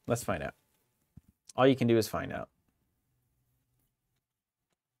 right? Let's find out. All you can do is find out.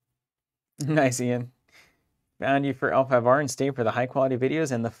 Nice, Ian. Found you for L5R and stay for the high-quality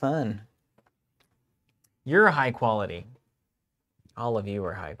videos and the fun. You're high quality. All of you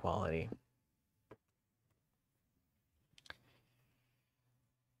are high quality.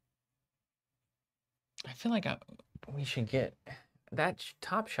 I feel like we should get... That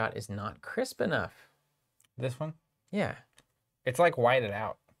top shot is not crisp enough. This one? Yeah. It's like whited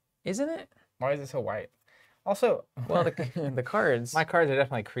out. Isn't it? Why is it so white? Also... Well, the cards... My cards are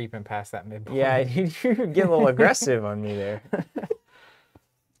definitely creeping past that midpoint. Yeah, you get a little aggressive on me there.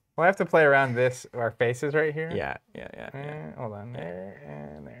 We'll have to play around our faces right here. Yeah. Hold on. There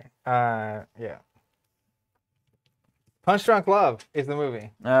and there. Yeah. Punch Drunk Love is the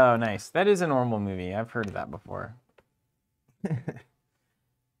movie. Oh, nice. That is a normal movie. I've heard of that before.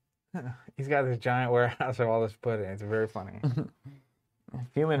 He's got this giant warehouse of all this pudding. It's very funny.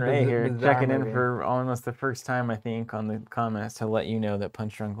 Feeling Ray here, checking in for almost the first time, I think, on the comments to let you know that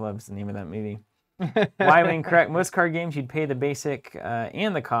Punch Drunk Love is the name of that movie. Wyoming, correct. Most card games, you'd pay the basic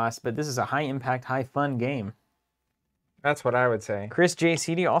and the cost, but this is a high-impact, high-fun game. That's what I would say. Chris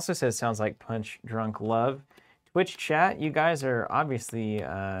JCD also says, sounds like Punch Drunk Love. Twitch chat, you guys are obviously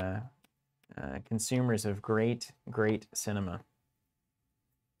consumers of great, great cinema.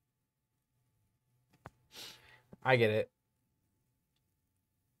 I get it.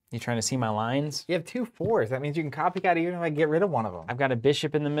 You trying to see my lines? You have 2 4s. That means you can copycat even if I get rid of one of them. I've got a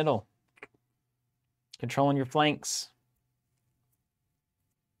bishop in the middle. Controlling your flanks.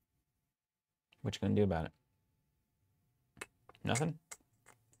 What you gonna do about it? Nothing?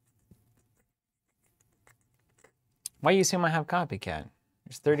 Why you assume I have copycat?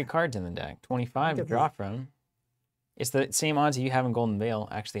 There's 30 cards in the deck, 25 to draw from. It's the same odds you have in Golden Veil,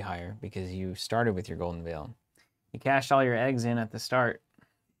 actually higher, because you started with your Golden Veil. You cashed all your eggs in at the start.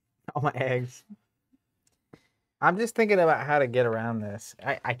 All my eggs. I'm just thinking about how to get around this.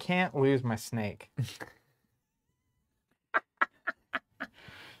 I can't lose my snake.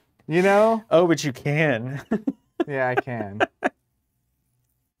 You know? Oh, but you can. Yeah, I can.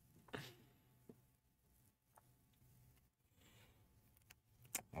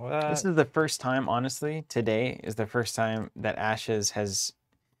 This is the first time, honestly, today is the first time that Ashes has...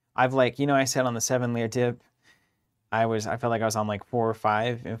 I've like, you know, I said on the 7-layer tip, I felt like I was on like 4 or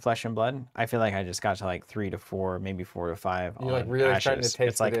 5 in Flesh and Blood. I feel like I just got to like 3 to 4, maybe 4 to 5. You're like really Ashes. starting to taste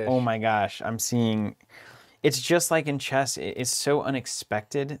It's like, the dish. oh my gosh, I'm seeing... It's just like in chess, it's so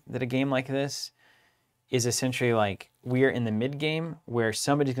unexpected that a game like this is essentially like we're in the mid game where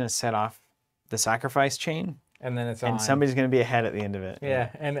somebody's going to set off the sacrifice chain. And then it's on. And somebody's going to be ahead at the end of it. Yeah,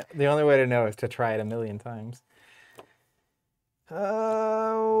 and the only way to know is to try it a million times.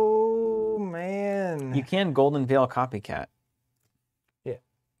 Oh, man. You can Golden Veil copycat. Yeah.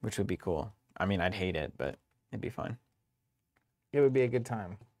 Which would be cool. I mean, I'd hate it, but it'd be fun. It would be a good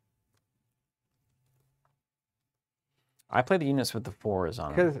time. I play the units with the 4s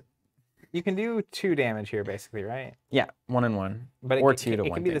on them. Because you can do 2 damage here, basically, right? Yeah, 1 and 1. But or 2 to 1.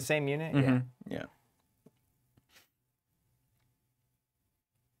 It can be the same unit? Mm-hmm. Yeah.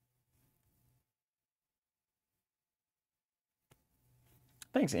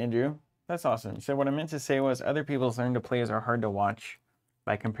 Thanks, Andrew. That's awesome. So what I meant to say was other people's learn to plays are hard to watch.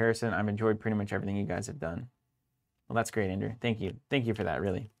 By comparison, I've enjoyed pretty much everything you guys have done. Well, that's great, Andrew. Thank you. Thank you for that,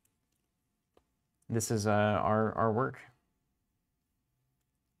 really. This is our work.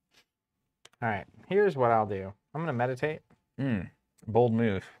 All right. Here's what I'll do. I'm going to meditate. Bold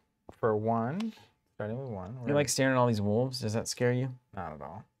move. For 1. Starting with 1. You like staring at all these wolves? Does that scare you? Not at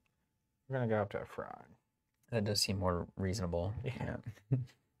all. We're going to go up to a frog. That does seem more reasonable. Yeah.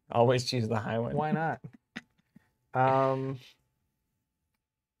 Always choose the high one. Why not?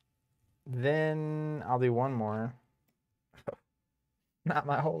 Then I'll do 1 more. Not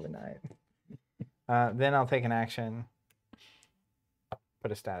my holy night. Then I'll take an action.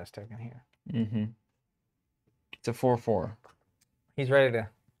 Put a status token here. Mm-hmm. It's a 4/4. He's ready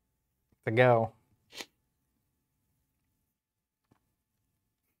to go.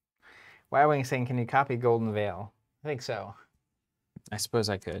 Y-Wing saying, can you copy Golden Veil? I think so. I suppose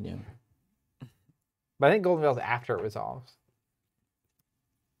I could, yeah. But I think Golden Veil's after it resolves.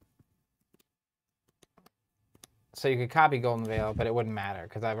 So you could copy Golden Veil, but it wouldn't matter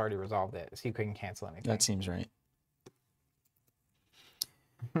because I've already resolved it. So you couldn't cancel anything. That seems right.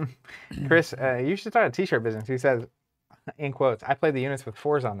 Chris, you should start a t-shirt business. He says, in quotes, I play the units with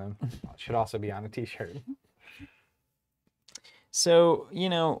 4s on them. Well, it should also be on a t-shirt. So,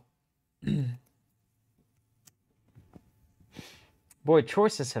 boy,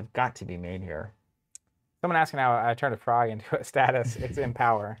 choices have got to be made here. Someone asking how I turned a frog into a status. It's in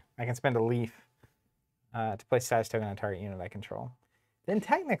power. I can spend a leaf to place status token on a target unit I control. Then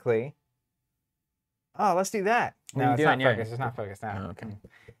technically, let's do that. No, it's not focused. It's not focused now. Oh, okay.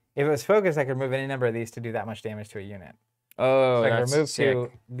 If it was focused, I could remove any number of these to do that much damage to a unit. Oh, so I that's could remove sick.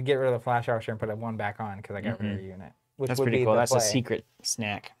 2 to get rid of the flash archer and put a 1 back on because I got rid of a unit. Which That's would pretty be cool. the That's play. a secret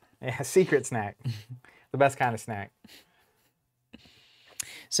snack. Yeah, secret snack. The best kind of snack.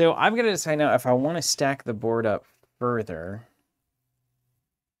 So I've got to decide now if I want to stack the board up further.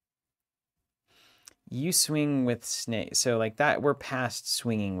 You swing with snake. So like that, we're past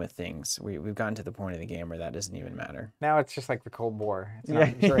swinging with things. We've gotten to the point of the game where that doesn't even matter. Now it's just like the Cold War. It's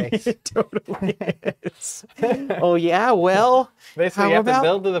not Drake's. It totally is. Oh yeah, well. Basically, you have to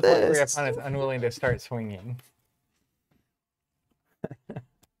build to the point where your opponent's unwilling to start swinging.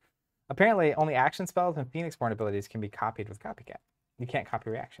 Apparently, only action spells and Phoenix-born abilities can be copied with Copycat. You can't copy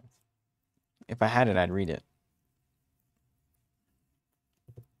reactions. If I had it, I'd read it.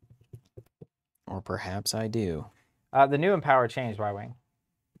 Or perhaps I do. The new Empower changed, Y-Wing.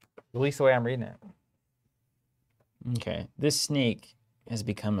 At least the way I'm reading it. Okay. This snake has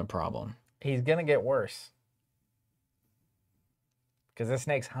become a problem. He's going to get worse. Because this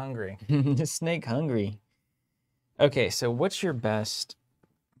snake's hungry. This snake hungry. Okay, so what's your best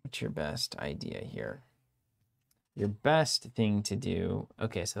idea here? Your best thing to do.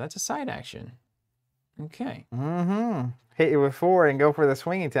 Okay, so that's a side action. Okay. Hit you with 4 and go for the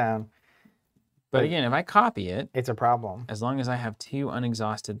swinging town. But again, if I copy it, it's a problem. As long as I have 2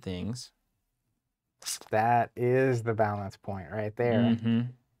 unexhausted things. That is the balance point right there.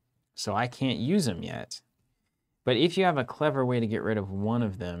 So I can't use them yet. But if you have a clever way to get rid of one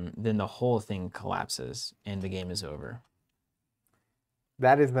of them, then the whole thing collapses and the game is over.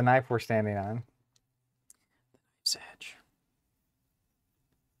 That is the knife we're standing on. Knife's edge.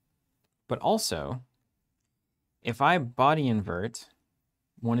 But also, if I body invert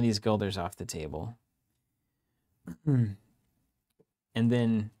one of these guilders off the table, and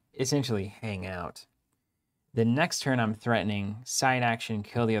then essentially hang out, the next turn I'm threatening, side action,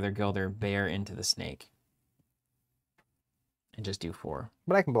 kill the other guilder, bear into the snake. And just do 4.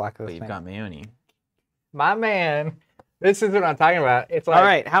 But I can block this. But you've got Maeoni. My man. This is what I'm talking about. It's like, all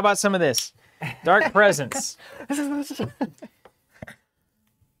right, how about some of this? Dark Presence.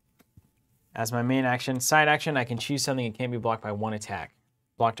 As my main action. Side action, I can choose something that can't be blocked by 1 attack.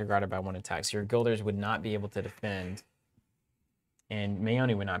 Blocked or guarded by 1 attack. So your guilders would not be able to defend. And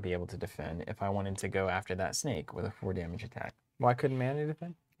Maeoni would not be able to defend if I wanted to go after that snake with a 4 damage attack. Why couldn't Maeoni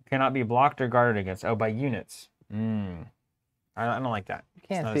defend? Cannot be blocked or guarded against. Oh, by units. I don't like that. You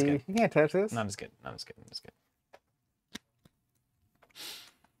can't see. You can't touch this. Not as good. Not as good. Not as good.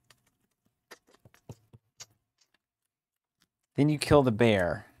 Then you kill the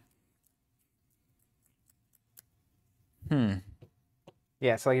bear.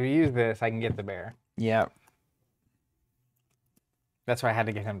 Yeah, so like if you use this, I can get the bear. Yeah. That's why I had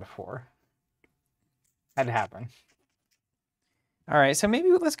to get him before. Had to happen. All right, so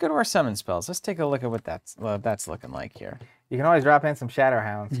maybe let's go to our summon spells. Let's take a look at what that's looking like here. You can always drop in some Shadow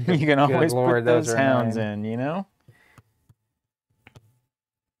Hounds. You can always put those hounds in, you know?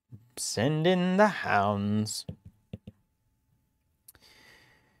 Send in the hounds.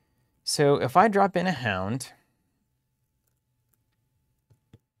 So if I drop in a hound...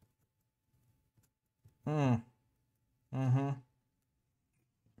 What's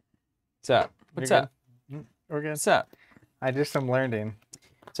up? What's up? We're good. What's up? I just am learning.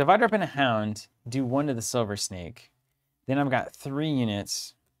 So if I drop in a hound, do 1 to the silver snake, then I've got 3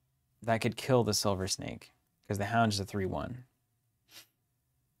 units that could kill the silver snake because the hound is a 3/1.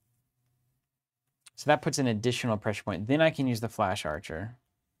 So that puts an additional pressure point. Then I can use the flash archer.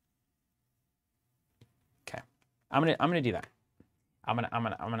 Okay, I'm gonna do that. I'm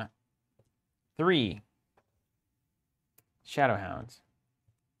gonna 3 shadow hounds.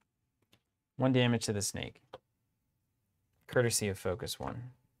 1 damage to the snake. Courtesy of Focus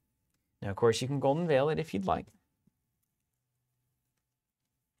 1. Now, of course, you can Golden Veil it if you'd like.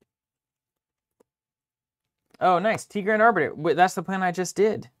 Oh, nice. T-Grand Arbiter. That's the plan I just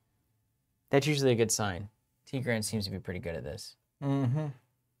did. That's usually a good sign. T-Grand seems to be pretty good at this.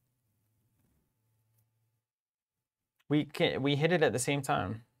 We hit it at the same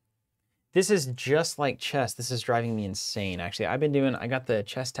time. This is just like chess. This is driving me insane, actually. I got the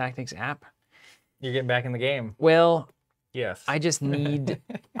Chess Tactics app. You're getting back in the game. Well, Yes. I just need,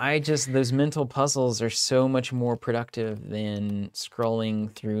 those mental puzzles are so much more productive than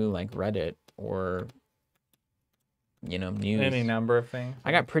scrolling through like Reddit or, you know, news. Any number of things.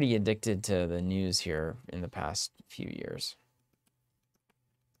 I got pretty addicted to the news here in the past few years.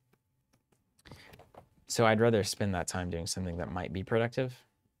 So I'd rather spend that time doing something that might be productive,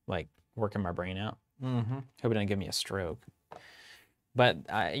 like working my brain out. Mm-hmm. Hope it doesn't give me a stroke. But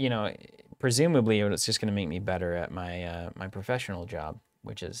you know, presumably it's just going to make me better at my my professional job,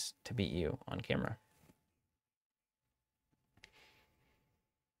 which is to beat you on camera.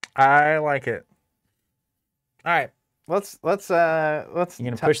 I like it. All right, let's. You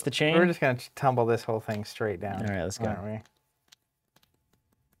gonna push the chain? We're just gonna tumble this whole thing straight down. All right, let's go. Aren't we?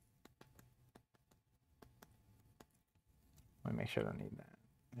 Let me make sure I don't need that.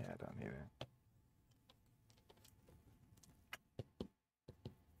 Yeah, I don't need it.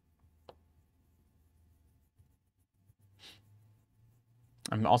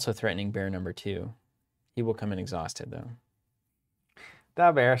 I'm also threatening bear number 2. He will come in exhausted, though.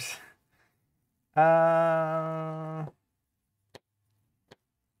 Da bears.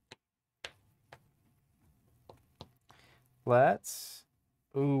 Let's.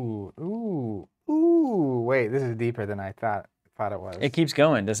 Ooh. Wait, this is deeper than I thought it was. It keeps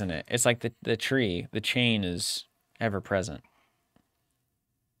going, doesn't it? It's like the tree. The chain is ever present.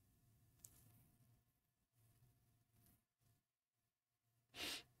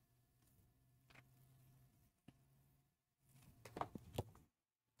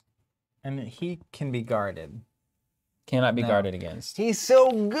 And he can be guarded. Cannot be guarded against. He's so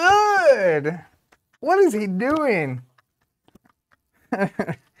good! What is he doing?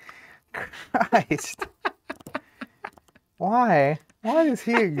 Christ. Why? Why does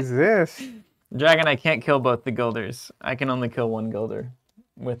he exist? Dragon, I can't kill both the Guilders. I can only kill one Guilder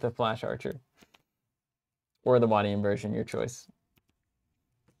with the Flash Archer. Or the body inversion, your choice.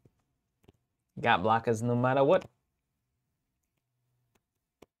 Got blockers no matter what.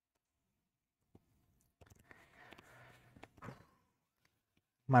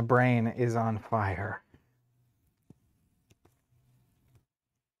 My brain is on fire.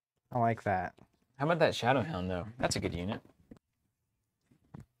 I like that. How about that Shadowhound, though? That's a good unit.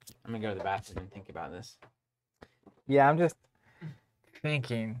 I'm going to go to the bathroom and think about this. Yeah, I'm just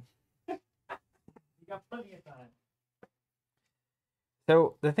thinking. You got plenty of time.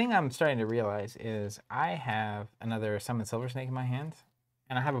 So the thing I'm starting to realize is I have another Summon Silver Snake in my hand,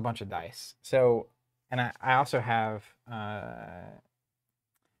 and I have a bunch of dice. So, and I also have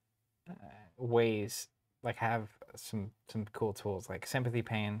ways, like I have some cool tools like Sympathy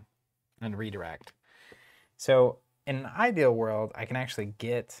Pain and Redirect. So in an ideal world, I can actually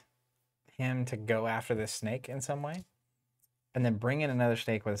get him to go after this snake in some way, and then bring in another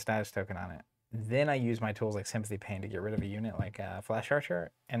snake with a status token on it. Then I use my tools like Sympathy Pain to get rid of a unit like Flash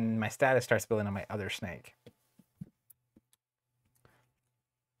Archer, and my status starts building on my other snake.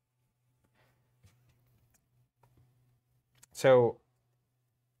 So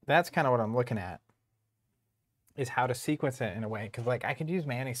that's kind of what I'm looking at, is how to sequence it in a way. Because like I could use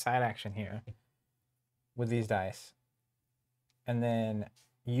Maeoni's side action here with these dice, and then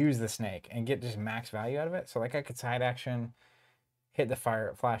use the snake and get just max value out of it. So like I could side action, hit the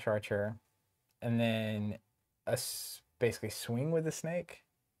Flash Archer, and then basically swing with the snake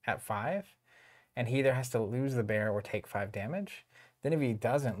at 5, and he either has to lose the bear or take 5 damage. Then if he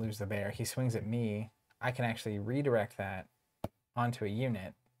doesn't lose the bear, he swings at me. I can actually redirect that onto a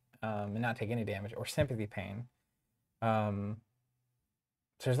unit and not take any damage, or Sympathy Pain. So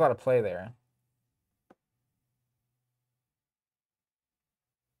there's a lot of play there.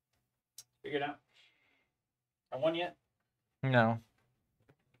 Figured out. I won yet? No.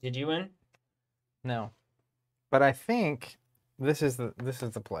 Did you win? No. But I think this is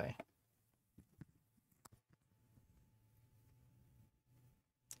the play.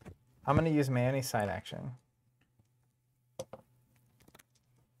 I'm going to use Maeoni's side action.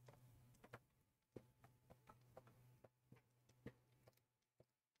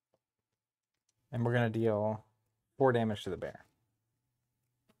 And we're going to deal 4 damage to the bear.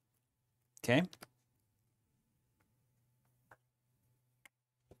 Okay. Do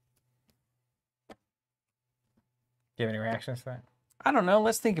you have any reactions to that? I don't know.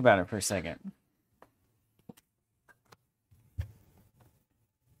 Let's think about it for a second.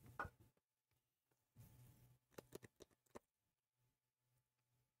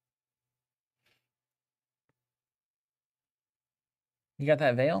 You got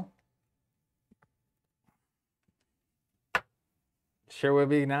that veil? Sure would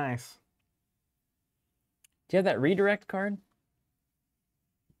be nice. Do you have that redirect card?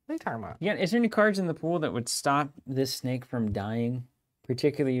 What are you talking about? Yeah, is there any cards in the pool that would stop this snake from dying?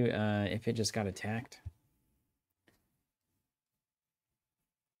 Particularly if it just got attacked?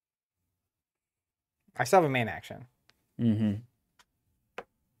 I still have a main action. Mm-hmm.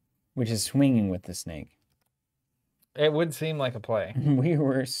 Which is swinging with the snake. It would seem like a play. We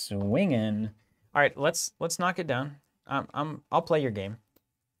were swinging. All right, let's knock it down. I'll play your game.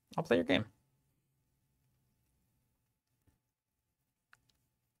 I'll play your game.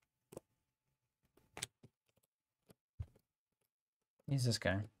 He's this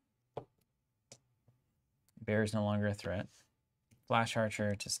guy. Bear is no longer a threat. Flash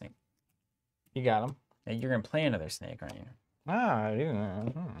Archer to snake. You got him. Now you're gonna play another snake, aren't you? Ah,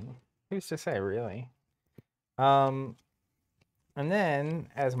 who's to say, really? And then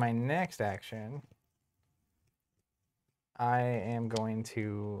as my next action, I am going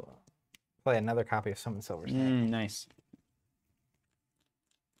to play another copy of Summon Silver Snake. Nice.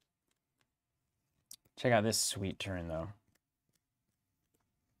 Check out this sweet turn, though.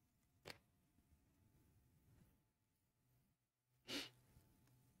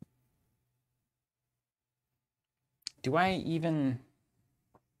 Do I even...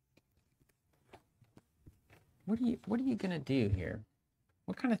 What are you gonna do here?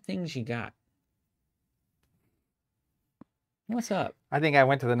 What kind of things you got? What's up? I think I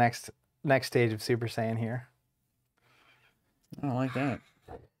went to the next stage of Super Saiyan here. I don't like that.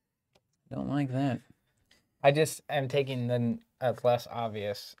 Don't like that. I just am taking the less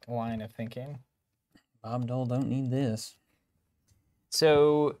obvious line of thinking. Bob Dole don't need this.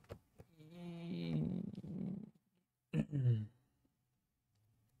 So...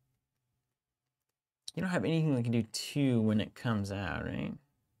 You don't have anything that can do 2 when it comes out, right?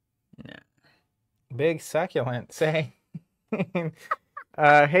 No. Big succulent say.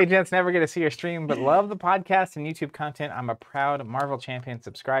 Hey, gents, never get to see your stream, but love the podcast and YouTube content. I'm a proud Marvel Champion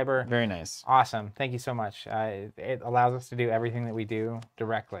subscriber. Very nice. Awesome. Thank you so much. It allows us to do everything that we do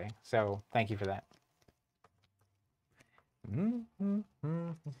directly. So thank you for that.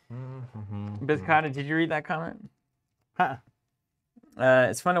 Biscotta, did you read that comment? Huh.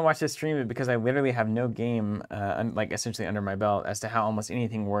 It's fun to watch this stream because I literally have no game, like essentially under my belt as to how almost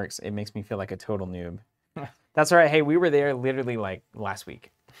anything works. It makes me feel like a total noob. That's all right. Hey, we were there literally like last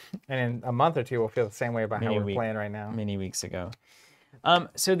week. And in a month or two, we'll feel the same way about how we're playing right now. Many weeks ago.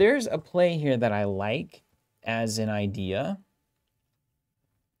 So there's a play here that I like as an idea,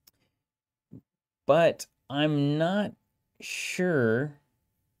 but I'm not sure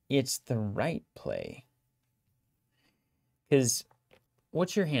it's the right play. Because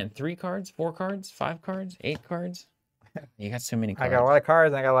what's your hand? 3 cards? 4 cards? 5 cards? 8 cards? You got so many cards. I got a lot of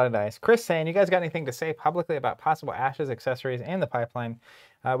cards and I got a lot of dice. Chris saying, you guys got anything to say publicly about possible ashes, accessories, and the pipeline?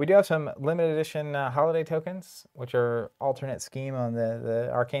 We do have some limited edition holiday tokens, which are alternate scheme on the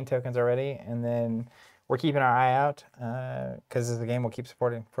arcane tokens already. And then we're keeping our eye out because this is a game we'll keep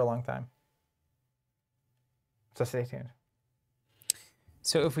supporting for a long time. So stay tuned.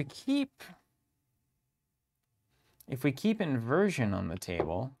 So if we keep inversion on the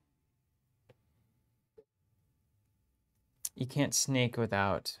table, you can't snake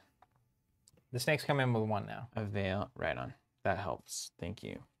without... The snakes come in with 1 now. A veil. Right on. That helps. Thank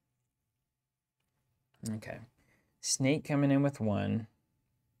you. Okay. Snake coming in with 1.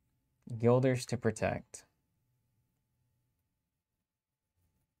 Gilders to protect.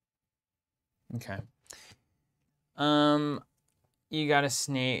 Okay. You got a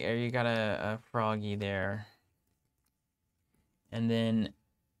snake, or you got a froggy there. And then,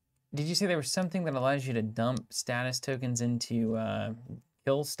 did you say there was something that allows you to dump status tokens into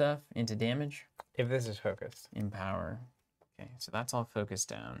kill stuff, into damage? If this is focused. Empower. Okay, so that's all focused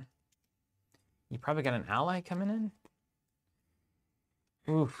down. You probably got an ally coming in?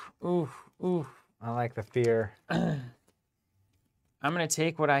 Oof, oof, oof. I like the fear. I'm going to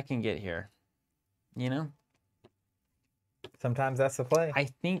take what I can get here. You know? Sometimes that's the play. I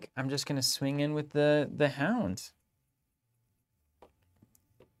think I'm just going to swing in with the hound.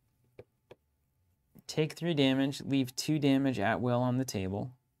 Take 3 damage, leave 2 damage at will on the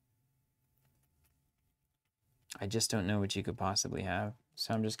table. I just don't know what you could possibly have.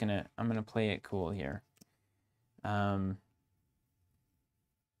 So I'm gonna play it cool here. Because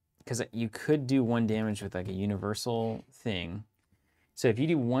you could do 1 damage with like a universal thing. So if you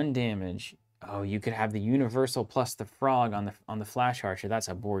do 1 damage, oh, you could have the universal plus the frog on the flash archer. That's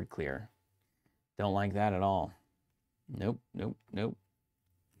a board clear. Don't like that at all. Nope, nope, nope.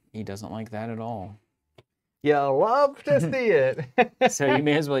 He doesn't like that at all. You love to see it. So you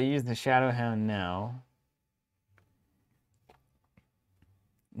may as well use the Shadow Hound now.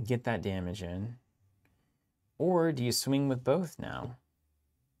 Get that damage in. Or do you swing with both now?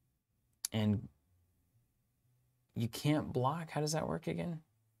 And you can't block? How does that work again?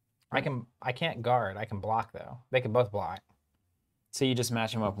 I can't guard. I can block, though. They can both block. So you just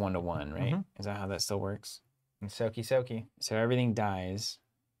match them up 1-to-1, right? Is that how that still works? And soaky. So everything dies,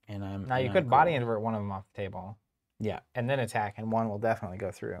 and I'm... Now, you could body invert one of them off the table. Yeah. And then attack, and one will definitely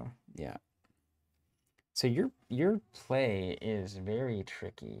go through. Yeah. So your play is very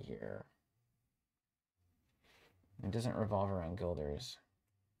tricky here. It doesn't revolve around guilders.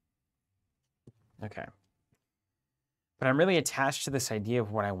 Okay. But I'm really attached to this idea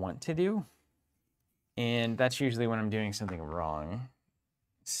of what I want to do. And that's usually when I'm doing something wrong.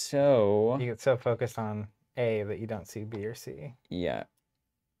 So... You get so focused on A that you don't see B or C. Yeah.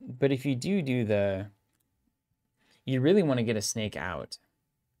 But if you do the... You really want to get a snake out.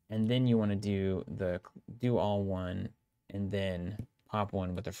 And then you want to do all one, and then pop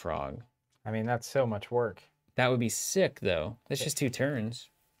one with a frog. I mean, that's so much work. That would be sick, though. That's just 2 turns.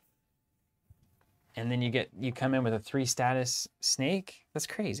 And then you come in with a 3 status snake. That's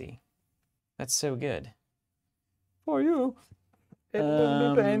crazy. That's so good. For you. It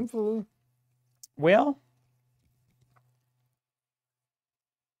will be painful. Well.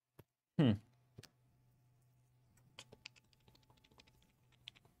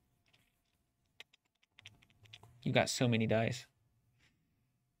 You got so many dice.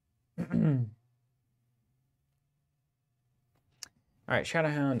 All right,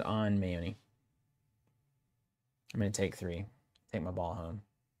 Shadowhound on Maeoni. I'm going to take 3. Take my ball home.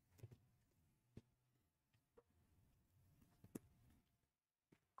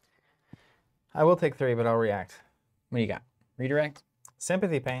 I will take 3, but I'll react. What do you got? Redirect?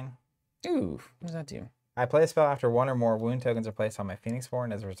 Sympathy Pain. Ooh, what does that do? I play a spell after 1 or more wound tokens are placed on my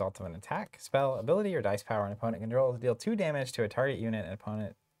Phoenixborn as a result of an attack, spell, ability, or dice power an opponent controls. Deal 2 damage to a target unit and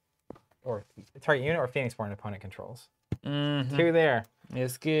opponent, or Phoenixborn opponent controls. 2 there.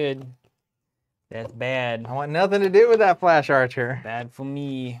 It's good. That's bad. I want nothing to do with that Flash Archer. Bad for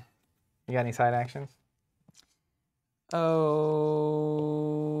me. You got any side actions?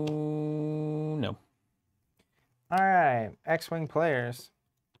 Oh, no. All right, X-Wing players.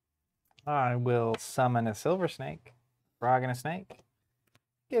 I will summon a Silver Snake. Frog and a Snake.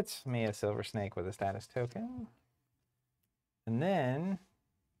 Gets me a Silver Snake with a status token. And then...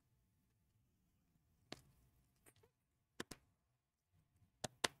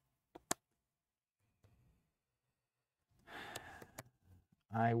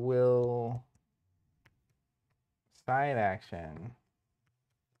 I will... Side action.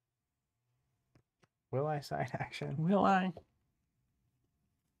 Will I side action? Will I?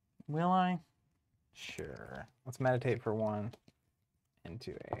 Will I? Sure. Let's meditate for 1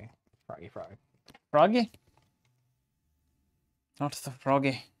 into a Froggy Frog. Froggy? Not the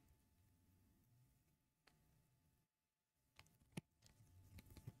Froggy.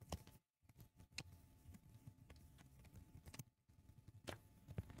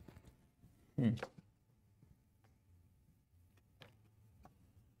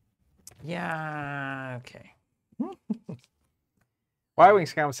 Yeah, okay. Y-Wing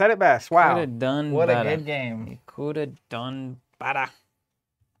Scum said it best. Wow. Could have done what better. A good game. You could have done better.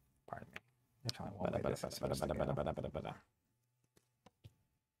 Pardon me. There's only one way this is supposed to go.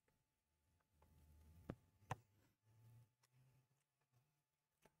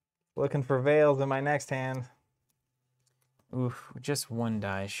 Looking for Veils in my next hand. Oof, just 1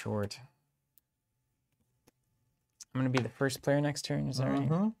 die short. I'm going to be the first player next turn, is that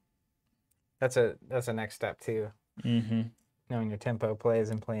right? That's a next step, too. Knowing your tempo plays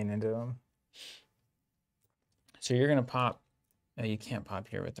and playing into them. So you're going to pop... Oh, you can't pop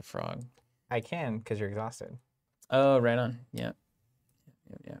here with the frog. I can, because you're exhausted. Oh, right on. Yep.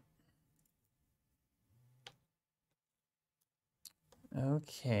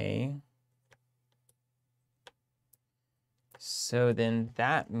 Okay. So then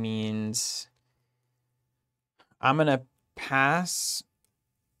that means I'm going to pass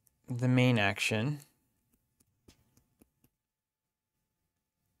the main action.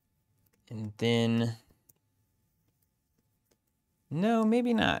 And then... No,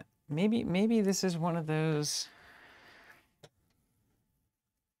 maybe not. Maybe this is one of those...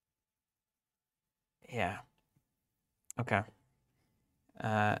 Yeah. Okay.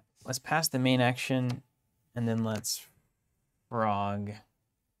 Let's pass the main action, and then let's frog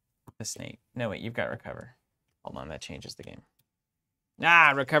the snake. No, wait, you've got recover. Hold on, that changes the game.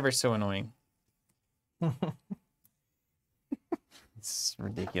 Ah, recover's so annoying. It's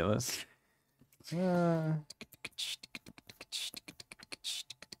ridiculous.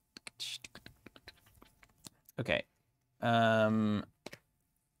 Okay.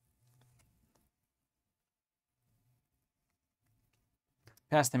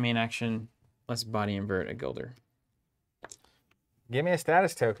 Pass the main action. Let's body invert a Gilder. Give me a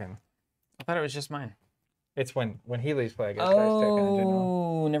status token. I thought it was just mine. It's when he leaves play, I get a status token in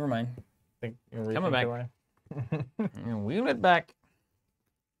general. Oh, never mind. Coming back. Wheel it back.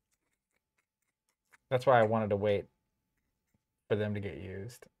 That's why I wanted to wait for them to get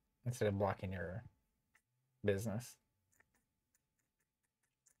used instead of blocking your business.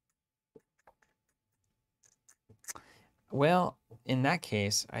 Well, in that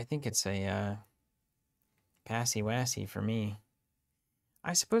case, I think it's a passy-wassy for me.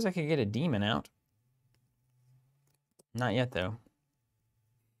 I suppose I could get a demon out. Not yet, though.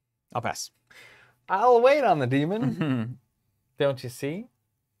 I'll pass. I'll wait on the demon. Don't you see?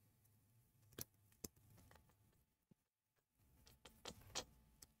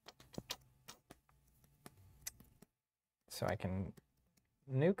 So I can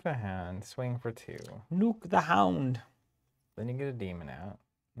nuke the hound, swing for 2. Nuke the hound. Then you get a demon out,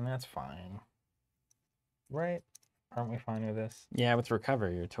 and that's fine. Right? Aren't we fine with this? Yeah, with recover,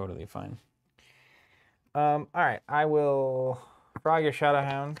 you're totally fine. All right, I will frog your Shadow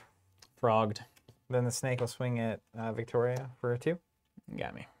Hound. Frogged. Then the snake will swing at Victoria for a 2.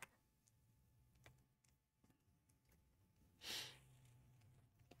 Got me.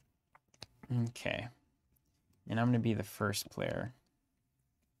 Okay. And I'm going to be the first player.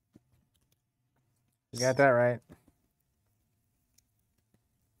 You got that right.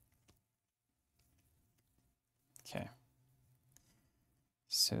 Okay.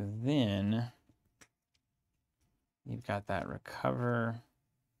 So then you've got that recover.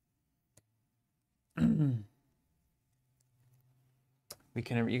 We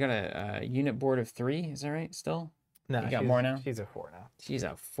can. You got a unit board of 3. Is that right? Still? No, you got more now. She's a 4 now. She's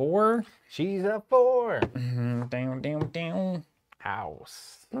a 4. She's a 4. Down, down, down.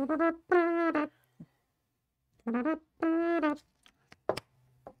 House.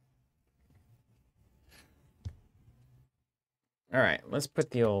 All right, let's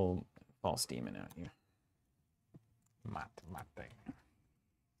put the old false demon out here. Mate.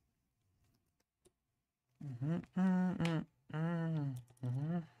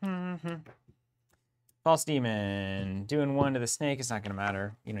 False demon. Doing 1 to the snake. It's not going to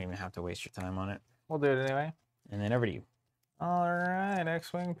matter. You don't even have to waste your time on it. We'll do it anyway. And then over to you. All right,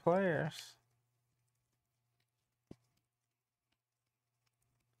 X-Wing players.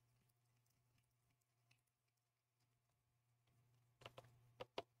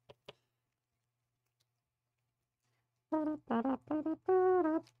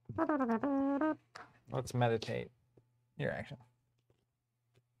 Let's meditate your action.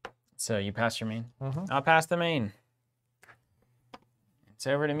 So you pass your main? Mm-hmm. I'll pass the main. It's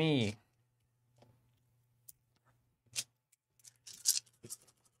over to me.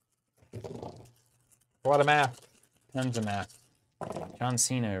 What a math. Tons of math. John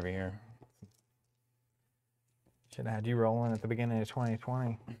Cena over here. Should have had you rolling at the beginning of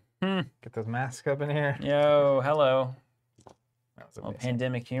 2020. Get those masks up in here. Yo, hello. That was well,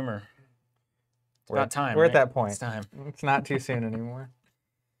 pandemic humor. It's we're about time. We're right? at that point. It's time. It's not too soon anymore.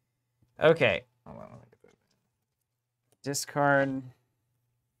 Okay. Hold on, let me get that. Discard.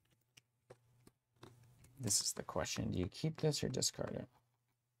 This is the question. Do you keep this or discard it?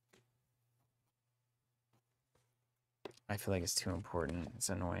 I feel like it's too important. It's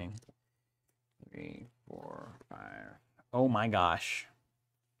annoying. 3, 4, 5. Oh my gosh.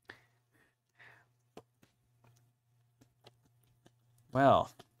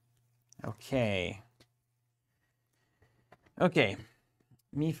 Well, okay. Okay.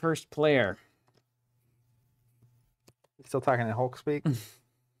 Me first player. Still talking in Hulk speak?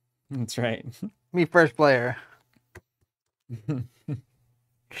 That's right. Me first player.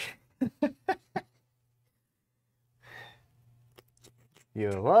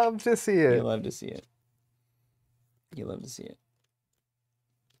 You love to see it. You love to see it. You love to see it.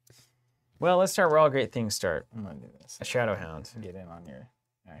 Well, let's start where all great things start. I'm gonna do this. A Shadow Hound. Get in on your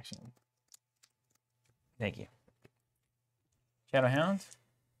action. Thank you. Shadow Hound.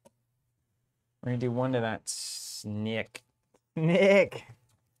 We're gonna do 1 to that snake. Nick.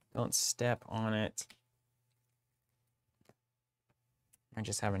 Don't step on it. I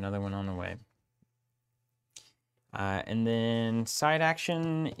just have another one on the way. And then side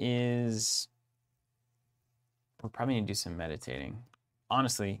action is we're probably gonna do some meditating.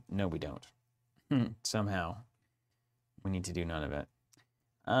 Honestly, no, we don't. Somehow, we need to do none of it.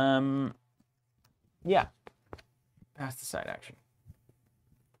 Yeah. Pass the side action.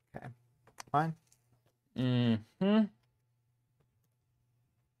 Okay. Fine.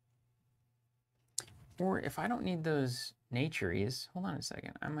 Or if I don't need those naturies, hold on a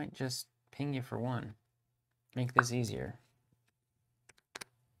second. I might just ping you for 1. Make this easier.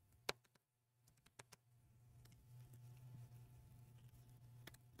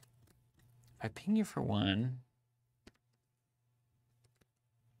 I ping you for 1.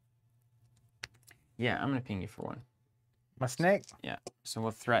 Yeah, I'm going to ping you for 1. My snake? Yeah. So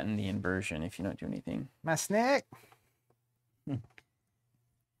we'll threaten the inversion if you don't do anything. My snake?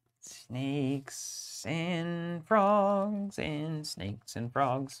 Snakes and frogs and snakes and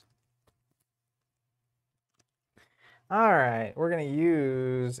frogs. All right, we're going to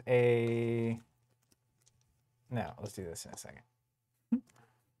use a... No, let's do this in a second.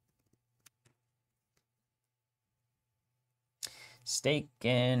 Steak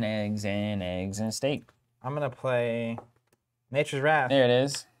and eggs and steak. I'm going to play Nature's Wrath. There it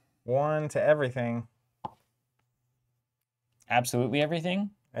is. 1 to everything. Absolutely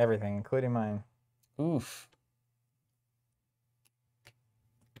everything? Everything, including mine. Oof.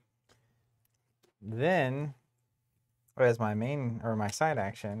 Then, as my main, or my side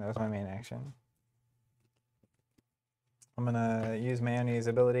action, that was my main action. I'm going to use Maeoni's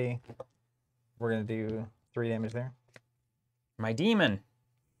ability. We're going to do 3 damage there. My demon.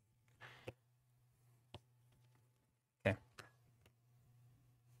 Okay.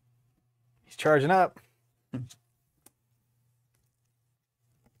 He's charging up.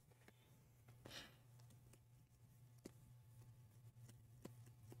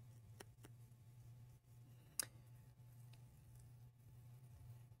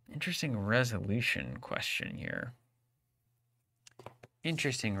 Interesting resolution question here.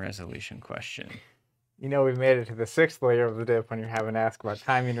 Interesting resolution question. You know, we've made it to the 6th layer of the dip when you're having to ask about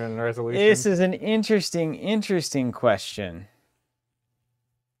timing and resolution. This is an interesting question.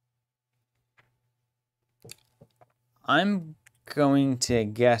 I'm going to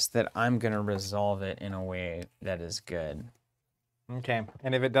guess that I'm going to resolve it in a way that is good. Okay.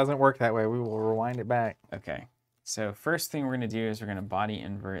 And if it doesn't work that way, we will rewind it back. Okay. So first thing we're going to do is we're going to body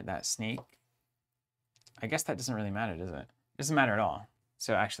invert that snake. I guess that doesn't really matter, does it? It doesn't matter at all.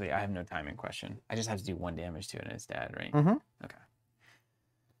 So actually, I have no timing question. I just have to do 1 damage to it and it's dead, right? Mm-hmm. Okay.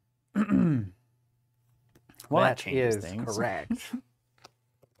 Well, that changes is things. Correct.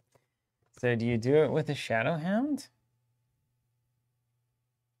 So do you do it with a Shadow Hound?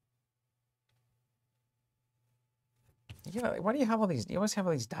 Yeah, why do you have all these? You always have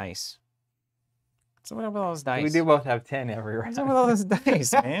all these dice. What's up with all those dice? We do both have 10 every round. What's up with all those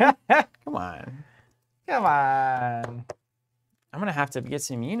dice, man? Come on. Come on. I'm going to have to get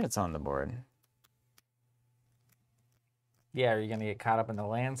some units on the board. Yeah, are you going to get caught up in the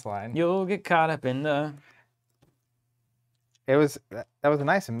landslide? You'll get caught up in the... That was a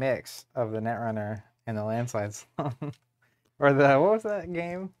nice mix of the Netrunner and the landslide song. Or the, what was that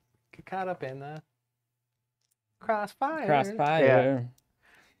game? Get caught up in the crossfire. Crossfire.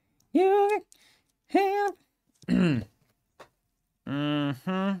 Yeah. You have...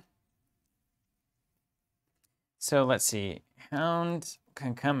 Mm-hmm. So let's see. Hound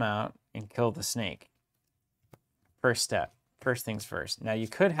can come out and kill the snake. First step. First things first. Now you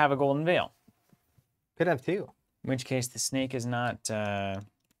could have a golden veil. Could have 2. In which case the snake is not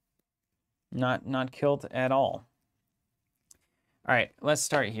killed at all. All right, let's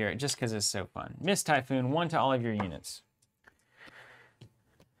start here just because it's so fun. Mist Typhoon, 1 to all of your units.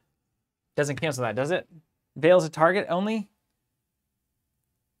 Doesn't cancel that, does it? Veil's a target only?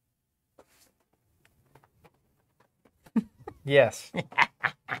 Yes.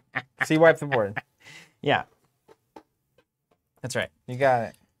 So you wipe the board. Yeah. That's right. You got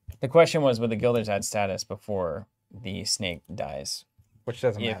it. The question was, would the Guilders add status before the snake dies? Which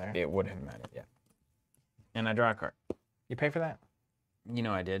doesn't matter. It would have mattered, yeah. And I draw a card. You pay for that? You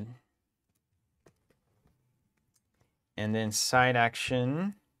know I did. And then side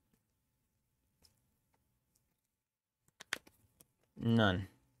action. None.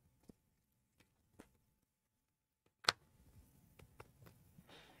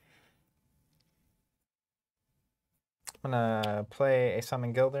 I'm going to play a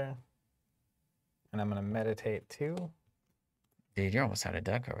Summon Gilder. And I'm going to meditate 2. Dude, you almost had a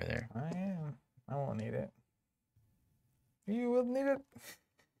duck over there. I am. I won't need it. You will need it.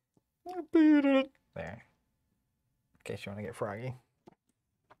 I beat it. There. In case you want to get froggy.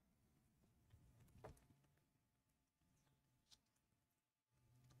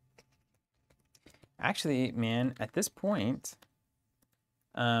 Actually, man, at this point,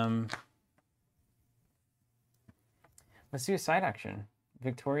 let's do a side action.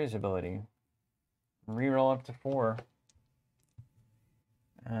 Victoria's ability. Reroll up to 4.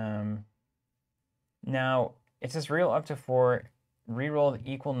 Now, it says reroll up to 4. Reroll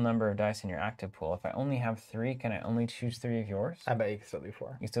the equal number of dice in your active pool. If I only have 3, can I only choose 3 of yours? I bet you can still do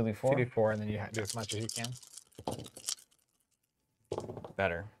 4. You still do 4? You do 4, and then you do as much as you can.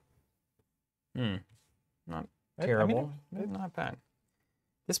 Better. Not terrible. Not bad.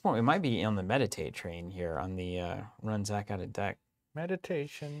 this point, we might be on the meditate train here on the run Zach out of deck.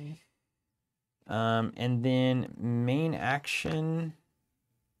 Meditation. And then main action.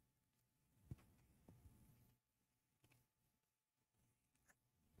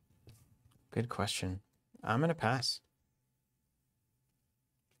 Good question. I'm going to pass.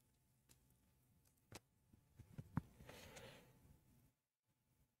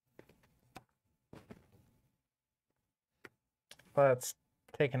 Let's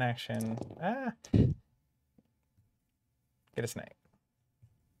take an action. Get a snake.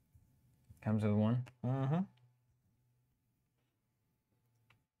 Comes with one. Mm-hmm.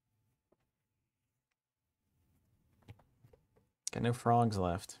 Got no frogs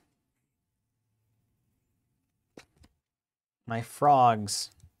left. My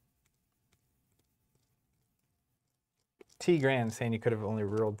frogs. T Grand saying you could have only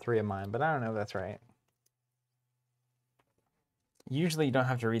rolled 3 of mine, but I don't know if that's right. Usually you don't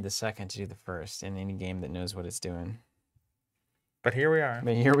have to read the second to do the first in any game that knows what it's doing. But here we are.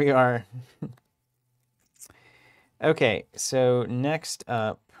 But here we are. Okay, so next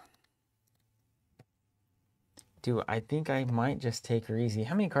up, I think I might just take her easy.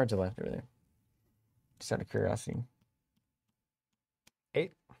 How many cards are left over there? Just out of curiosity.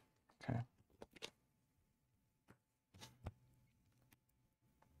 8. Okay.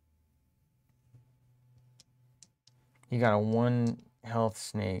 You got a 1 health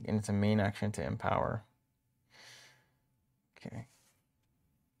snake, and it's a main action to empower. Okay.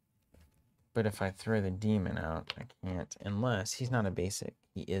 But if I throw the demon out, I can't, unless he's not a basic.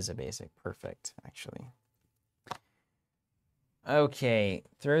 He is a basic. Perfect, actually. Okay,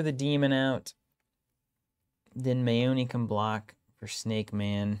 throw the demon out. Then Maeoni can block for Snake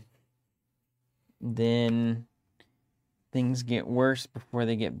Man. Then things get worse before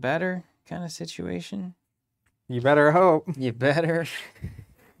they get better kind of situation. You better hope. You better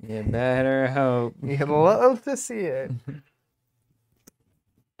hope. You'd love to see it.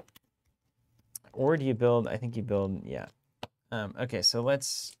 Or do you build, I think you build, yeah. Okay, so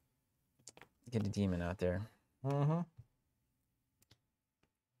let's get a demon out there. Mm-hmm.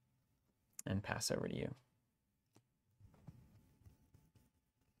 And pass over to you.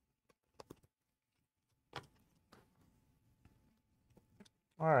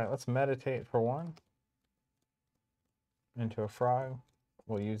 All right, let's meditate for 1. Into a frog.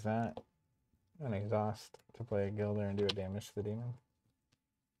 We'll use that. And exhaust to play a gilder and do a damage to the demon.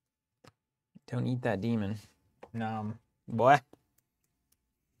 Don't eat that demon. Nom. Boy.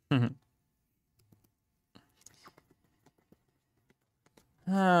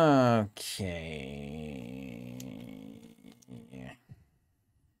 Okay.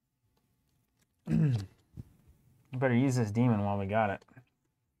 Better use this demon while we got it.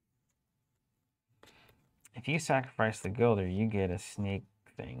 If you sacrifice the gilder, you get a snake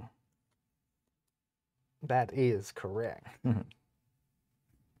thing. That is correct.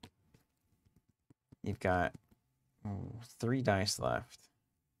 You've got 3 dice left.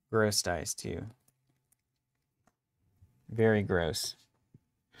 Gross dice, too. Very gross.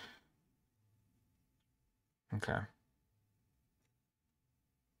 Okay.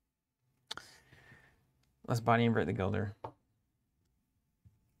 Let's body invert the gilder.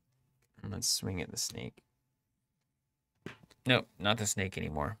 And let's swing at the snake. Nope, not the snake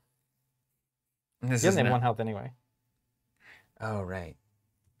anymore. This doesn't have 1 health anyway. Oh, right.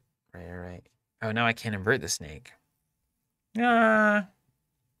 Right. Oh, now I can't invert the snake. Yeah,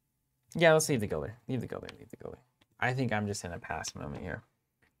 let's leave the gilder. Leave the gilder. I think I'm just in a pass moment here.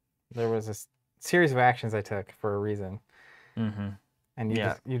 There was a series of actions I took for a reason. Mm-hmm. And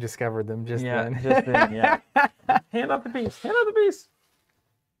you discovered them just then. Just then, yeah. Hand up the piece.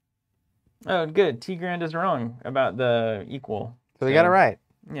 Oh, good. T Grand is wrong about the equal. So we got it right.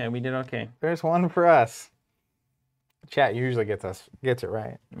 Yeah, we did okay. There's 1 for us. Chat usually gets it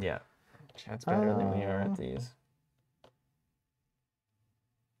right. Yeah. Chat's better than we are at these.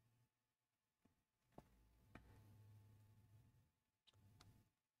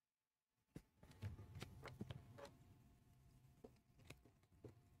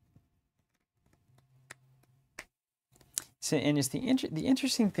 So, and it's the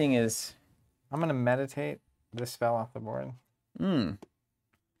interesting thing is, I'm gonna meditate this spell off the board.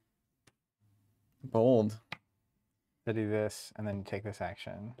 Bold. To do this, and then take this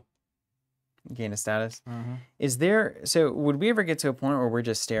action. Gain a status. Mm-hmm. Is there? So, would we ever get to a point where we're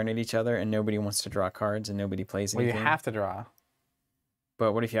just staring at each other and nobody wants to draw cards and nobody plays anything? Well, you have to draw.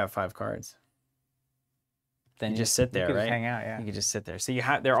 But what if you have 5 cards? Then you just sit there, you could right? Just hang out, yeah. You could just sit there. So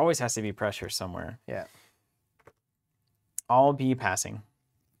there always has to be pressure somewhere. Yeah. I'll be passing.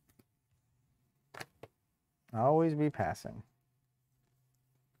 Always be passing.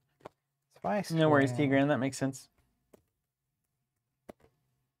 Twice. No worries, Tigran. That makes sense.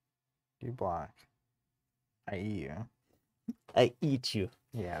 You block. I eat you. I eat you.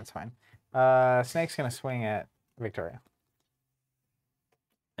 Yeah, that's fine. Snake's gonna swing at Victoria.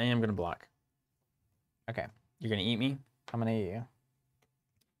 I am gonna block. Okay. You're gonna eat me? I'm gonna eat you.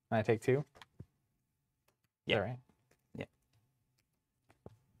 Can I take 2? Yeah. All right. Yeah.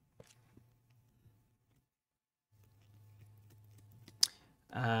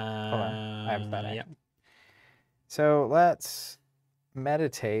 Hold on. I have that. Yeah. So let's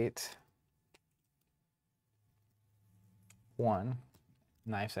meditate 1.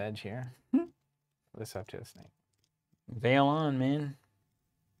 Knife's edge here. This up to a snake. Veil on, man.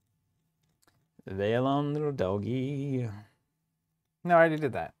 Veil on, little doggy. No, I already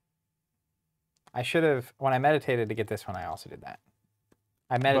did that. I should have, when I meditated to get this one, I also did that.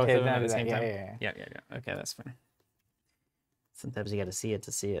 I meditated at the same time. Yeah. Okay, that's fine. Sometimes you got to see it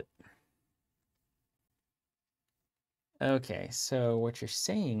to see it. Okay, so what you're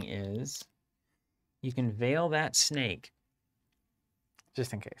saying is you can veil that snake.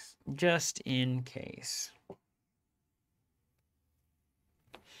 Just in case. Just in case.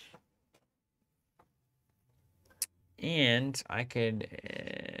 And I could,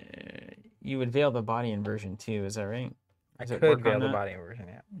 you would veil the body inversion too, is that right? I could veil the body inversion,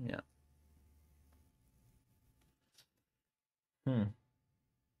 yeah. Yeah.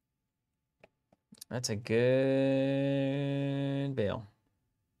 That's a good veil.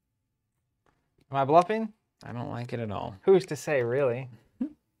 Am I bluffing? I don't like it at all. Who's to say, really?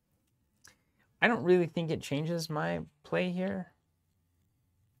 I don't really think it changes my play here.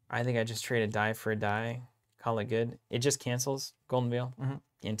 I think I just trade a die for a die. Call it good. It just cancels Golden Veil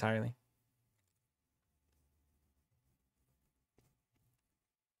entirely.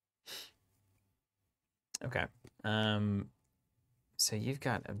 Okay. So you've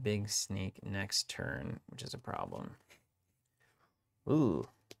got a big snake next turn, which is a problem. Ooh,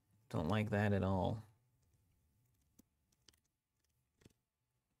 don't like that at all.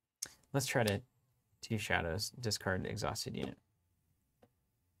 Let's try to 2 shadows, discard exhausted unit.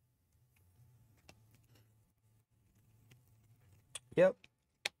 Yep.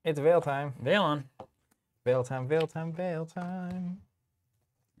 It's veil time. Veil on. Veil time, veil time, veil time.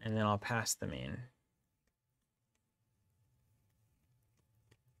 And then I'll pass the main.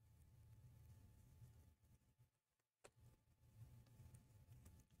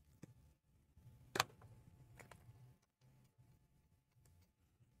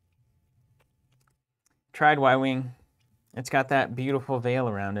 Tried Y-Wing. It's got that beautiful veil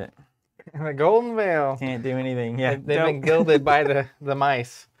around it. The golden veil. Can't do anything. Yeah, they've been gilded by the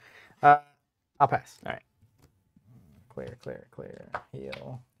mice. I'll pass. All right. Clear, clear, clear.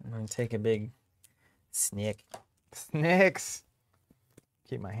 Heal. I'm going to take a big snick. Snicks.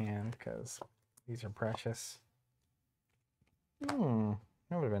 Keep my hand because these are precious. That would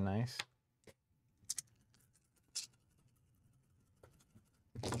have been nice.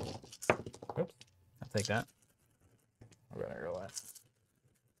 Oops. I'll take that. I'm going to roll that.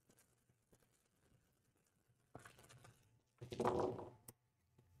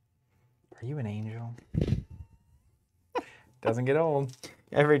 Are you an angel? Doesn't get old.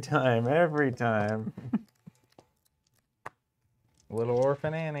 Every time, every time. Little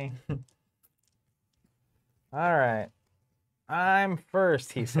Orphan Annie. All right. I'm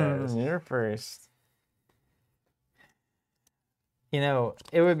first, he says. You're first. You know,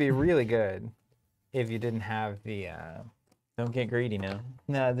 it would be really good if you didn't have the... Don't get greedy now.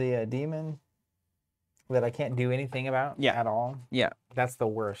 No, the demon that I can't do anything about at all. Yeah. That's the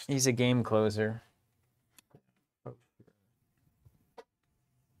worst. He's a game closer.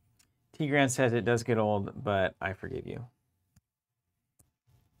 Tigran says it does get old, but I forgive you.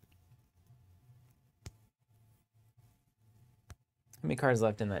 How many cards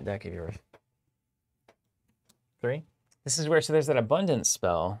left in that deck of yours? 3. This is where, so there's that abundance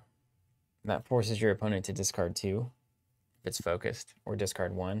spell that forces your opponent to discard 2 if it's focused, or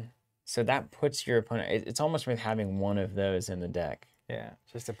discard 1. So that puts your opponent, it's almost worth having one of those in the deck. Yeah,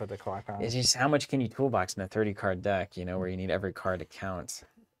 just to put the clock on. It's just how much can you toolbox in a 30-card deck, you know, where you need every card to count.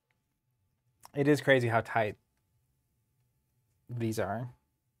 It is crazy how tight these are.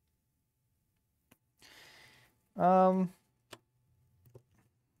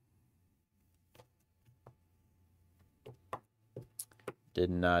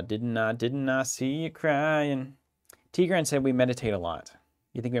 Did not see you crying. Tigran said we meditate a lot.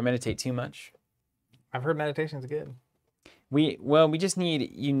 You think we meditate too much? I've heard meditation's good. We just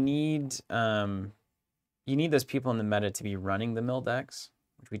need, you need those people in the meta to be running the mill decks,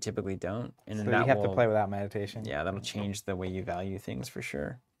 which we typically don't. And so then you have to play without meditation. Yeah, that'll change the way you value things for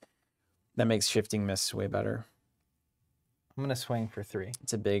sure. That makes shifting miss way better. I'm gonna swing for 3.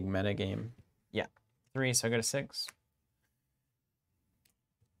 It's a big meta game. Yeah, 3. So I go to 6.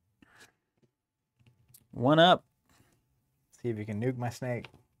 1 up. See if you can nuke my snake.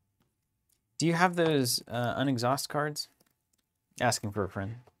 Do you have those unexhaust cards? Asking for a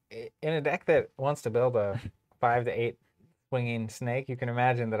friend. In a deck that wants to build a 5 to 8 swinging snake, you can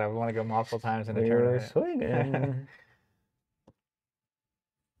imagine that I would want to go multiple times in a tournament. Swinging.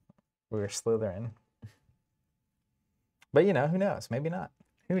 We were slithering. But, you know, who knows? Maybe not.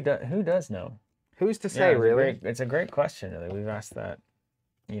 Who does know? Who's to say, really? It's a great question. Really. We've asked that,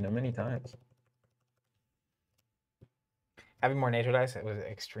 many times. Having more nature dice, it was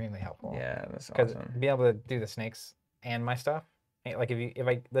extremely helpful. Yeah, that's awesome. Because being able to do the snakes and my stuff, like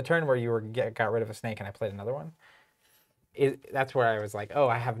the turn where you got rid of a snake and I played another one, that's where I was like, oh,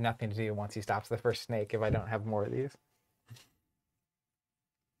 I have nothing to do once he stops the first snake if I don't have more of these.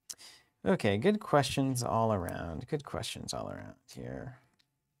 Okay, good questions all around. Good questions all around here.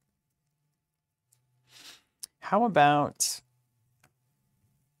 How about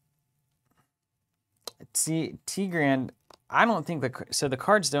T-Grand? I don't think the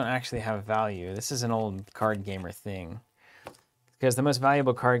cards don't actually have value. This is an old card gamer thing. Because the most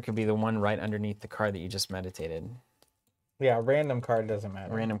valuable card could be the one right underneath the card that you just meditated. Yeah, a random card doesn't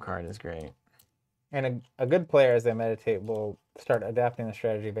matter. A random card is great. And a good player, as they meditate, will start adapting the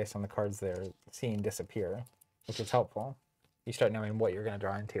strategy based on the cards they're seeing disappear, which is helpful. You start knowing what you're going to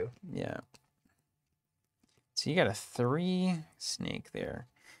draw into. Yeah. So you got a 3 snake there.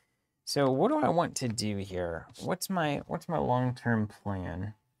 So what do I want to do here? What's my long-term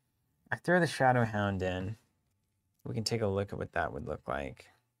plan? I throw the Shadow Hound in. We can take a look at what that would look like.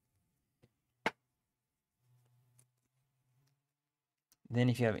 Then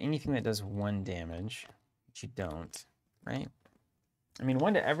if you have anything that does 1 damage, which you don't, right? I mean,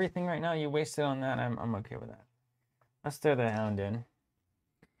 1 to everything right now, you wasted on that. I'm okay with that. Let's throw the Hound in.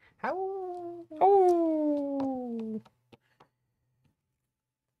 How? Oh!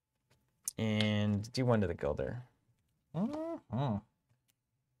 And do 1 to the Gilder. Mm-hmm.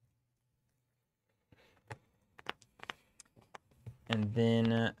 And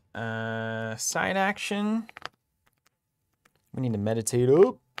then side action. We need to meditate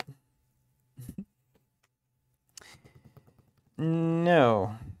up.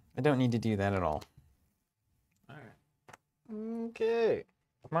 No, I don't need to do that at all. All right. Okay.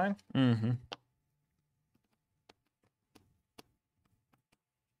 Mine? Mm-hmm.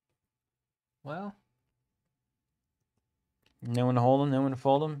 Well. No one to hold them, no one to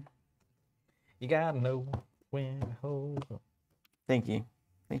fold them. You gotta know when to hold them. Thank you.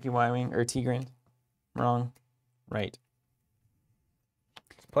 Thank you, Y-Wing. Or T-Grand. Wrong. Right.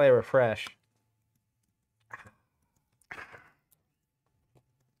 Let's play a refresh.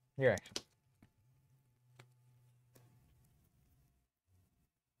 Your action.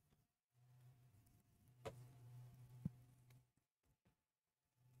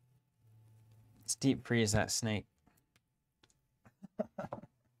 Let's deep freeze that snake.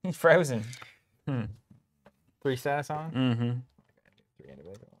 He's frozen. 3 status on? Mm-hmm. 3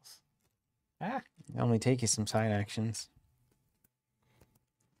 individuals. Ah. It'll only take you some side actions.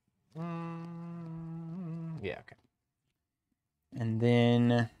 Yeah, okay. And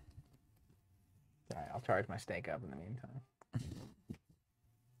then... All right, I'll charge my snake up in the meantime.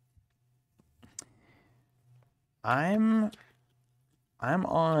 I'm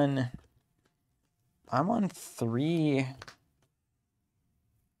on 3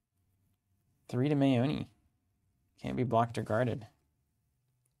 to Maeoni. Can't be blocked or guarded.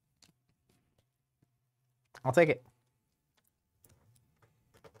 I'll take it.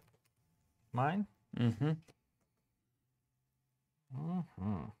 Mine? Mm-hmm.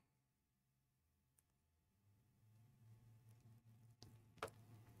 Mm-hmm.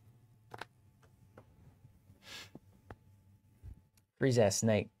 Freeze that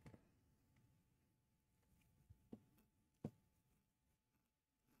snake.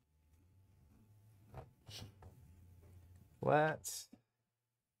 Let's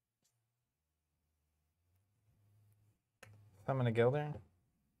summon a Gilder.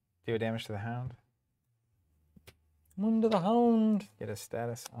 Do damage to the Hound. 1 to the Hound. Get a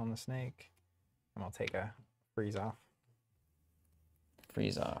status on the snake. And I'll take a freeze off.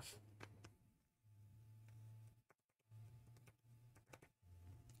 Freeze off.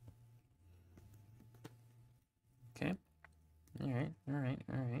 Okay. All right.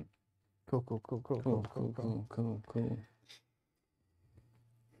 Cool.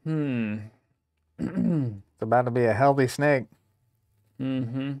 It's about to be a healthy snake.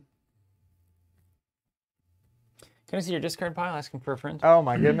 Mm-hmm. Can I see your discard pile? Asking for a friend. Oh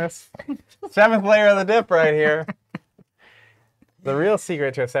my goodness. 7th layer of the dip right here. The real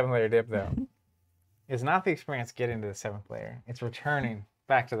secret to a 7th layer dip, though, is not the experience getting to the 7th layer. It's returning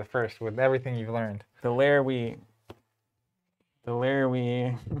back to the first with everything you've learned. The layer we... It's not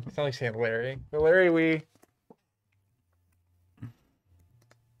like saying Larry. The Larry we...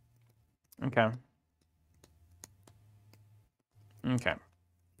 Okay. Okay.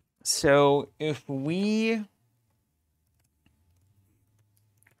 So if we...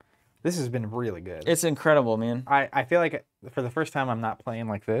 This has been really good. It's incredible, man. I feel like for the first time I'm not playing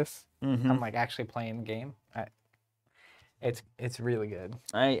like this. Mm-hmm. I'm like actually playing the game. It's really good.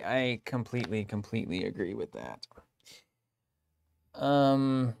 I completely agree with that.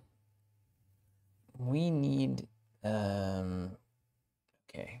 We need okay,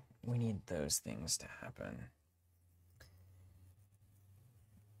 we need those things to happen.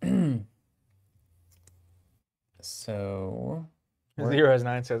 So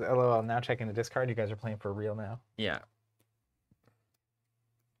 009 says, LOL, now checking the discard. You guys are playing for real now. Yeah.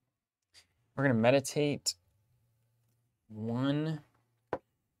 We're gonna meditate 1,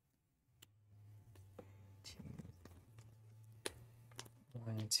 2,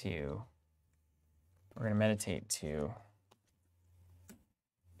 1, 2. We're gonna meditate 2.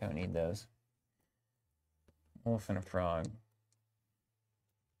 Don't need those. Wolf and a frog.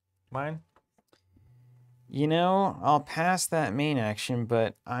 Mine? You know, I'll pass that main action,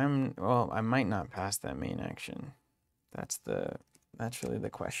 but I might not pass that main action. That's really the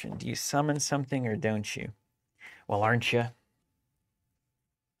question. Do you summon something or don't you? Well, aren't you?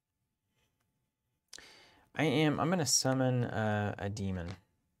 I'm going to summon a demon.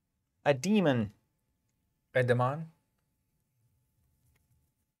 A demon. A demon?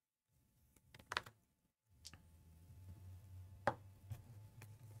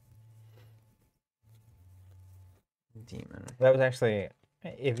 Demon. That was actually,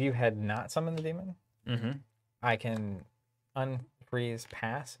 if you had not summoned the demon, Mm-hmm. I can unfreeze,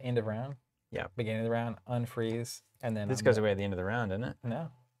 pass, end of round. Yeah. Beginning of the round, unfreeze, and then... This goes away at the end of the round, doesn't it? No.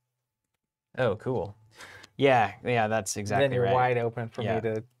 Oh, cool. Yeah, that's exactly right. Then you're wide open for me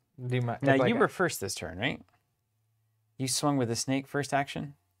to do my... Now, you were first this turn, right? You swung with the snake first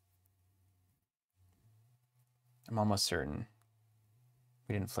action? I'm almost certain.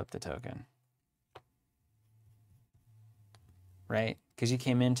 We didn't flip the token. Right? Because you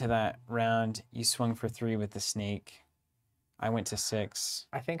came into that round, you swung for 3 with the snake. I went to 6.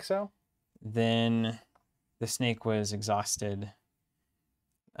 I think so. Then the snake was exhausted.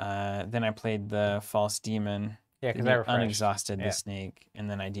 Then I played the false demon. Yeah, because I unexhausted the snake, and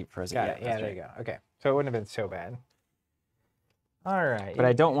then I deep froze it. Got it. Yeah, there you go. Okay. So it wouldn't have been so bad. All right. But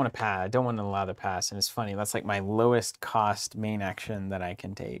I don't want to pass. I don't want to allow the pass. And it's funny. That's like my lowest cost main action that I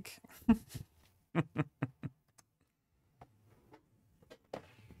can take.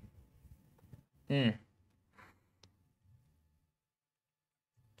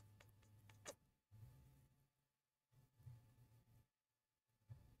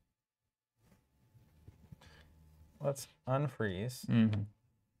 Let's unfreeze. Mm-hmm.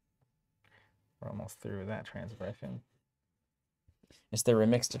 We're almost through that transgression. It's the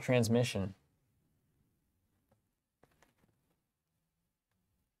remix to transmission.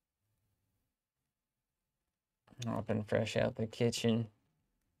 Hopping fresh out the kitchen.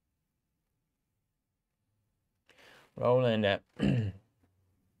 Rolling up.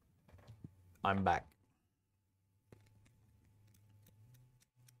 I'm back.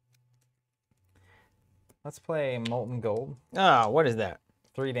 Let's play Molten Gold. Ah, what is that?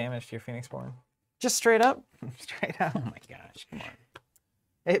 3 damage to your Phoenixborn. Just straight up? Straight up. Oh my gosh, come on.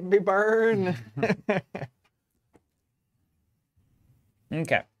 It be burn.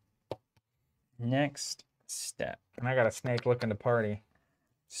 Okay. Next step. And I got a snake looking to party.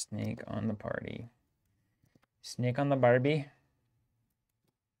 Snake on the party. Snake on the Barbie.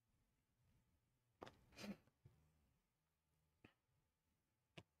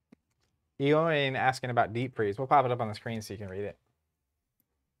 Eoin asking about deep freeze. We'll pop it up on the screen so you can read it.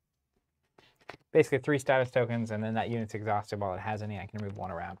 Basically 3 status tokens, and then that unit's exhausted while it has any. I can remove 1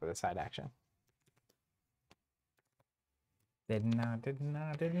 around with a side action. Did not.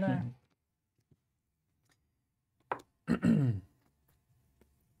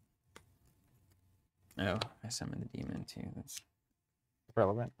 Oh, I summoned the demon too. That's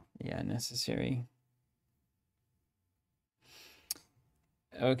relevant. Yeah, necessary.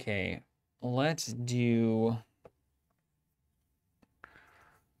 Okay, let's do...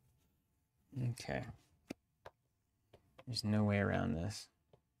 Okay. There's no way around this.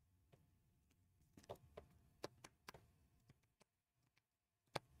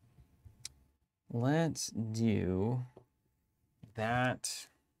 Let's do that.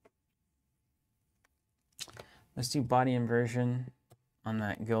 Let's do body inversion on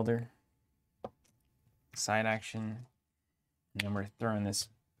that Gilder. Side action. And then we're throwing this.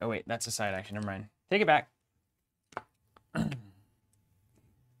 Oh, wait, that's a side action. Never mind. Take it back.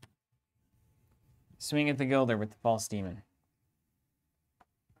 Swing at the Gilder with the False Demon.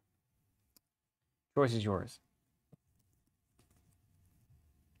 Choice is yours.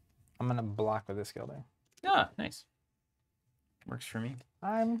 I'm going to block with this Gilder. Ah, nice. Works for me.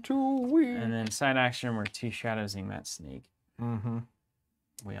 I'm too weak. And then side action, we're two shadowsing that snake. Mm-hmm.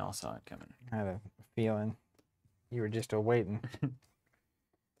 We all saw it coming. I had a feeling you were just waiting.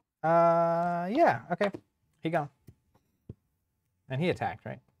 Yeah, okay. He gone. And he attacked,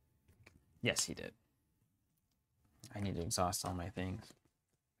 right? Yes, he did. I need to exhaust all my things.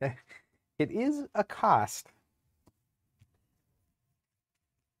 It is a cost.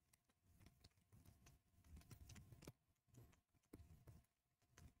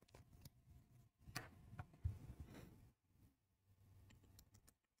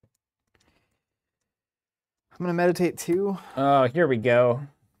 I'm going to meditate 2. Oh, here we go.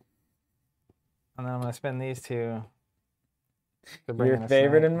 And then I'm going to spend these 2. Your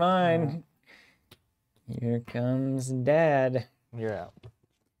favorite and mine. Here comes Dad. You're out.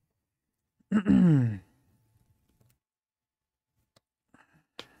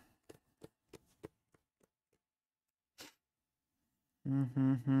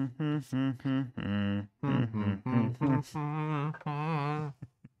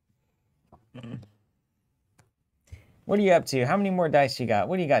 What are you up to? How many more dice you got?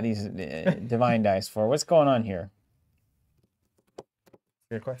 What do you got these divine dice for? What's going on here?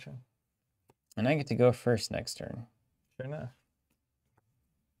 Good question. And I get to go first next turn. Sure enough.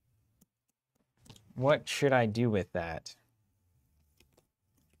 What should I do with that?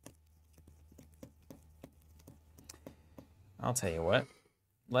 I'll tell you what.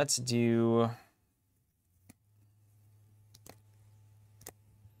 Let's do...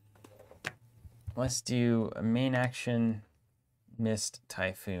 Let's do a main action Mist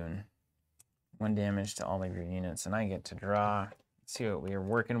Typhoon. 1 damage to all of your units, and I get to draw. Let's see what we are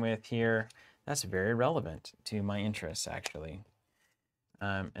working with here. That's very relevant to my interests, actually.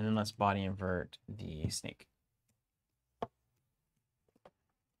 And then let's body invert the snake.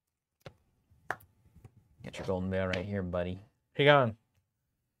 Get your golden bale right here, buddy. He gone.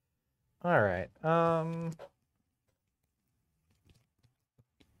 All right.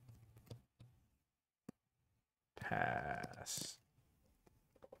 Pass.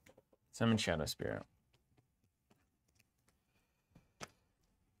 Summon Shadow Spirit.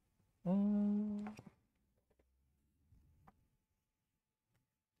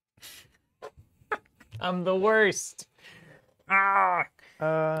 I'm the worst. Ah!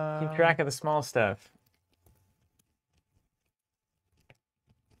 Keep track of the small stuff.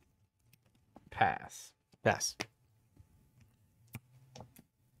 Pass. Pass.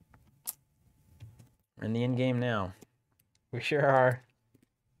 We're in the end game now. We sure are.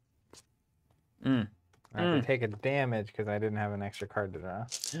 I have to take a damage because I didn't have an extra card to draw.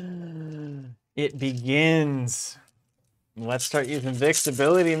 It begins. Let's start using Vic's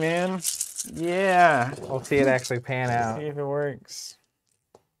ability, man. Yeah. We'll see it actually pan out. See if it works.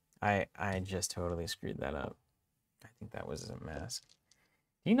 I just totally screwed that up. I think that was a mask.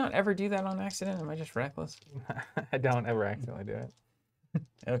 Do you not ever do that on accident? Am I just reckless? I don't ever accidentally do it.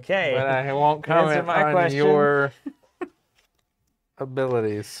 Okay. But I won't comment on your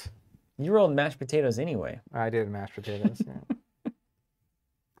abilities. You rolled mashed potatoes anyway. I did mashed potatoes. Yeah.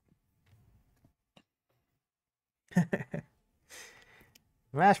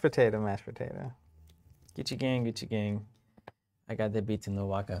 Mashed potato, mashed potato. Get your gang, get your gang. I got the beats in the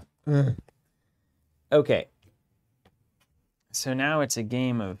waka. Okay. So now it's a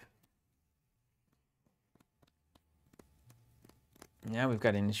game of... Now we've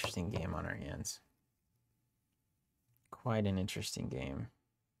got an interesting game on our hands. Quite an interesting game.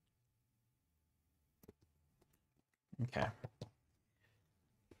 Okay.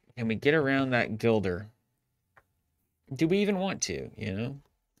 Can we get around that Gilder? Do we even want to, you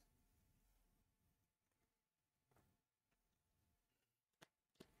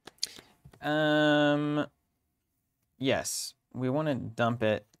know? Yes. We want to dump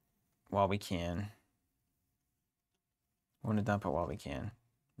it while we can. We want to dump it while we can.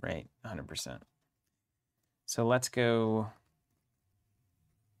 Right? 100%. So let's go...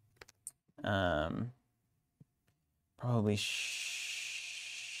 probably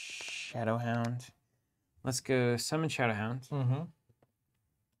Shadowhound. Let's go summon Shadowhound.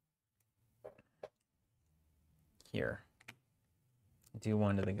 Here. Do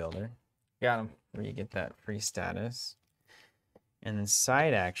 1 to the Gilder. Got him. Where you get that free status. And then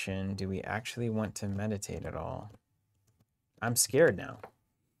side action, do we actually want to meditate at all? I'm scared now.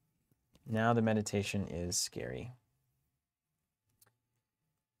 Now the meditation is scary.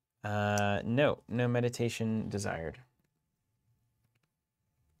 No meditation desired.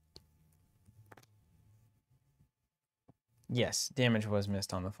 Yes, damage was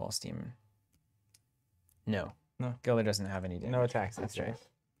missed on the false demon. No. Gilder doesn't have any damage. No attacks. That's right.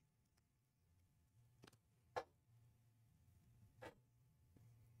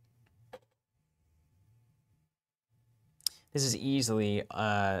 This is easily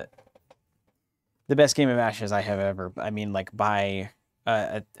the best game of Ashes I have ever. I mean, like by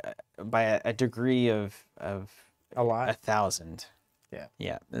a degree of a lot, 1,000. Yeah.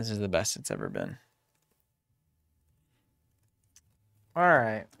 Yeah. This is the best it's ever been. All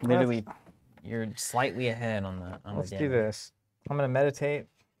right. Literally, you're slightly ahead on the. Let's do this. I'm gonna meditate.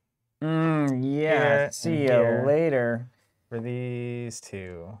 Yeah. See you later. For these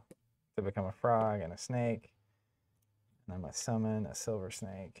two to become a frog and a snake. And I'm going to summon a silver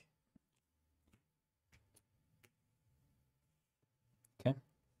snake. Okay.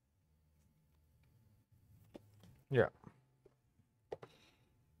 Yeah.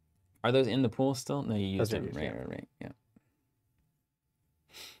 Are those in the pool still? No, you used them. Right. Yeah.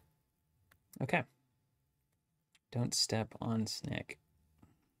 Okay. Don't step on snake.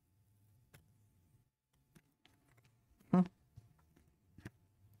 And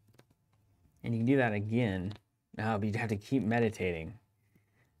you can do that again. Now, but you'd have to keep meditating.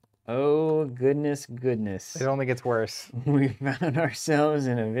 Oh, goodness. It only gets worse. We found ourselves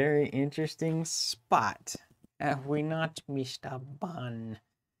in a very interesting spot. Have we not, Mr. Bun?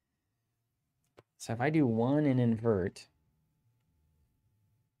 So if I do 1 and invert...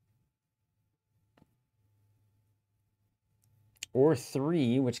 or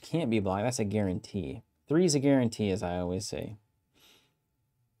 3, which can't be blocked, that's a guarantee. 3 is a guarantee, as I always say.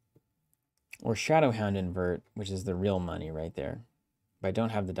 Or Shadowhound invert, which is the real money right there. But I don't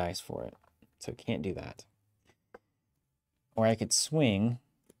have the dice for it, so can't do that. Or I could swing.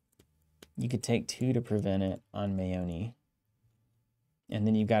 You could take 2 to prevent it on Maeoni. And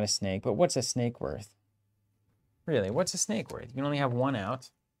then you've got a snake. But what's a snake worth? Really, what's a snake worth? You can only have 1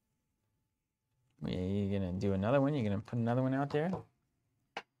 out. You're going to do another one? You're going to put another one out there?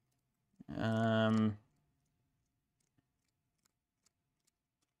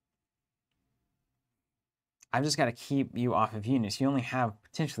 I've just got to keep you off of units. You only have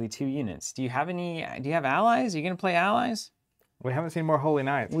potentially 2 units. Do you have allies? Are you going to play allies? We haven't seen more Holy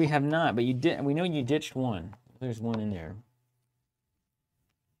Knights. We have not, but you did. We know you ditched 1. There's 1 in there.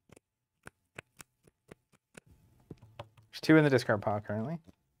 There's 2 in the discard pile currently.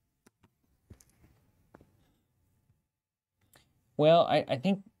 Well, I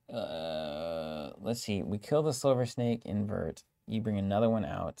think, let's see. We kill the Silver Snake, invert. You bring another one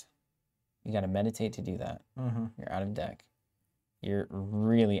out. You got to meditate to do that. You're out of deck. You're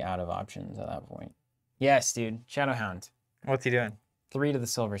really out of options at that point. Yes, dude. Shadowhound. What's he doing? 3 to the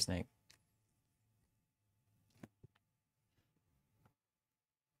Silver Snake.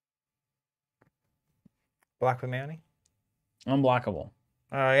 Block with Maeoni? Unblockable.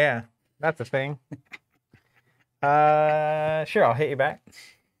 Oh, yeah. That's a thing. Sure, I'll hit you back.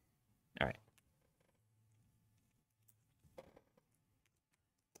 All right.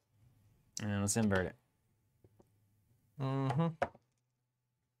 And let's invert it. All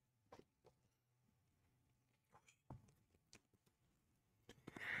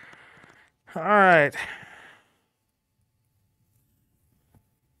right.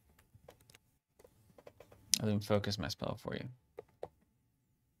 I'll then focus my spell for you.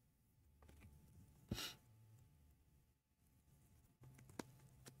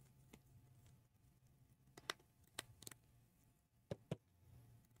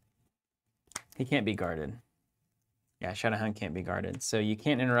 He can't be guarded. Yeah, Shadowhound can't be guarded. So you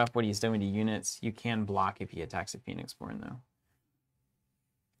can't interrupt what he's doing to units. You can block if he attacks a Phoenix Born, though.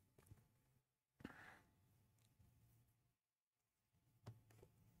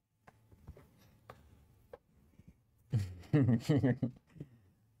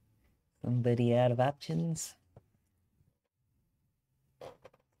 Somebody out of options?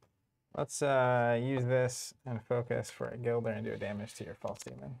 Let's use this and focus for a Gilder and do a damage to your false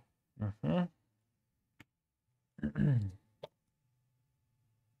demon.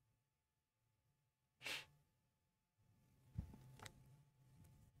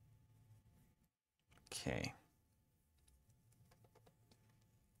 Okay.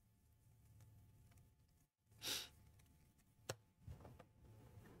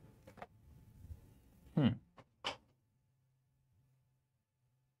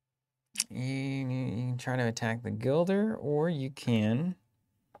 try to attack the Gilder, or you can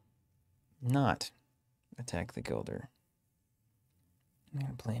not attack the Gilder. I'm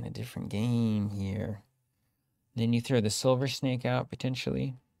going to play in a different game here. Then you throw the Silver Snake out,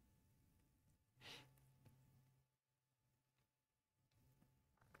 potentially.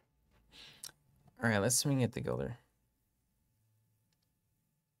 All right, let's swing at the Gilder.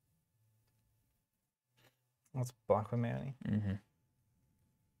 Let's block with Maeoni. Mm-hmm.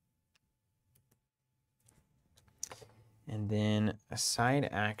 And then a side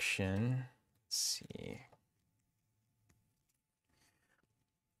action. Let's see.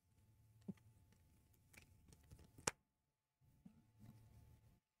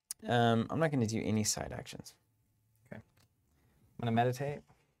 I'm not going to do any side actions. Okay. I'm going to meditate.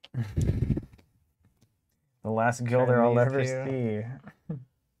 The last Gilder I'll ever see.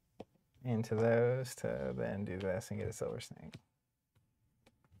 Into those to then do this and get a Silver Snake.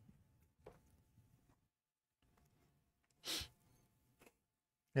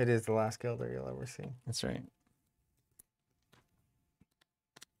 It is the last Gilder you'll ever see. That's right.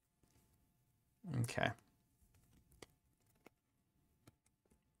 Okay.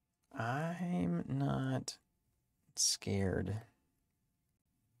 I'm not scared.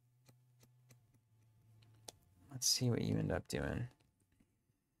 Let's see what you end up doing.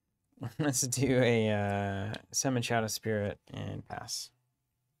 Let's do a Summon Shadow Spirit and pass.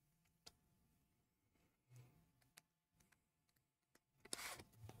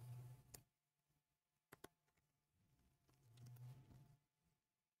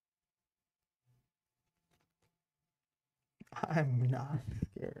 I'm not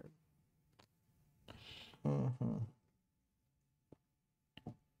scared. Mm-hmm.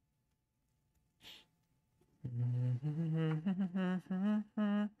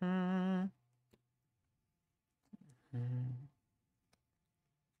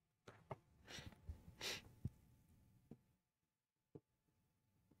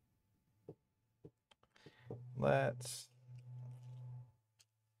 Let's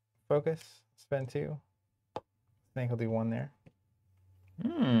focus. Spend 2. Snake will do 1 there.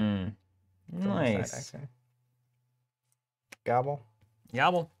 Nice. Gobble.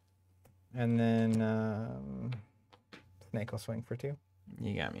 Gobble. And then Snake will swing for 2.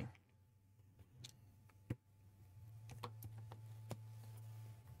 You got me.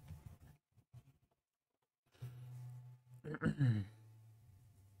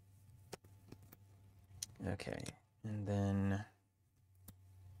 Okay, and then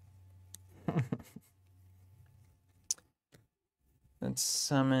let's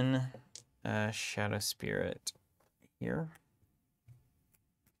summon a Shadow Spirit here.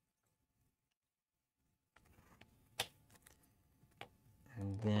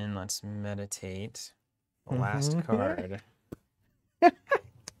 And then let's meditate the last card.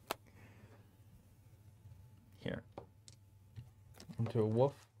 Here. Into a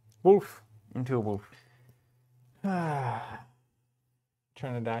wolf. Wolf. Into a wolf. Trying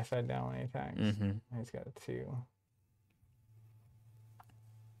to die side down when he attacks. Mm-hmm. He's got a 2.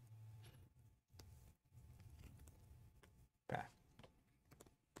 Back.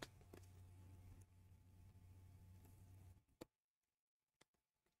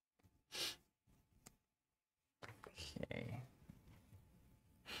 Okay.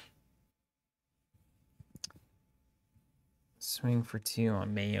 Swing for 2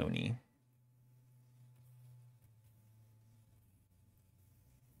 on Maeoni.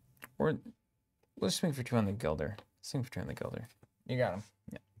 Or let's swing for 2 on the Gilder. Swing for 2 on the Gilder. You got him.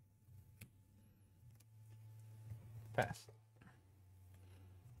 Yeah. Pass.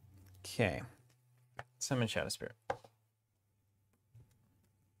 Okay. Summon Shadow Spirit.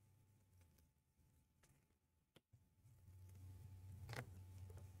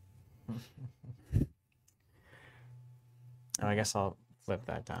 Oh, I guess I'll flip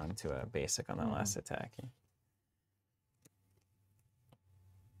that down to a basic on that last attack.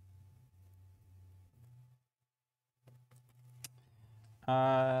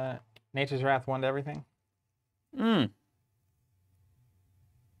 Nature's Wrath 1 to everything. No.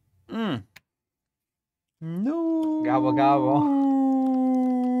 Gobble gobble.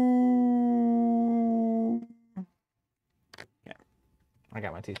 Yeah. I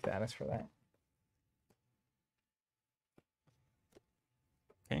got my 2 status for that.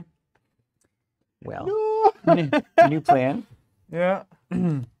 Okay. Well, no! new plan. Yeah.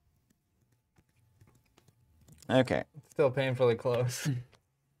 Okay. Still painfully close.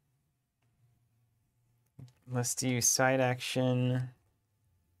 Let's do side action.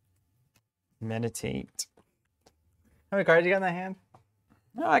 Meditate. How many cards you got in that hand?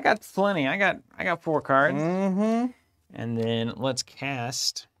 No, I got plenty. I got 4 cards. Mm-hmm. And then let's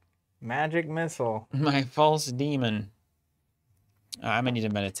cast Magic missile. My false demon. I'm gonna need to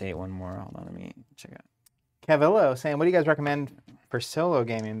meditate one more. Hold on, let me check out. Cavillo saying, what do you guys recommend for solo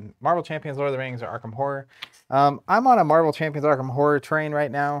gaming? Marvel Champions, Lord of the Rings, or Arkham Horror? I'm on a Marvel Champions Arkham Horror train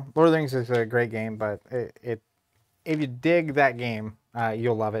right now. Lord of the Rings is a great game, but if you dig that game,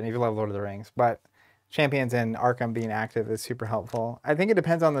 you'll love it. And if you love Lord of the Rings, but Champions and Arkham being active is super helpful. I think it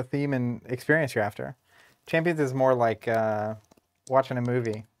depends on the theme and experience you're after. Champions is more like watching a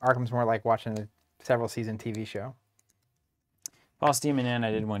movie. Arkham's more like watching a several season TV show. False Demon, and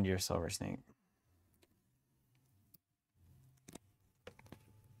I did one to your Silver Snake.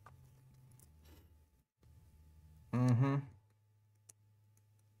 Mm-hmm. What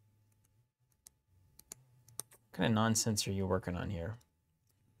kind of nonsense are you working on here?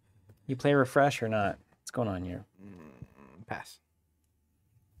 You play refresh or not? What's going on here? Pass.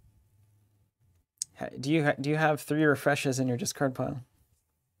 Do you have 3 refreshes in your discard pile?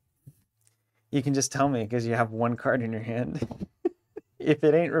 You can just tell me because you have 1 card in your hand. If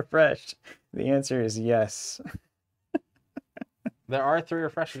it ain't refreshed, the answer is yes. There are 3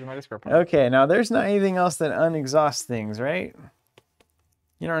 refreshes in my discard pile. Okay, now there's not anything else that unexhausts things, right?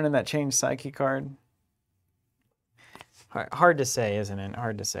 You don't run that change psyche card. Hard to say, isn't it?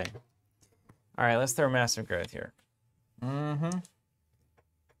 Hard to say. All right, let's throw massive growth here. Mm-hmm.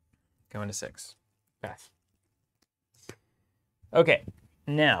 Going to 6. Pass. Okay,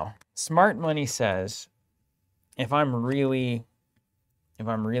 now smart money says if I'm really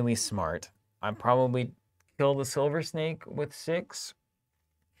smart, I'd probably kill the Silver Snake with 6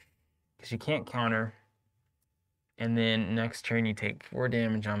 because you can't counter. And then next turn you take 4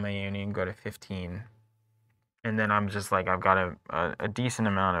 damage on Maeoni and go to 15. And then I'm just like, I've got a decent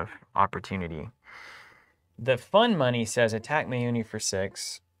amount of opportunity. The fun money says attack Maeoni for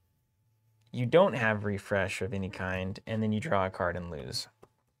 6. You don't have refresh of any kind, and then you draw a card and lose.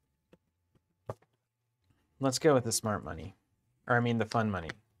 Let's go with the smart money. Or I mean the fun money.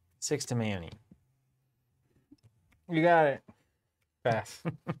 6 to Maeoni. You got it. Pass.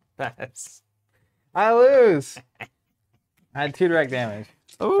 Pass. I lose. I had 2 direct damage.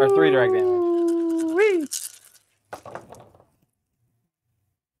 Ooh, or 3 direct damage. Wee.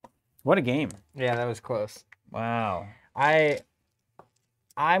 What a game. Yeah, that was close. Wow.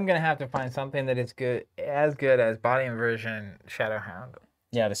 I'm gonna have to find something that is as good as Body Inversion Shadowhound.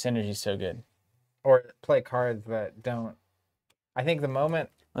 Yeah, the synergy's so good. Or play cards that don't. I think the moment.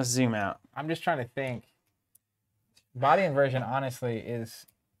 Let's zoom out. I'm just trying to think. Body Inversion, honestly, is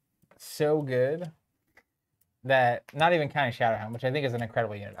so good that not even counting Shadowhound, which I think is an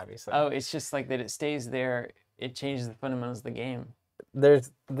incredible unit, obviously. Oh, it's just like that it stays there. It changes the fundamentals of the game.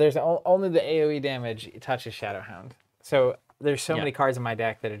 There's only the AoE damage touches Shadowhound. So there's so many cards in my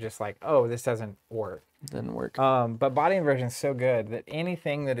deck that are just like, oh, this doesn't work. Doesn't work. But Body Inversion is so good that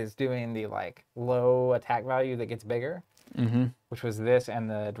anything that is doing the like low attack value that gets bigger, which was this and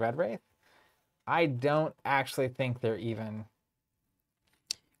the Dread Wraith, I don't actually think they're even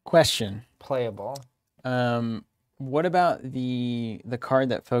playable. What about the card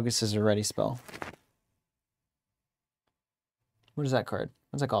that focuses a ready spell? What is that card?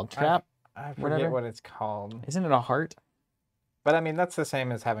 What's it called? Trap? I forget what it's called. Isn't it a heart? But I mean, that's the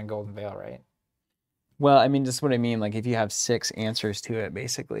same as having Golden Veil, right? Well, I mean, just what I mean, like if you have 6 answers to it,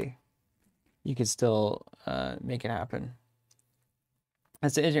 basically, you could still make it happen.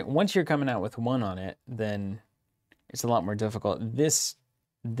 That's once you're coming out with 1 on it, then it's a lot more difficult. This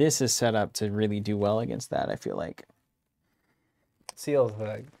is set up to really do well against that, I feel like. Seal's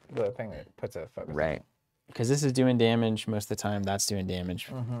the thing that puts a focus. Right. Because this is doing damage most of the time. That's doing damage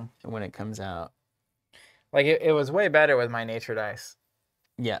when it comes out. Like, it was way better with my nature dice.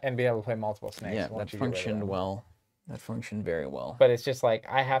 Yeah. And be able to play multiple snakes. Yeah, that functioned well. That functioned very well. But it's just like,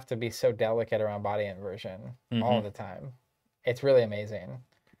 I have to be so delicate around Body Inversion all the time. It's really amazing.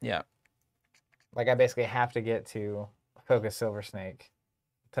 Yeah. Like, I basically have to get to focus Silver Snake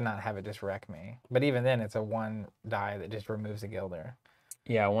to not have it just wreck me. But even then, it's a 1 die that just removes a Gilder.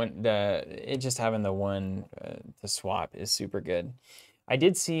 Yeah, it just having the 1 to swap is super good. I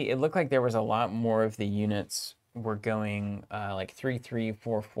did see it looked like there was a lot more of the units were going like 3/3,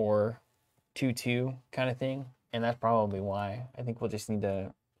 4/4, 2/2 kind of thing, and that's probably why. I think we'll just need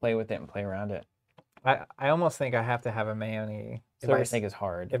to play with it and play around it. I almost think I have to have a Maeoni. Silver Snake is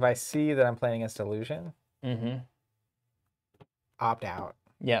hard. If I see that I'm playing against Illusion, opt out.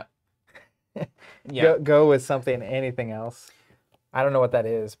 Yeah. Yeah. Go with something, anything else. I don't know what that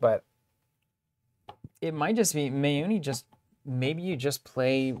is, but it might just be Maeoni. Maybe you just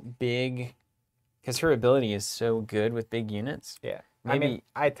play big, because her ability is so good with big units. Yeah. Maybe, I mean,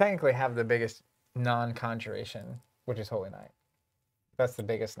 I technically have the biggest non-conjuration, which is Holy Knight. That's the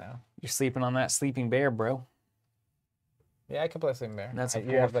biggest now. You're sleeping on that sleeping bear, bro. Yeah, I can play Sleeping Bear. That's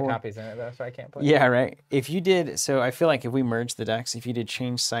you have the copies in it though, so I can't play. Yeah, right. If you did, so I feel like if we merge the decks, if you did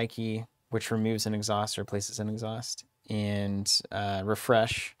change Psyche, which removes an exhaust or replaces an exhaust, and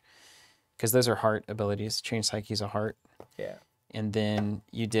refresh, because those are heart abilities. Change Psyche is a heart. Yeah. And then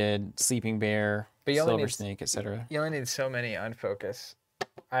you did Sleeping Bear, Silver Snake, etc. You only need so many unfocus.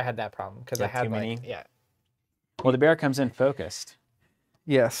 I had that problem because I had too many. Yeah. Well, the bear comes in focused.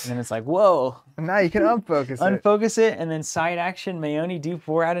 Yes. And then it's like, whoa. And now you can unfocus it. Unfocus it, and then side action, Maeoni do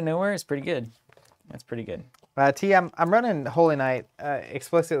 4 out of nowhere. It's pretty good. That's pretty good. T, I'm running Holy Knight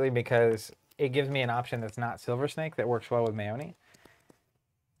explicitly because it gives me an option that's not Silver Snake that works well with Maeoni.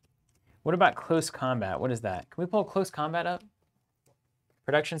 What about close combat? What is that? Can we pull close combat up?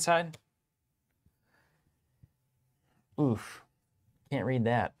 Production side? Oof. Can't read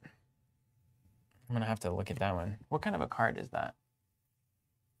that. I'm going to have to look at that one. What kind of a card is that?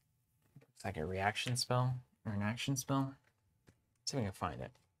 It's like a reaction spell or an action spell. Let's see if we can find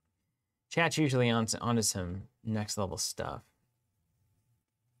it. Chat's usually onto some next level stuff.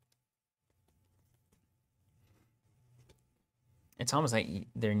 It's almost like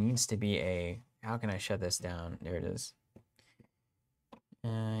there needs to be a... How can I shut this down? There it is.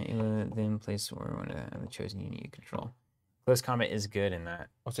 Then place or one of the chosen unit you control. Close combat is good in that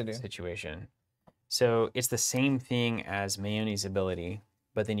situation. So it's the same thing as Maeoni's ability,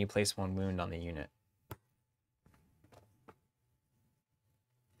 but then you place 1 wound on the unit.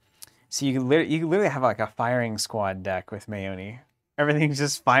 So you can literally have like a firing squad deck with Maeoni. Everything's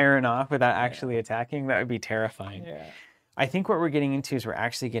just firing off without actually attacking. That would be terrifying. Yeah. I think what we're getting into is we're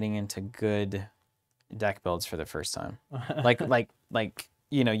actually getting into good deck builds for the first time. like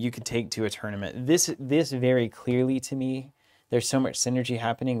you know, you could take to a tournament. This very clearly to me, there's so much synergy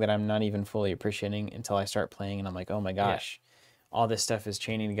happening that I'm not even fully appreciating until I start playing and I'm like, oh my gosh, all this stuff is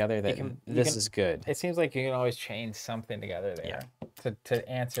chaining together. That this is good. It seems like you can always chain something together there to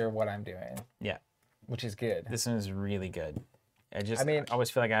answer what I'm doing. Yeah, which is good. This one is really good. I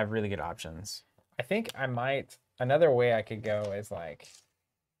always feel like I have really good options. I think I might. Another way I could go is like,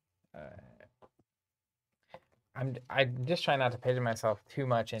 I'm just trying not to pigeon myself too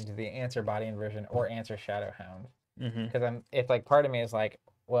much into the answer body inversion or answer shadow hound, because it's like part of me is like,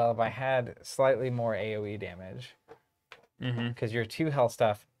 well, if I had slightly more AOE damage, because your 2 health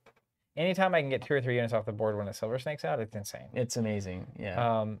stuff, anytime I can get 2 or 3 units off the board when a Silver Snake's out, it's insane. It's amazing,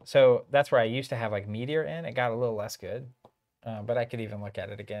 yeah. So that's where I used to have like Meteor in. It got a little less good. But I could even look at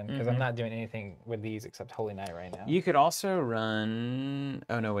it again because I'm not doing anything with these except Holy Knight right now. You could also run.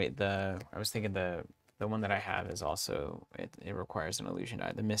 Oh no, wait. I was thinking the one that I have is also it requires an illusion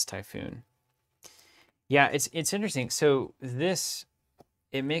die. The Mist Typhoon. Yeah, it's interesting. So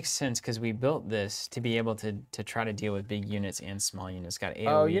it makes sense because we built this to be able to try to deal with big units and small units. Got AOE.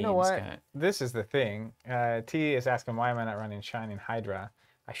 Oh, you know what? This is the thing. T is asking why am I not running Shining Hydra?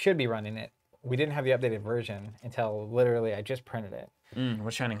 I should be running it. We didn't have the updated version until literally I just printed it.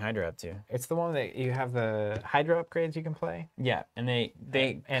 What's Shining Hydra up to? It's the one that you have the Hydra upgrades you can play. Yeah, and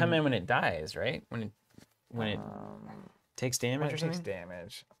they come in when it dies, right? When it takes damage or something? Takes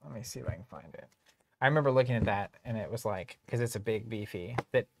damage. Let me see if I can find it. I remember looking at that and it was like, because it's a big beefy,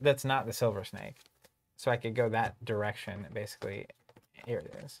 that's not the Silver Snake. So I could go that direction basically. Here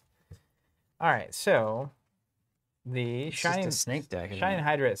it is. All right, so the Shining Snake deck. Shining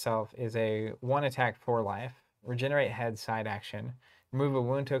Hydra itself is a 1 attack 4 life, regenerate head side action, remove a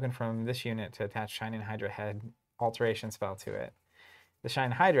wound token from this unit to attach Shining Hydra head alteration spell to it. The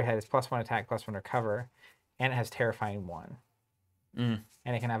Shining Hydra head is +1 attack, +1 recover, and it has Terrifying 1.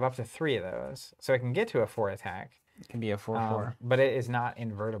 And it can have up to 3 of those, so it can get to a 4 attack. It can be a 4/4, but it is not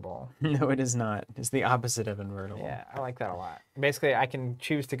invertible. No, it is not. It's the opposite of invertible. Yeah, I like that a lot. Basically, I can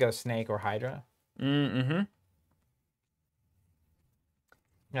choose to go Snake or Hydra.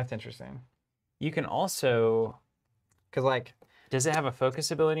 That's interesting. You can also, because like, does it have a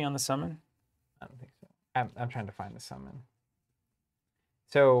focus ability on the summon? I don't think so. I'm trying to find the summon.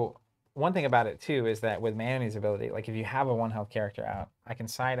 So one thing about it too is that with Maeoni's ability, like if you have a 1 health character out, I can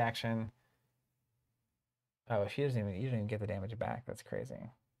side action. Oh, you don't even get the damage back. That's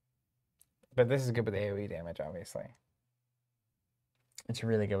crazy. But this is good with AOE damage, obviously. It's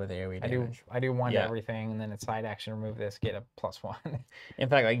really good with AOE damage. I do 1 to everything, and then it's side action, remove this, get a +1. In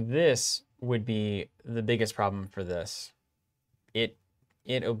fact, like this would be the biggest problem for this.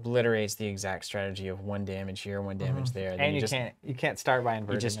 It obliterates the exact strategy of 1 damage here, 1 damage there. And you can't start by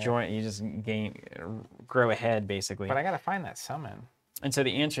inverting. You just grow ahead basically. But I gotta find that summon. And so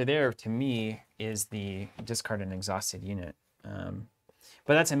the answer there to me is the discard an exhausted unit.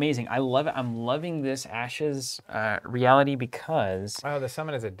 But that's amazing. I love it. I'm loving this Ashes reality because... Oh, the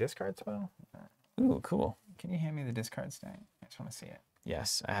summon is a discard spell? Ooh, cool. Can you hand me the discard stack? I just want to see it.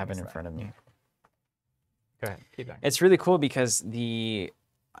 Yes, I have it in front of me. Go ahead. Keep going. It's really cool because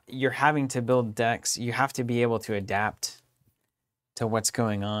you're having to build decks. You have to be able to adapt to what's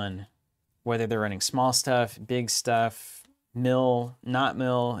going on, whether they're running small stuff, big stuff, mill, not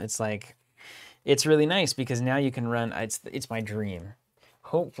mill. It's like, it's really nice because now you can run, it's my dream.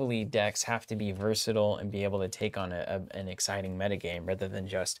 Hopefully decks have to be versatile and be able to take on an exciting metagame rather than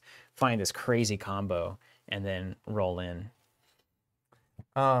just find this crazy combo and then roll in.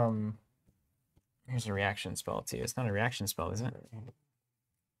 Here's a reaction spell too. It's not a reaction spell, is it?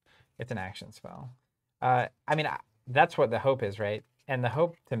 It's an action spell. I mean, that's what the hope is, right? And the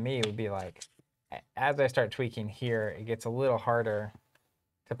hope to me would be like, as I start tweaking here, it gets a little harder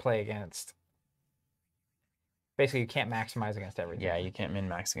to play against. Basically, you can't maximize against everything. Yeah, you can't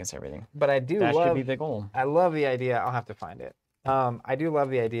min-max against everything. But I do that love... should be the goal. I love the idea. I'll have to find it. I do love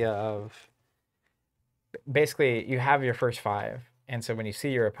the idea of... Basically, you have your first 5. And so when you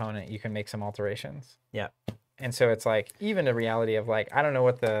see your opponent, you can make some alterations. Yeah. And so it's like, even the reality of like, I don't know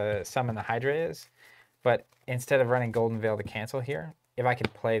what the summon the Hydra is, but instead of running Golden Veil to cancel here, if I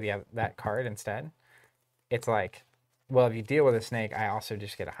could play that card instead, it's like, well, if you deal with a snake, I also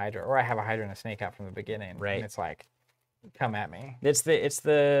just get a Hydra, or I have a Hydra and a snake out from the beginning. Right. And it's like, come at me. It's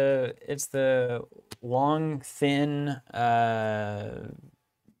the long, thin,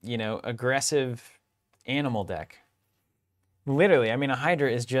 aggressive animal deck. Literally, I mean, a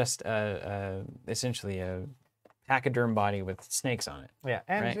Hydra is just essentially a pachyderm body with snakes on it. Yeah,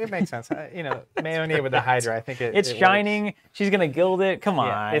 and right? it makes sense. Maeoni with the Hydra, I think it's shining. Works. She's gonna gild it. Come on,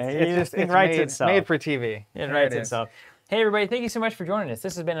 yeah, it's made for TV. It writes itself. Hey, everybody! Thank you so much for joining us.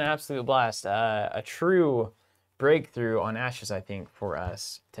 This has been an absolute blast. A true breakthrough on Ashes, I think, for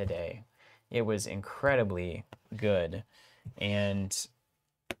us today. It was incredibly good, and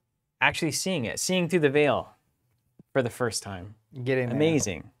actually seeing through the veil for the first time.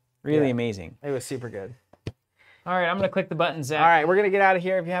 Amazing. Really amazing. It was super good. All right, I'm going to click the button, Zach. All right, we're going to get out of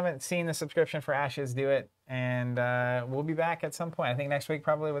here. If you haven't seen the subscription for Ashes, do it. And we'll be back at some point. I think next week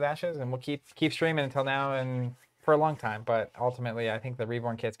probably with Ashes. And we'll keep streaming until now and for a long time. But ultimately, I think the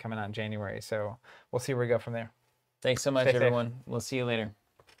Reborn kit's coming out in January. So we'll see where we go from there. Thanks so much, everyone. We'll see you later.